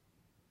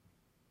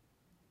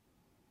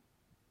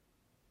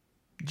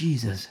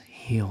 Jesus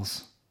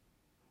heals.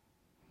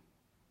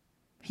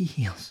 He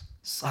heals.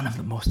 Son of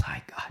the Most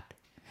High God.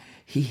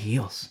 He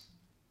heals.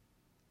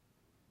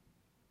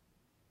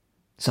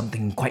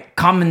 Something quite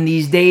common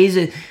these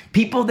days.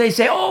 People, they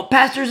say, oh,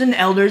 pastors and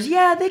elders,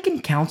 yeah, they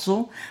can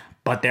counsel.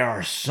 But there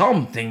are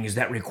some things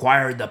that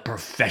require the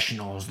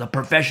professionals, the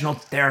professional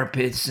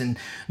therapists, and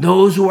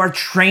those who are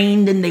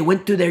trained and they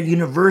went to their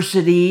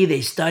university,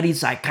 they studied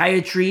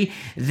psychiatry.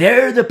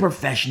 They're the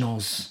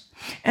professionals.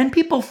 And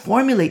people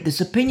formulate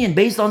this opinion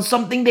based on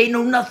something they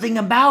know nothing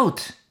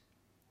about.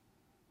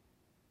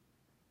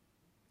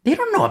 They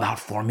don't know about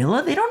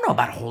formula. They don't know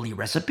about holy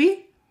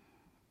recipe.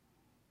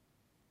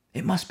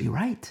 It must be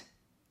right.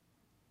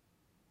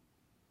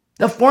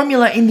 The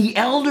formula in the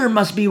elder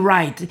must be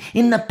right.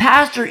 In the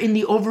pastor, in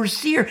the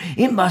overseer,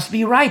 it must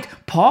be right.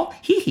 Paul,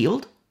 he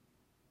healed.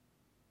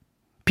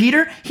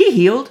 Peter, he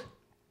healed.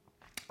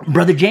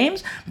 Brother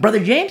James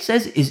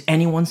says, is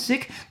anyone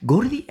sick?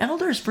 Go to the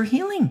elders for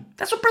healing.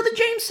 That's what Brother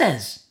James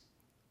says.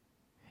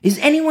 Is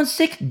anyone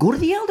sick? Go to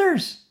the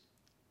elders.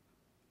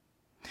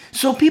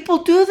 So people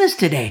do this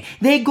today.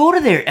 They go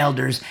to their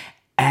elders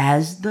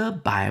as the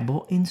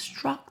Bible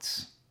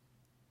instructs.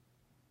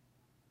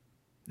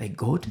 They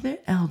go to their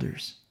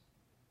elders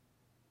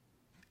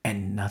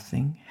and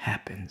nothing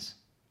happens.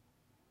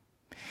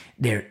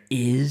 There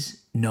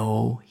is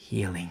no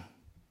healing.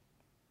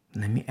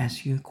 Let me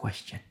ask you a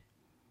question.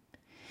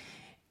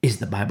 Is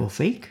the Bible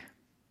fake?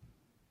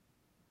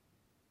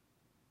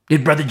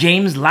 Did Brother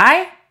James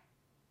lie?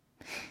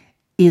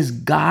 Is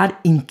God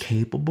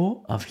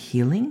incapable of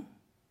healing?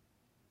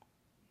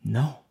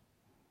 No,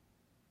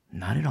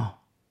 not at all.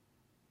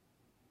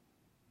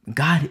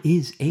 God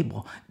is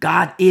able.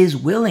 God is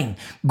willing.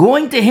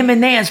 Going to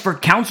Hymenaeus for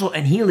counsel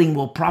and healing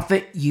will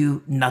profit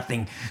you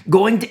nothing.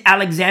 Going to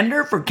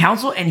Alexander for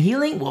counsel and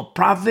healing will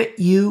profit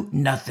you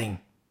nothing.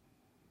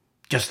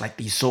 Just like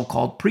these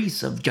so-called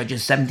priests of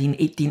Judges 17,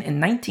 18, and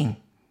 19.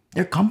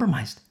 They're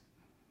compromised.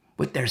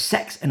 With their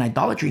sex and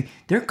idolatry,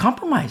 they're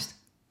compromised.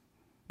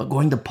 But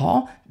going to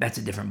Paul, that's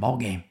a different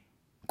ballgame.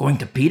 Going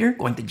to Peter,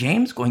 going to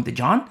James, going to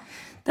John,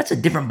 that's a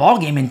different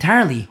ballgame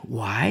entirely.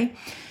 Why?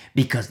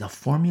 Because the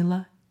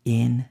formula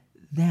in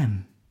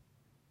them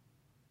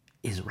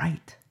is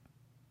right.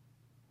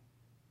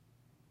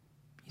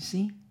 You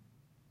see?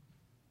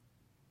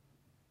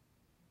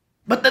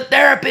 But the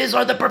therapists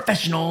are the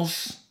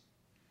professionals.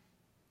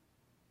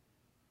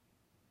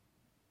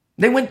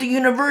 They went to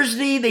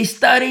university, they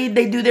studied,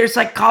 they do their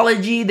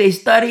psychology, they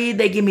study,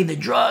 they give me the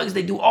drugs,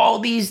 they do all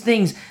these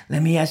things.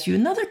 Let me ask you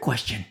another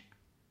question.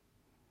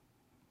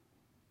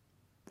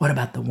 What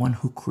about the one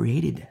who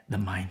created the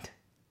mind?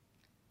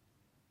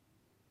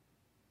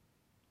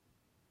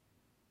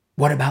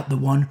 What about the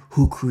one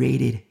who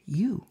created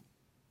you?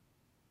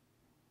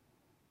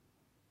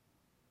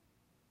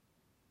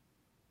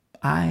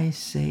 I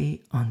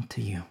say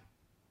unto you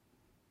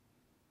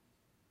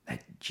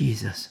that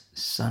Jesus,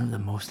 Son of the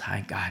Most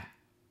High God,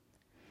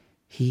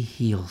 He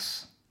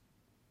heals.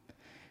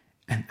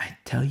 And I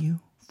tell you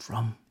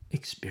from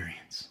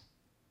experience.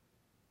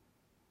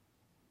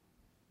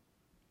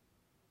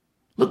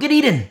 Look at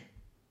Eden.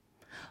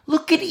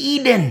 Look at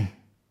Eden.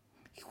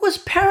 It was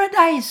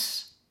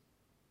paradise.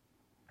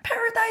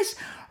 Paradise.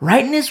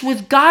 Rightness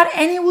with God,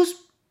 and it was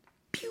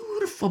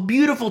beautiful,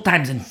 beautiful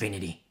times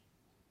infinity.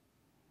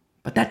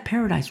 But that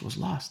paradise was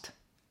lost.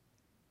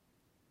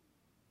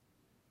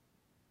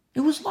 It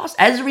was lost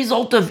as a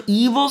result of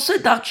evil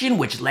seduction,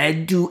 which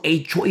led to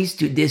a choice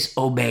to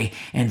disobey.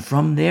 And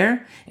from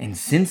there, and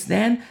since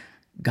then,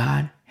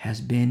 God has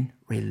been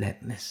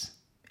relentless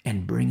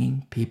in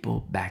bringing people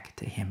back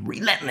to Him.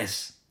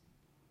 Relentless.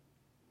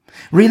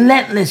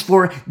 Relentless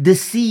for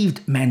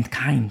deceived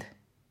mankind.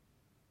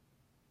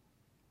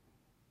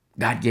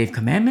 God gave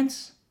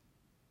commandments.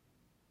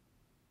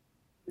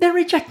 They're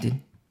rejected.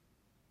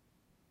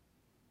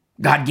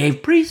 God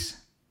gave priests.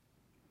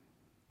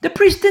 The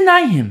priests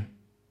deny Him.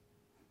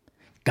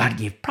 God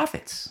gave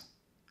prophets.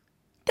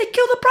 They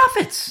kill the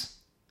prophets.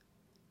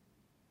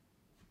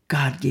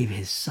 God gave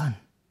His Son.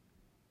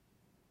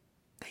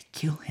 They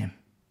kill Him.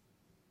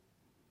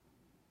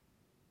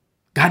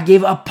 God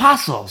gave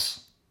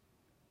apostles.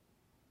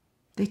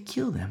 They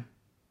kill them.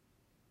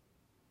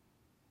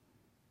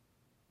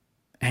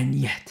 And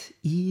yet,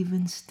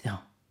 even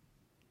still,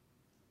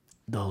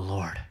 the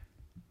Lord,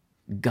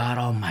 God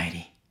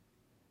Almighty,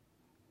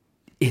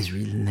 is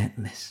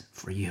relentless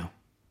for you.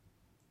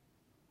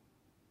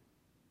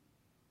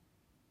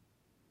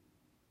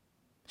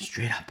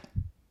 Straight up.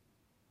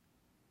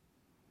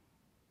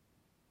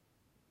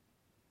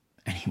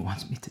 And He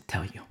wants me to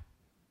tell you.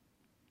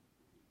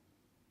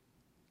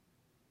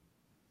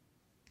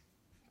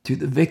 To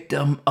the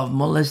victim of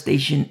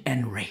molestation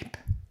and rape,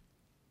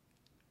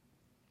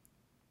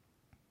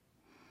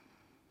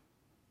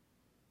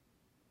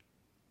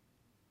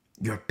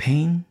 your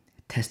pain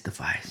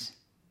testifies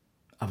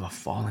of a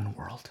fallen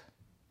world.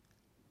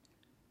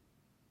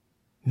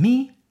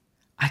 Me,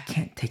 I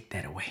can't take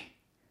that away.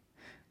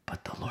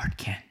 But the Lord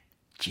can.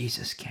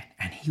 Jesus can.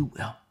 And He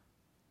will.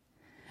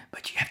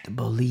 But you have to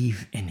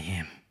believe in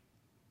Him.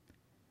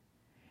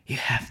 You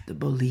have to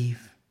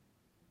believe.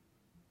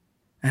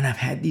 And I've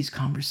had these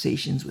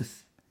conversations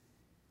with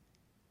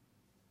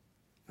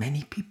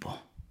many people.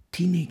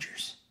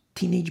 Teenagers.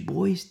 Teenage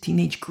boys.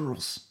 Teenage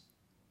girls.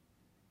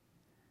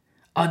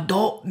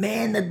 Adult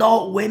men.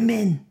 Adult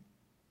women.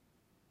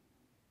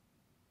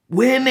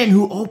 Women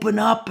who open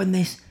up and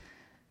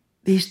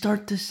they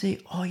start to say,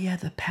 oh yeah,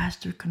 the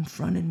pastor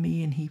confronted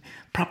me and he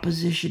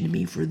propositioned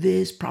me for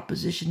this,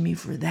 propositioned me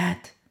for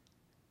that.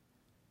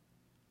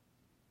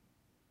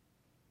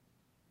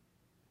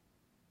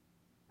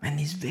 And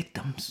these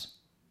victims.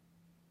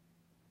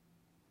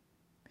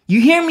 You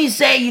hear me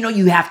say,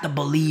 you have to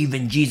believe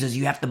in Jesus.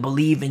 You have to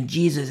believe in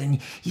Jesus. And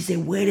you say,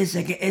 wait a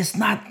second, it's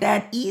not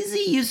that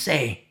easy, you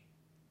say.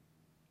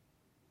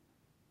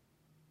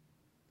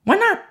 Why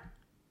not?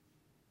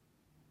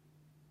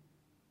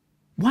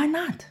 Why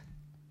not?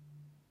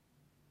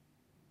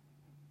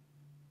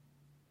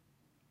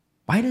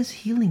 Why does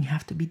healing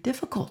have to be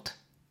difficult?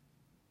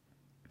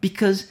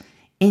 Because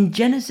in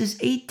Genesis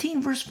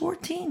 18, verse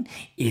 14,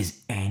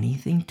 is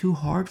anything too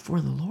hard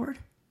for the Lord?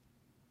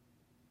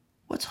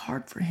 What's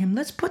hard for Him?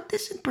 Let's put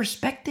this in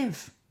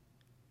perspective.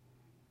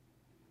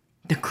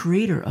 The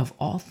Creator of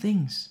all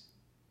things.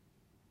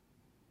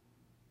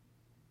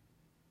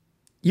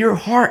 Your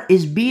heart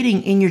is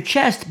beating in your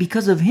chest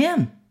because of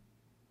Him.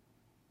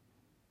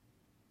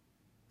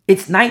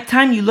 It's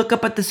nighttime, you look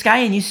up at the sky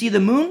and you see the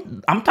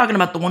moon. I'm talking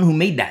about the one who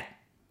made that.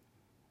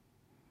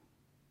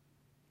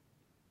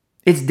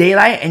 It's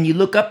daylight and you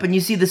look up and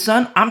you see the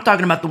sun. I'm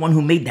talking about the one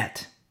who made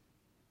that.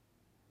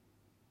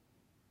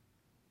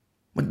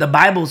 What the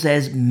Bible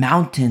says,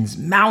 mountains,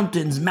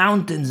 mountains,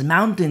 mountains,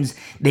 mountains,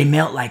 they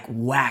melt like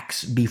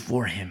wax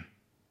before Him.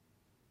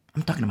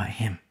 I'm talking about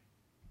Him.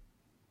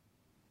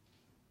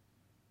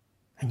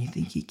 And you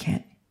think He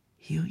can't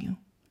heal you?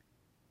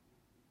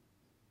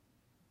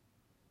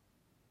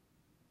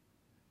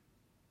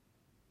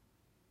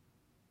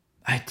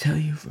 tell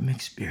you from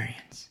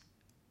experience,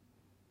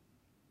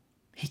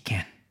 he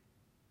can.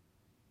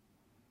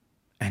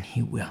 And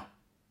he will.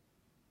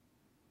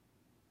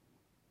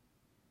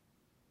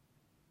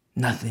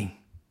 Nothing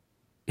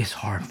is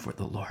hard for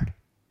the Lord.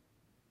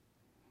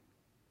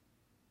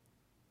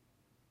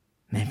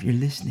 And if you're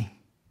listening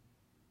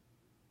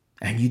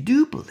and you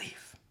do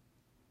believe,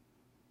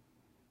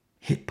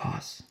 hit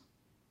pause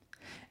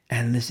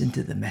and listen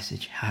to the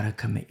message, how to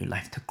commit your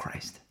life to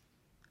Christ.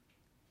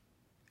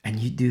 And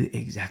you do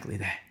exactly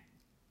that.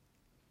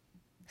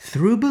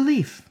 Through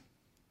belief,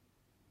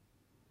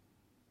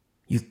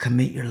 you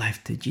commit your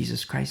life to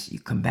Jesus Christ. You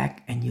come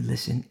back and you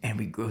listen and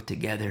we grow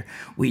together.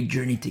 We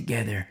journey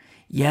together.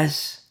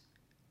 Yes,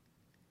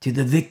 to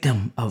the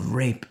victim of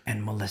rape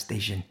and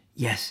molestation.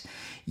 Yes,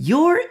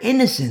 your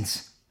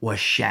innocence was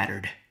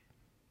shattered.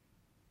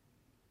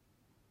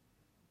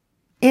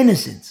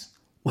 Innocence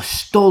was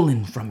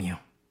stolen from you.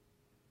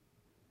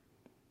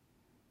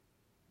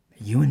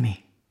 You and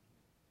me.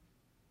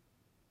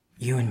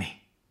 You and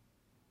me.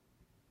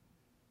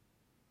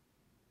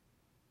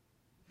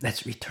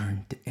 Let's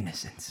return to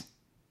innocence.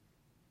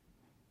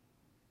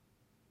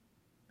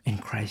 In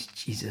Christ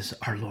Jesus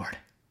our Lord.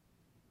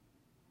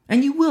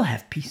 And you will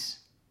have peace.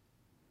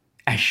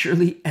 As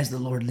surely as the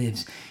Lord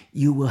lives,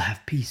 you will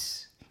have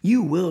peace.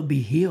 You will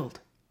be healed.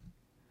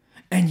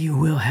 And you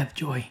will have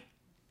joy.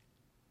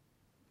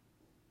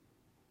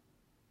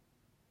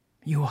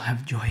 You will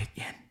have joy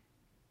again.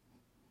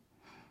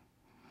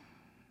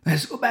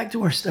 Let's go back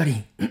to our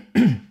study.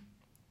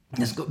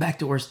 Let's go back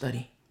to our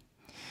study.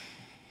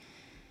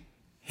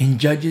 In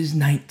Judges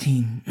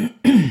 19,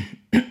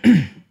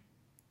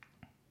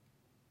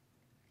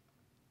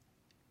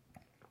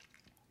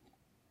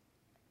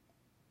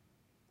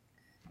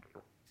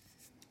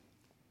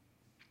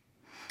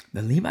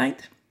 the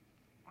Levite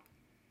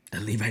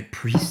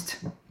priest,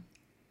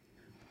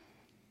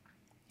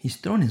 he's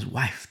thrown his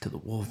wife to the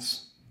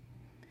wolves.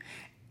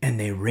 And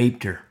they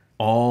raped her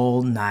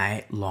all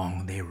night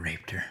long. They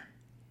raped her.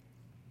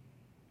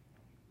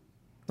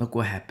 Look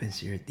what happens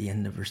here at the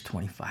end of verse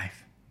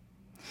 25.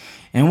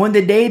 And when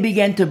the day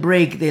began to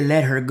break, they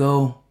let her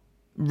go.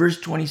 Verse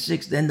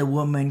 26, then the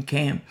woman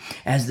came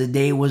as the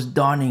day was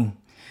dawning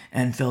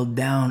and fell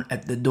down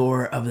at the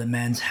door of the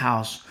man's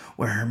house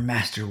where her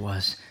master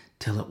was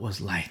till it was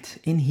light.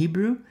 In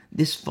Hebrew,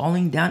 this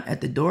falling down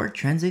at the door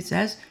translates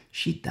as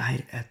she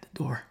died at the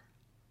door.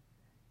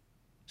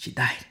 She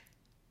died.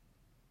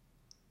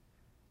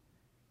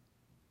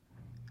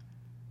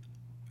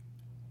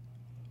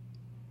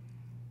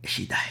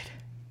 She died.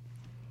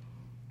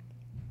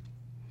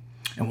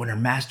 And when her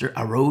master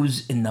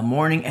arose in the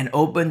morning and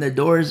opened the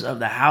doors of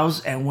the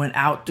house and went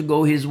out to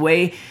go his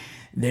way,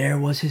 there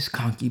was his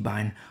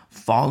concubine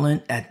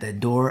fallen at the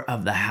door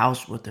of the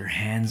house with her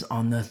hands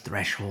on the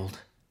threshold.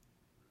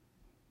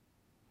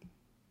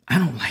 I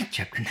don't like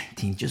chapter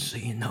 19, just so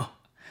you know.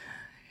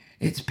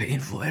 It's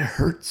painful. It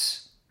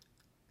hurts.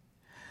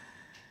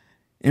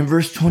 In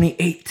verse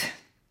 28,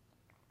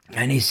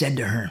 and he said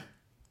to her,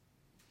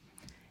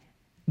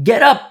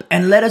 get up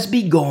and let us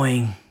be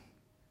going.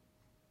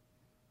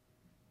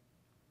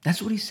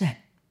 That's what he said.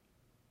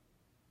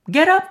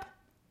 Get up.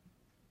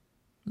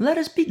 Let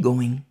us be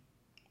going.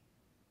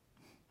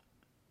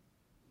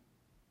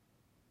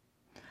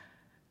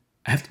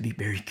 I have to be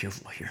very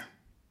careful here.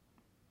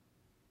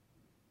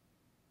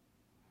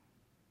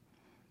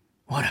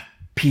 What a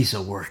piece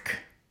of work.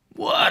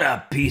 What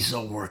a piece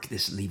of work,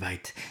 this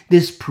Levite,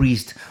 this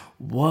priest.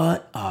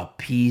 What a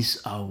piece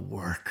of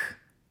work.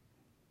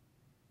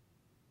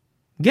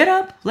 Get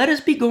up. Let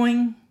us be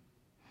going.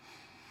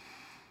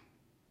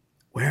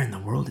 Where in the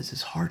world is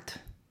his heart?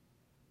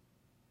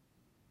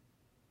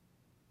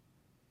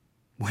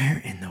 Where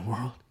in the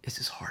world is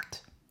his heart?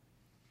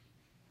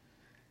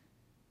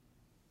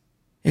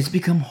 It's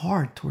become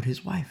hard toward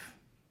his wife.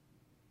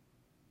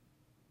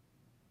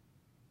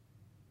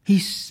 He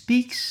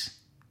speaks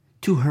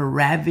to her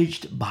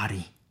ravaged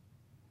body.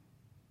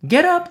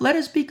 Get up, let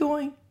us be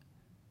going.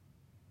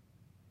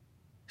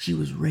 She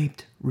was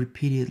raped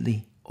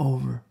repeatedly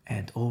over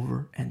and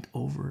over and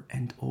over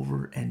and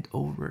over and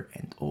over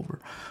and over.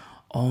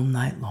 All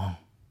night long.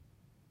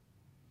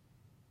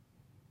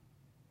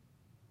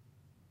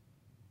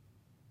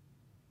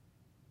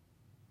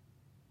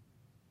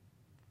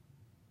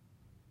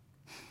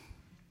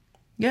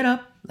 Get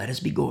up, let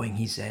us be going,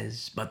 he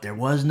says. But there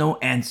was no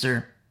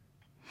answer.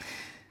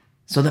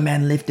 So the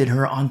man lifted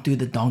her onto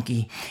the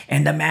donkey,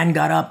 and the man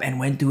got up and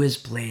went to his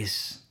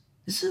place.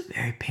 This is a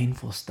very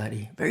painful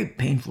study, very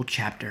painful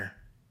chapter.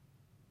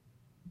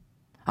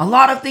 A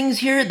lot of things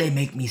here, they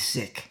make me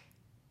sick.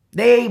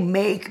 They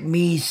make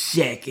me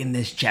sick in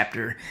this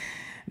chapter.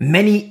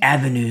 Many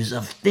avenues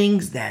of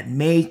things that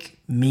make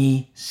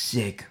me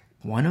sick.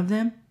 One of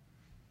them,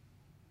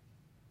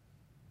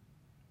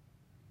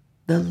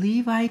 the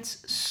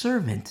Levite's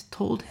servant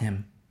told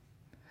him,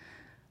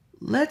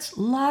 let's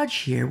lodge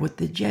here with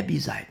the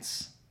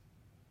Jebusites.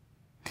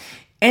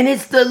 And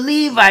it's the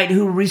Levite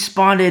who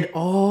responded,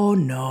 oh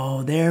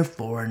no, they're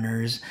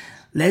foreigners.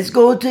 Let's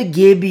go to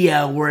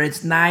Gibeah where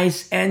it's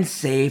nice and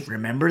safe.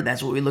 Remember,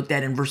 that's what we looked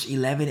at in verse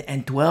 11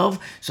 and 12.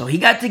 So he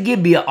got to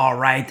Gibeah all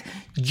right,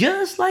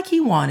 just like he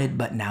wanted.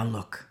 But now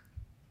look,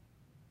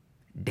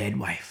 dead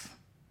wife.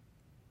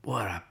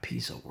 What a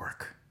piece of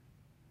work.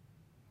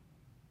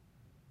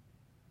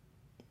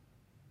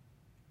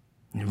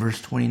 In verse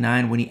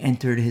 29, when he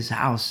entered his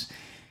house,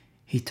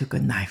 he took a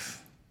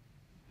knife,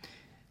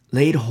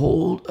 laid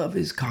hold of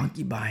his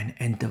concubine,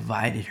 and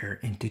divided her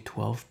into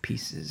 12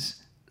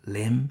 pieces,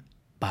 limb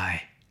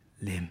by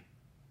limb,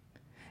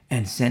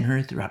 and sent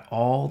her throughout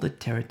all the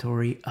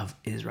territory of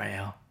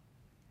Israel.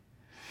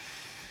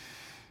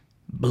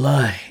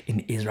 Blood in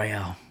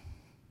Israel.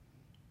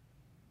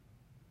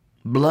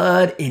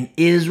 Blood in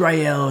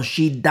Israel.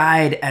 She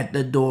died at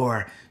the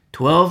door.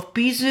 12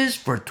 pieces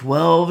for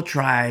 12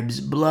 tribes.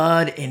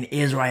 Blood in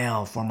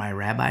Israel. For my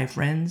rabbi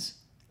friends,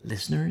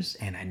 listeners,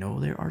 and I know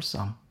there are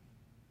some,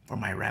 for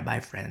my rabbi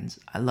friends,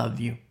 I love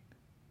you.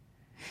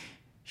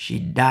 She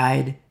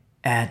died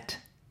at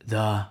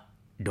the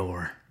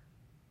door.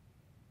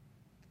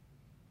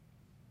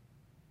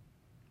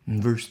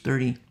 In verse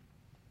 30,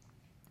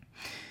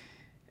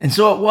 and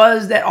so it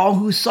was that all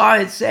who saw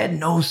it said,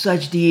 no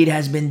such deed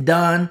has been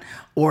done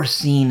or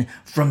seen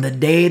from the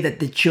day that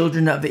the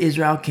children of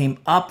Israel came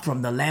up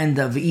from the land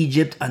of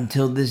Egypt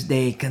until this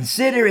day.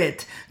 Consider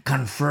it,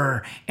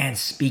 confer, and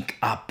speak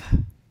up.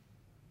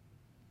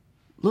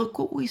 Look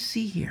what we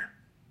see here.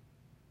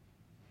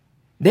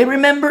 They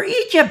remember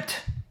Egypt.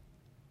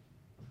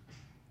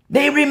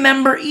 They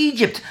remember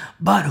Egypt.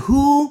 But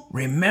who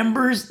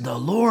remembers the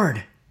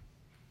Lord?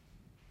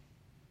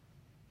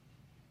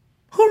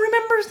 Who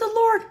remembers the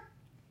Lord?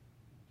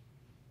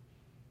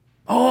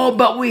 Oh,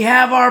 but we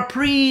have our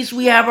priests,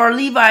 we have our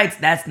Levites.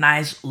 That's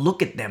nice.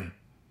 Look at them.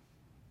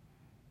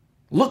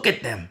 Look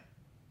at them.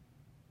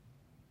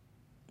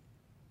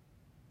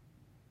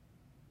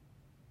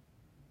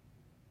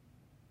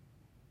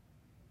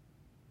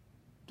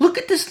 Look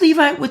at this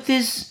Levite with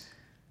his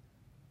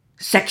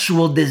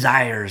sexual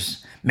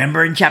desires.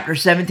 Remember in chapter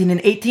 17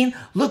 and 18?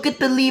 Look at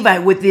the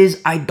Levite with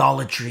his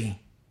idolatry.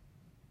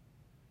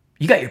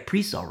 You got your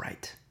priests all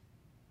right.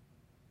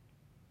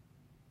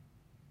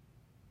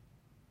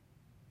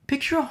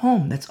 Picture a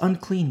home that's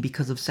unclean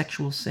because of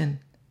sexual sin.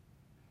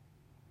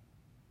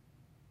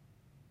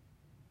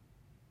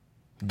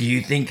 Do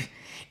you think,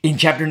 in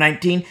chapter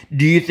 19,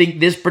 do you think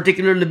this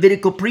particular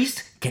Levitical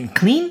priest can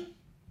clean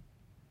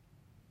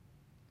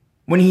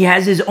when he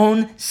has his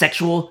own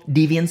sexual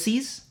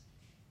deviancies?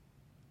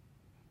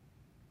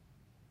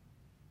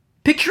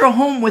 Picture a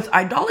home with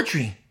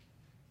idolatry.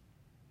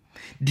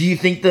 Do you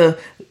think the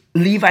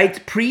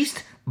Levite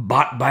priest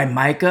bought by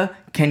Micah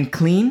can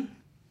clean?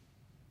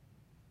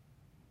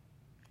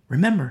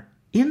 Remember,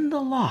 in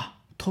the law,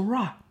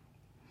 Torah,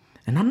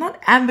 and I'm not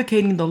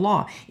advocating the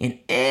law in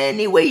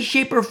any way,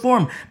 shape, or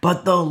form,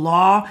 but the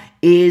law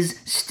is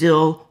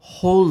still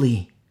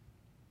holy.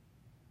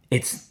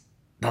 It's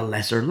the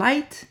lesser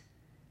light,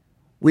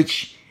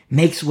 which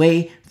makes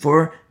way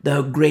for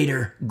the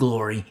greater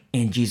glory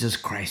in Jesus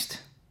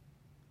Christ.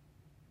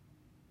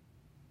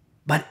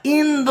 But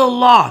in the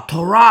law,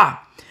 Torah,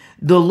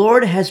 the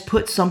Lord has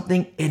put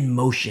something in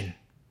motion.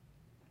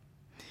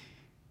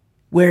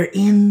 Where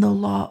in the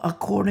law,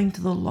 according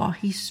to the law,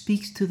 he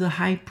speaks to the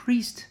high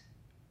priest,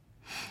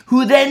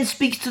 who then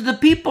speaks to the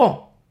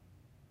people.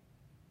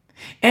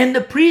 And the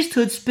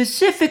priesthood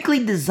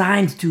specifically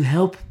designed to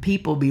help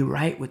people be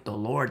right with the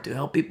Lord, to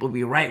help people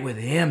be right with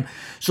him,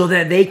 so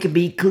that they can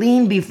be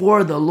clean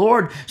before the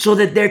Lord, so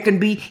that there can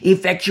be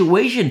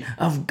effectuation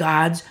of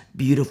God's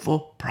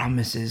beautiful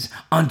promises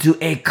unto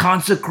a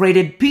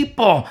consecrated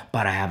people.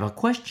 But I have a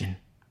question.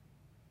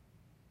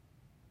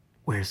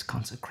 Where's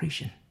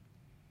consecration?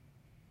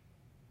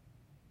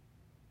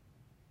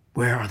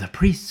 Where are the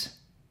priests?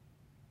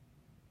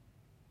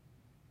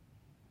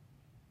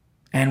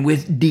 And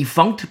with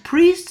defunct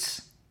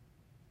priests,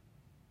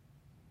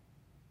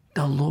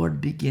 the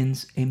Lord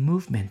begins a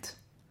movement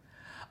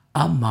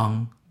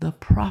among the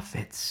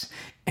prophets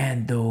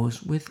and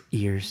those with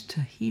ears to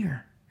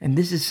hear. And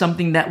this is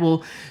something that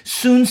we'll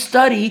soon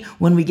study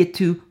when we get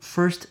to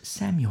 1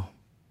 Samuel.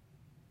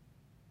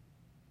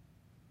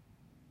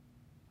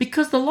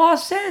 Because the law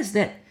says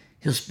that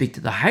he'll speak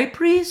to the high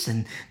priest,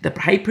 and the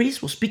high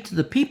priest will speak to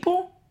the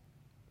people.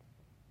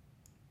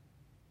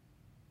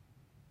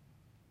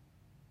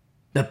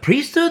 The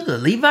priesthood, the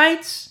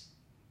Levites,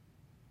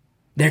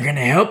 they're going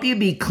to help you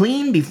be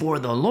clean before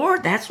the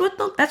Lord. That's what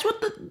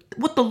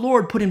the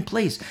Lord put in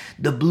place.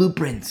 The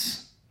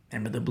blueprints.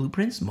 Remember the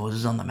blueprints?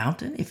 Moses on the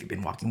mountain, if you've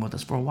been walking with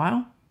us for a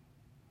while.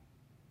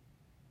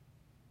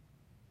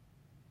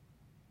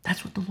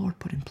 That's what the Lord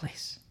put in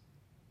place.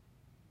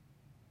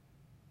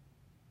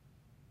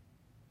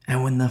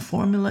 And when the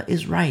formula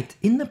is right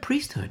in the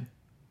priesthood,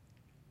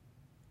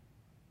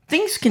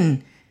 things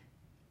can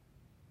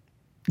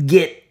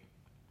get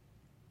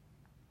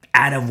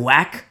out of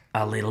whack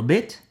a little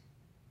bit,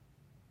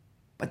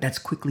 but that's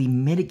quickly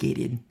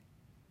mitigated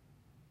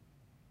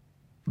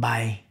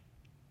by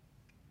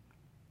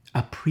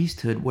a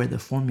priesthood where the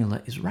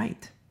formula is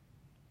right.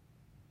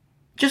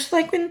 Just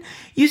like when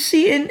you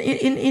see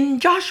in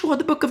Joshua,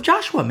 the book of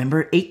Joshua,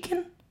 remember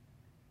Achan?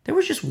 There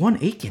was just one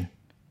Achan.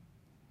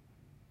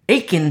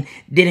 Achan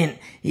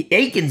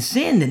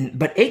sinned,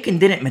 but Achan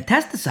didn't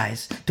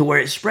metastasize to where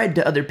it spread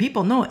to other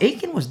people. No,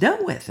 Achan was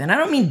dealt with. And I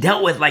don't mean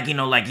dealt with like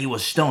he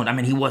was stoned. I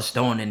mean, he was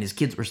stoned and his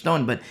kids were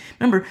stoned. But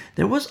remember,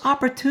 there was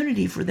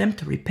opportunity for them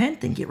to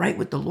repent and get right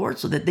with the Lord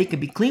so that they could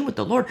be clean with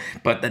the Lord.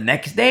 But the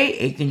next day,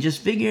 Achan just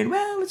figured,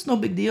 well, it's no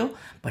big deal.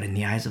 But in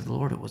the eyes of the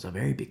Lord, it was a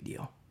very big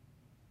deal.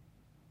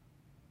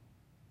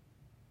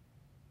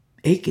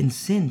 Achan's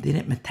sin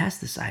didn't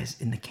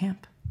metastasize in the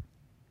camp.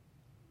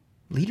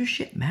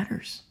 Leadership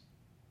matters.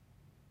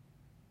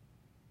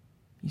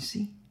 You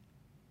see?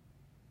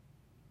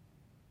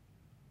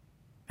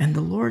 And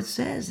the Lord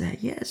says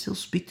that, yes, he'll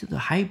speak to the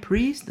high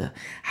priest. The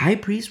high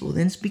priest will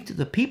then speak to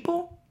the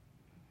people.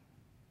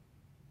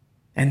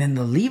 And then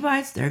the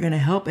Levites, they're going to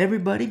help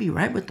everybody be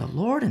right with the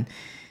Lord and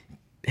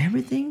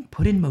everything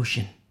put in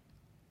motion.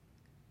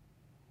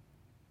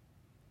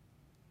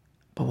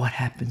 But what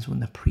happens when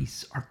the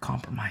priests are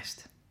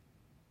compromised?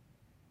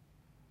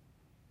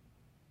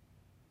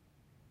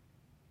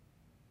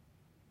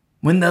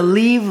 When the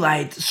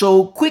Levite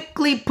so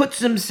quickly puts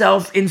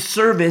himself in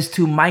service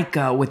to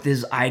Micah with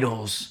his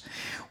idols.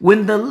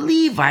 When the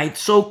Levite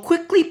so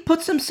quickly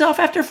puts himself,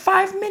 after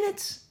 5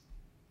 minutes,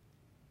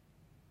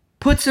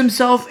 puts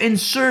himself in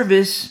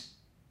service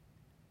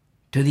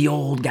to the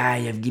old guy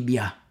of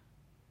Gibeah.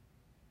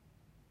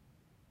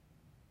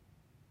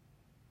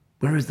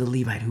 Where is the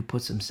Levite who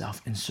puts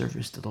himself in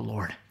service to the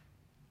Lord?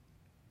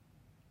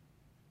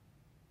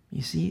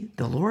 You see,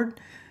 the Lord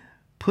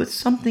puts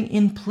something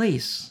in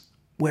place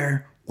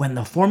where when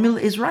the formula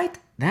is right,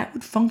 that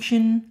would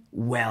function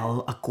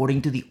well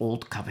according to the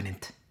old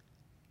covenant.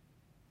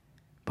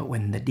 But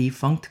when the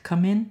defunct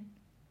come in,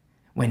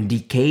 when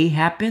decay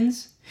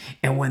happens,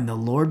 and when the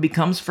Lord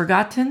becomes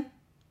forgotten,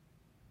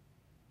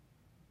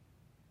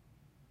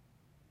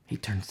 he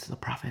turns to the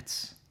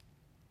prophets.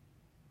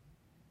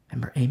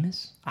 Remember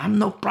Amos? I'm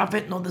no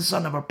prophet, nor the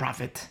son of a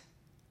prophet.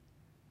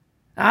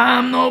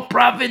 I'm no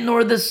prophet,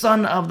 nor the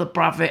son of the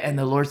prophet. And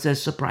the Lord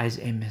says, surprise,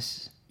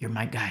 Amos, you're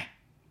my guy.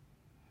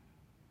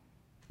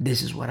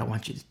 This is what I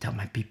want you to tell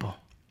my people.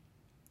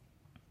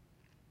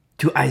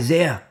 To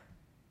Isaiah,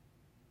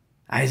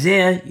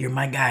 Isaiah, you're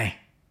my guy.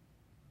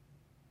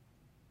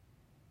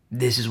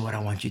 This is what I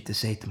want you to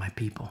say to my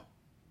people.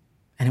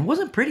 And it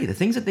wasn't pretty. The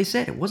things that they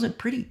said, it wasn't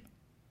pretty.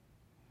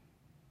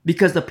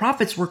 Because the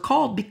prophets were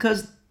called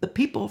because the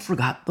people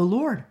forgot the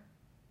Lord.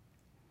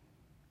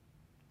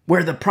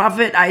 Where the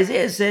prophet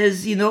Isaiah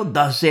says,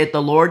 thus saith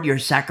the Lord, your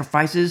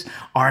sacrifices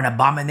are an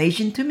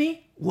abomination to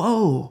me.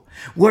 Whoa.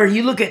 Where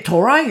you look at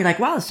Torah, you're like,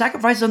 wow, the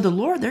sacrifices unto the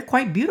Lord, they're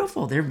quite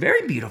beautiful. They're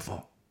very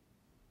beautiful.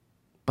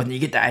 But then you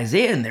get to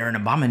Isaiah and they're an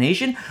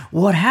abomination.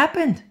 What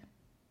happened?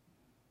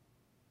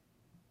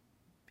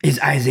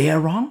 Is Isaiah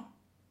wrong?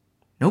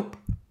 Nope.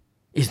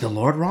 Is the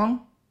Lord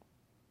wrong?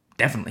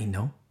 Definitely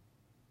no.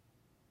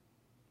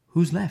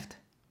 Who's left?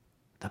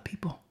 The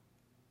people.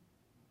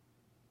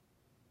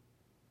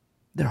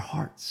 Their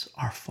hearts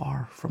are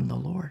far from the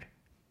Lord.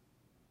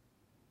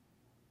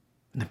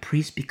 And the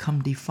priests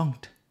become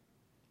defunct.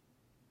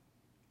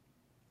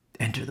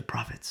 Enter the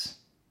prophets.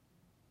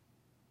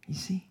 You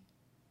see?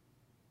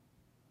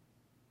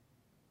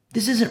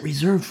 This isn't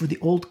reserved for the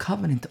old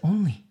covenant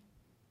only.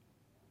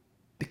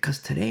 Because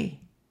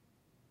today,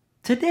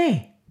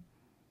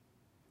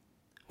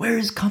 where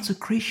is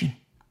consecration?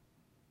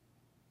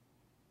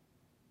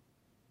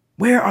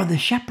 Where are the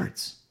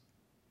shepherds?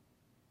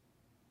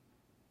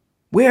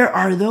 Where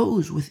are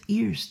those with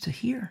ears to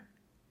hear?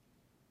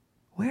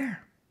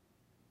 Where?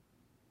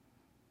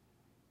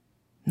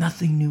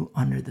 Nothing new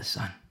under the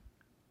sun.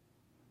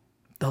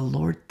 The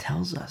Lord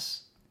tells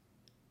us.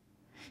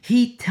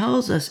 He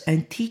tells us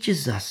and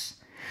teaches us.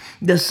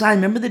 The sign,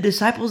 remember the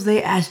disciples,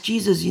 they asked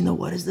Jesus,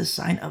 what is the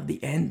sign of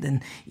the end?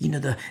 And,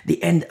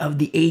 the end of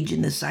the age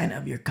and the sign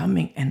of your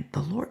coming. And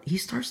the Lord, he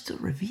starts to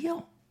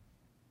reveal.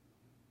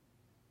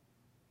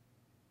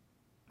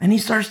 And he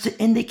starts to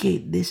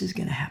indicate this is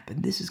going to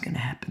happen, this is going to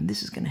happen,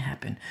 this is going to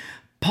happen.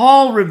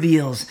 Paul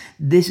reveals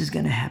this is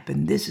going to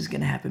happen, this is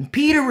going to happen.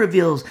 Peter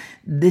reveals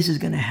this is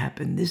going to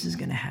happen, this is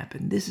going to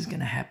happen, this is going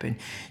to happen.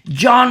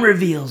 John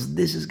reveals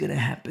this is going to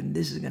happen,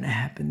 this is going to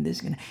happen, this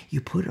is going to... You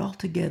put it all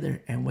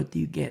together and what do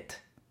you get?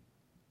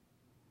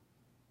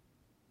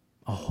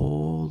 A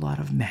whole lot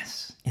of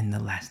mess in the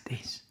last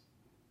days.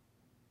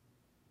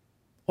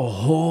 A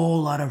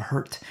whole lot of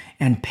hurt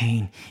and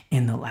pain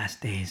in the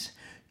last days.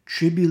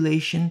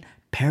 Tribulation,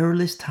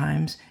 perilous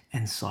times,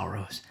 and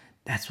sorrows.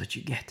 That's what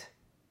you get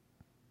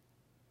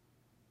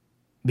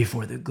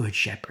before the good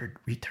shepherd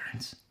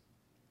returns.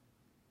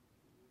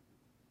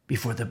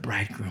 Before the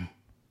bridegroom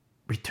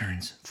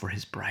returns for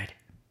his bride.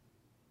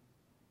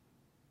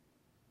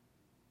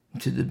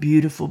 To the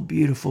beautiful,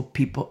 beautiful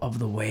people of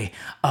the way,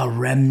 a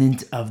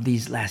remnant of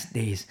these last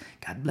days.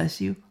 God bless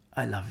you.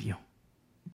 I love you.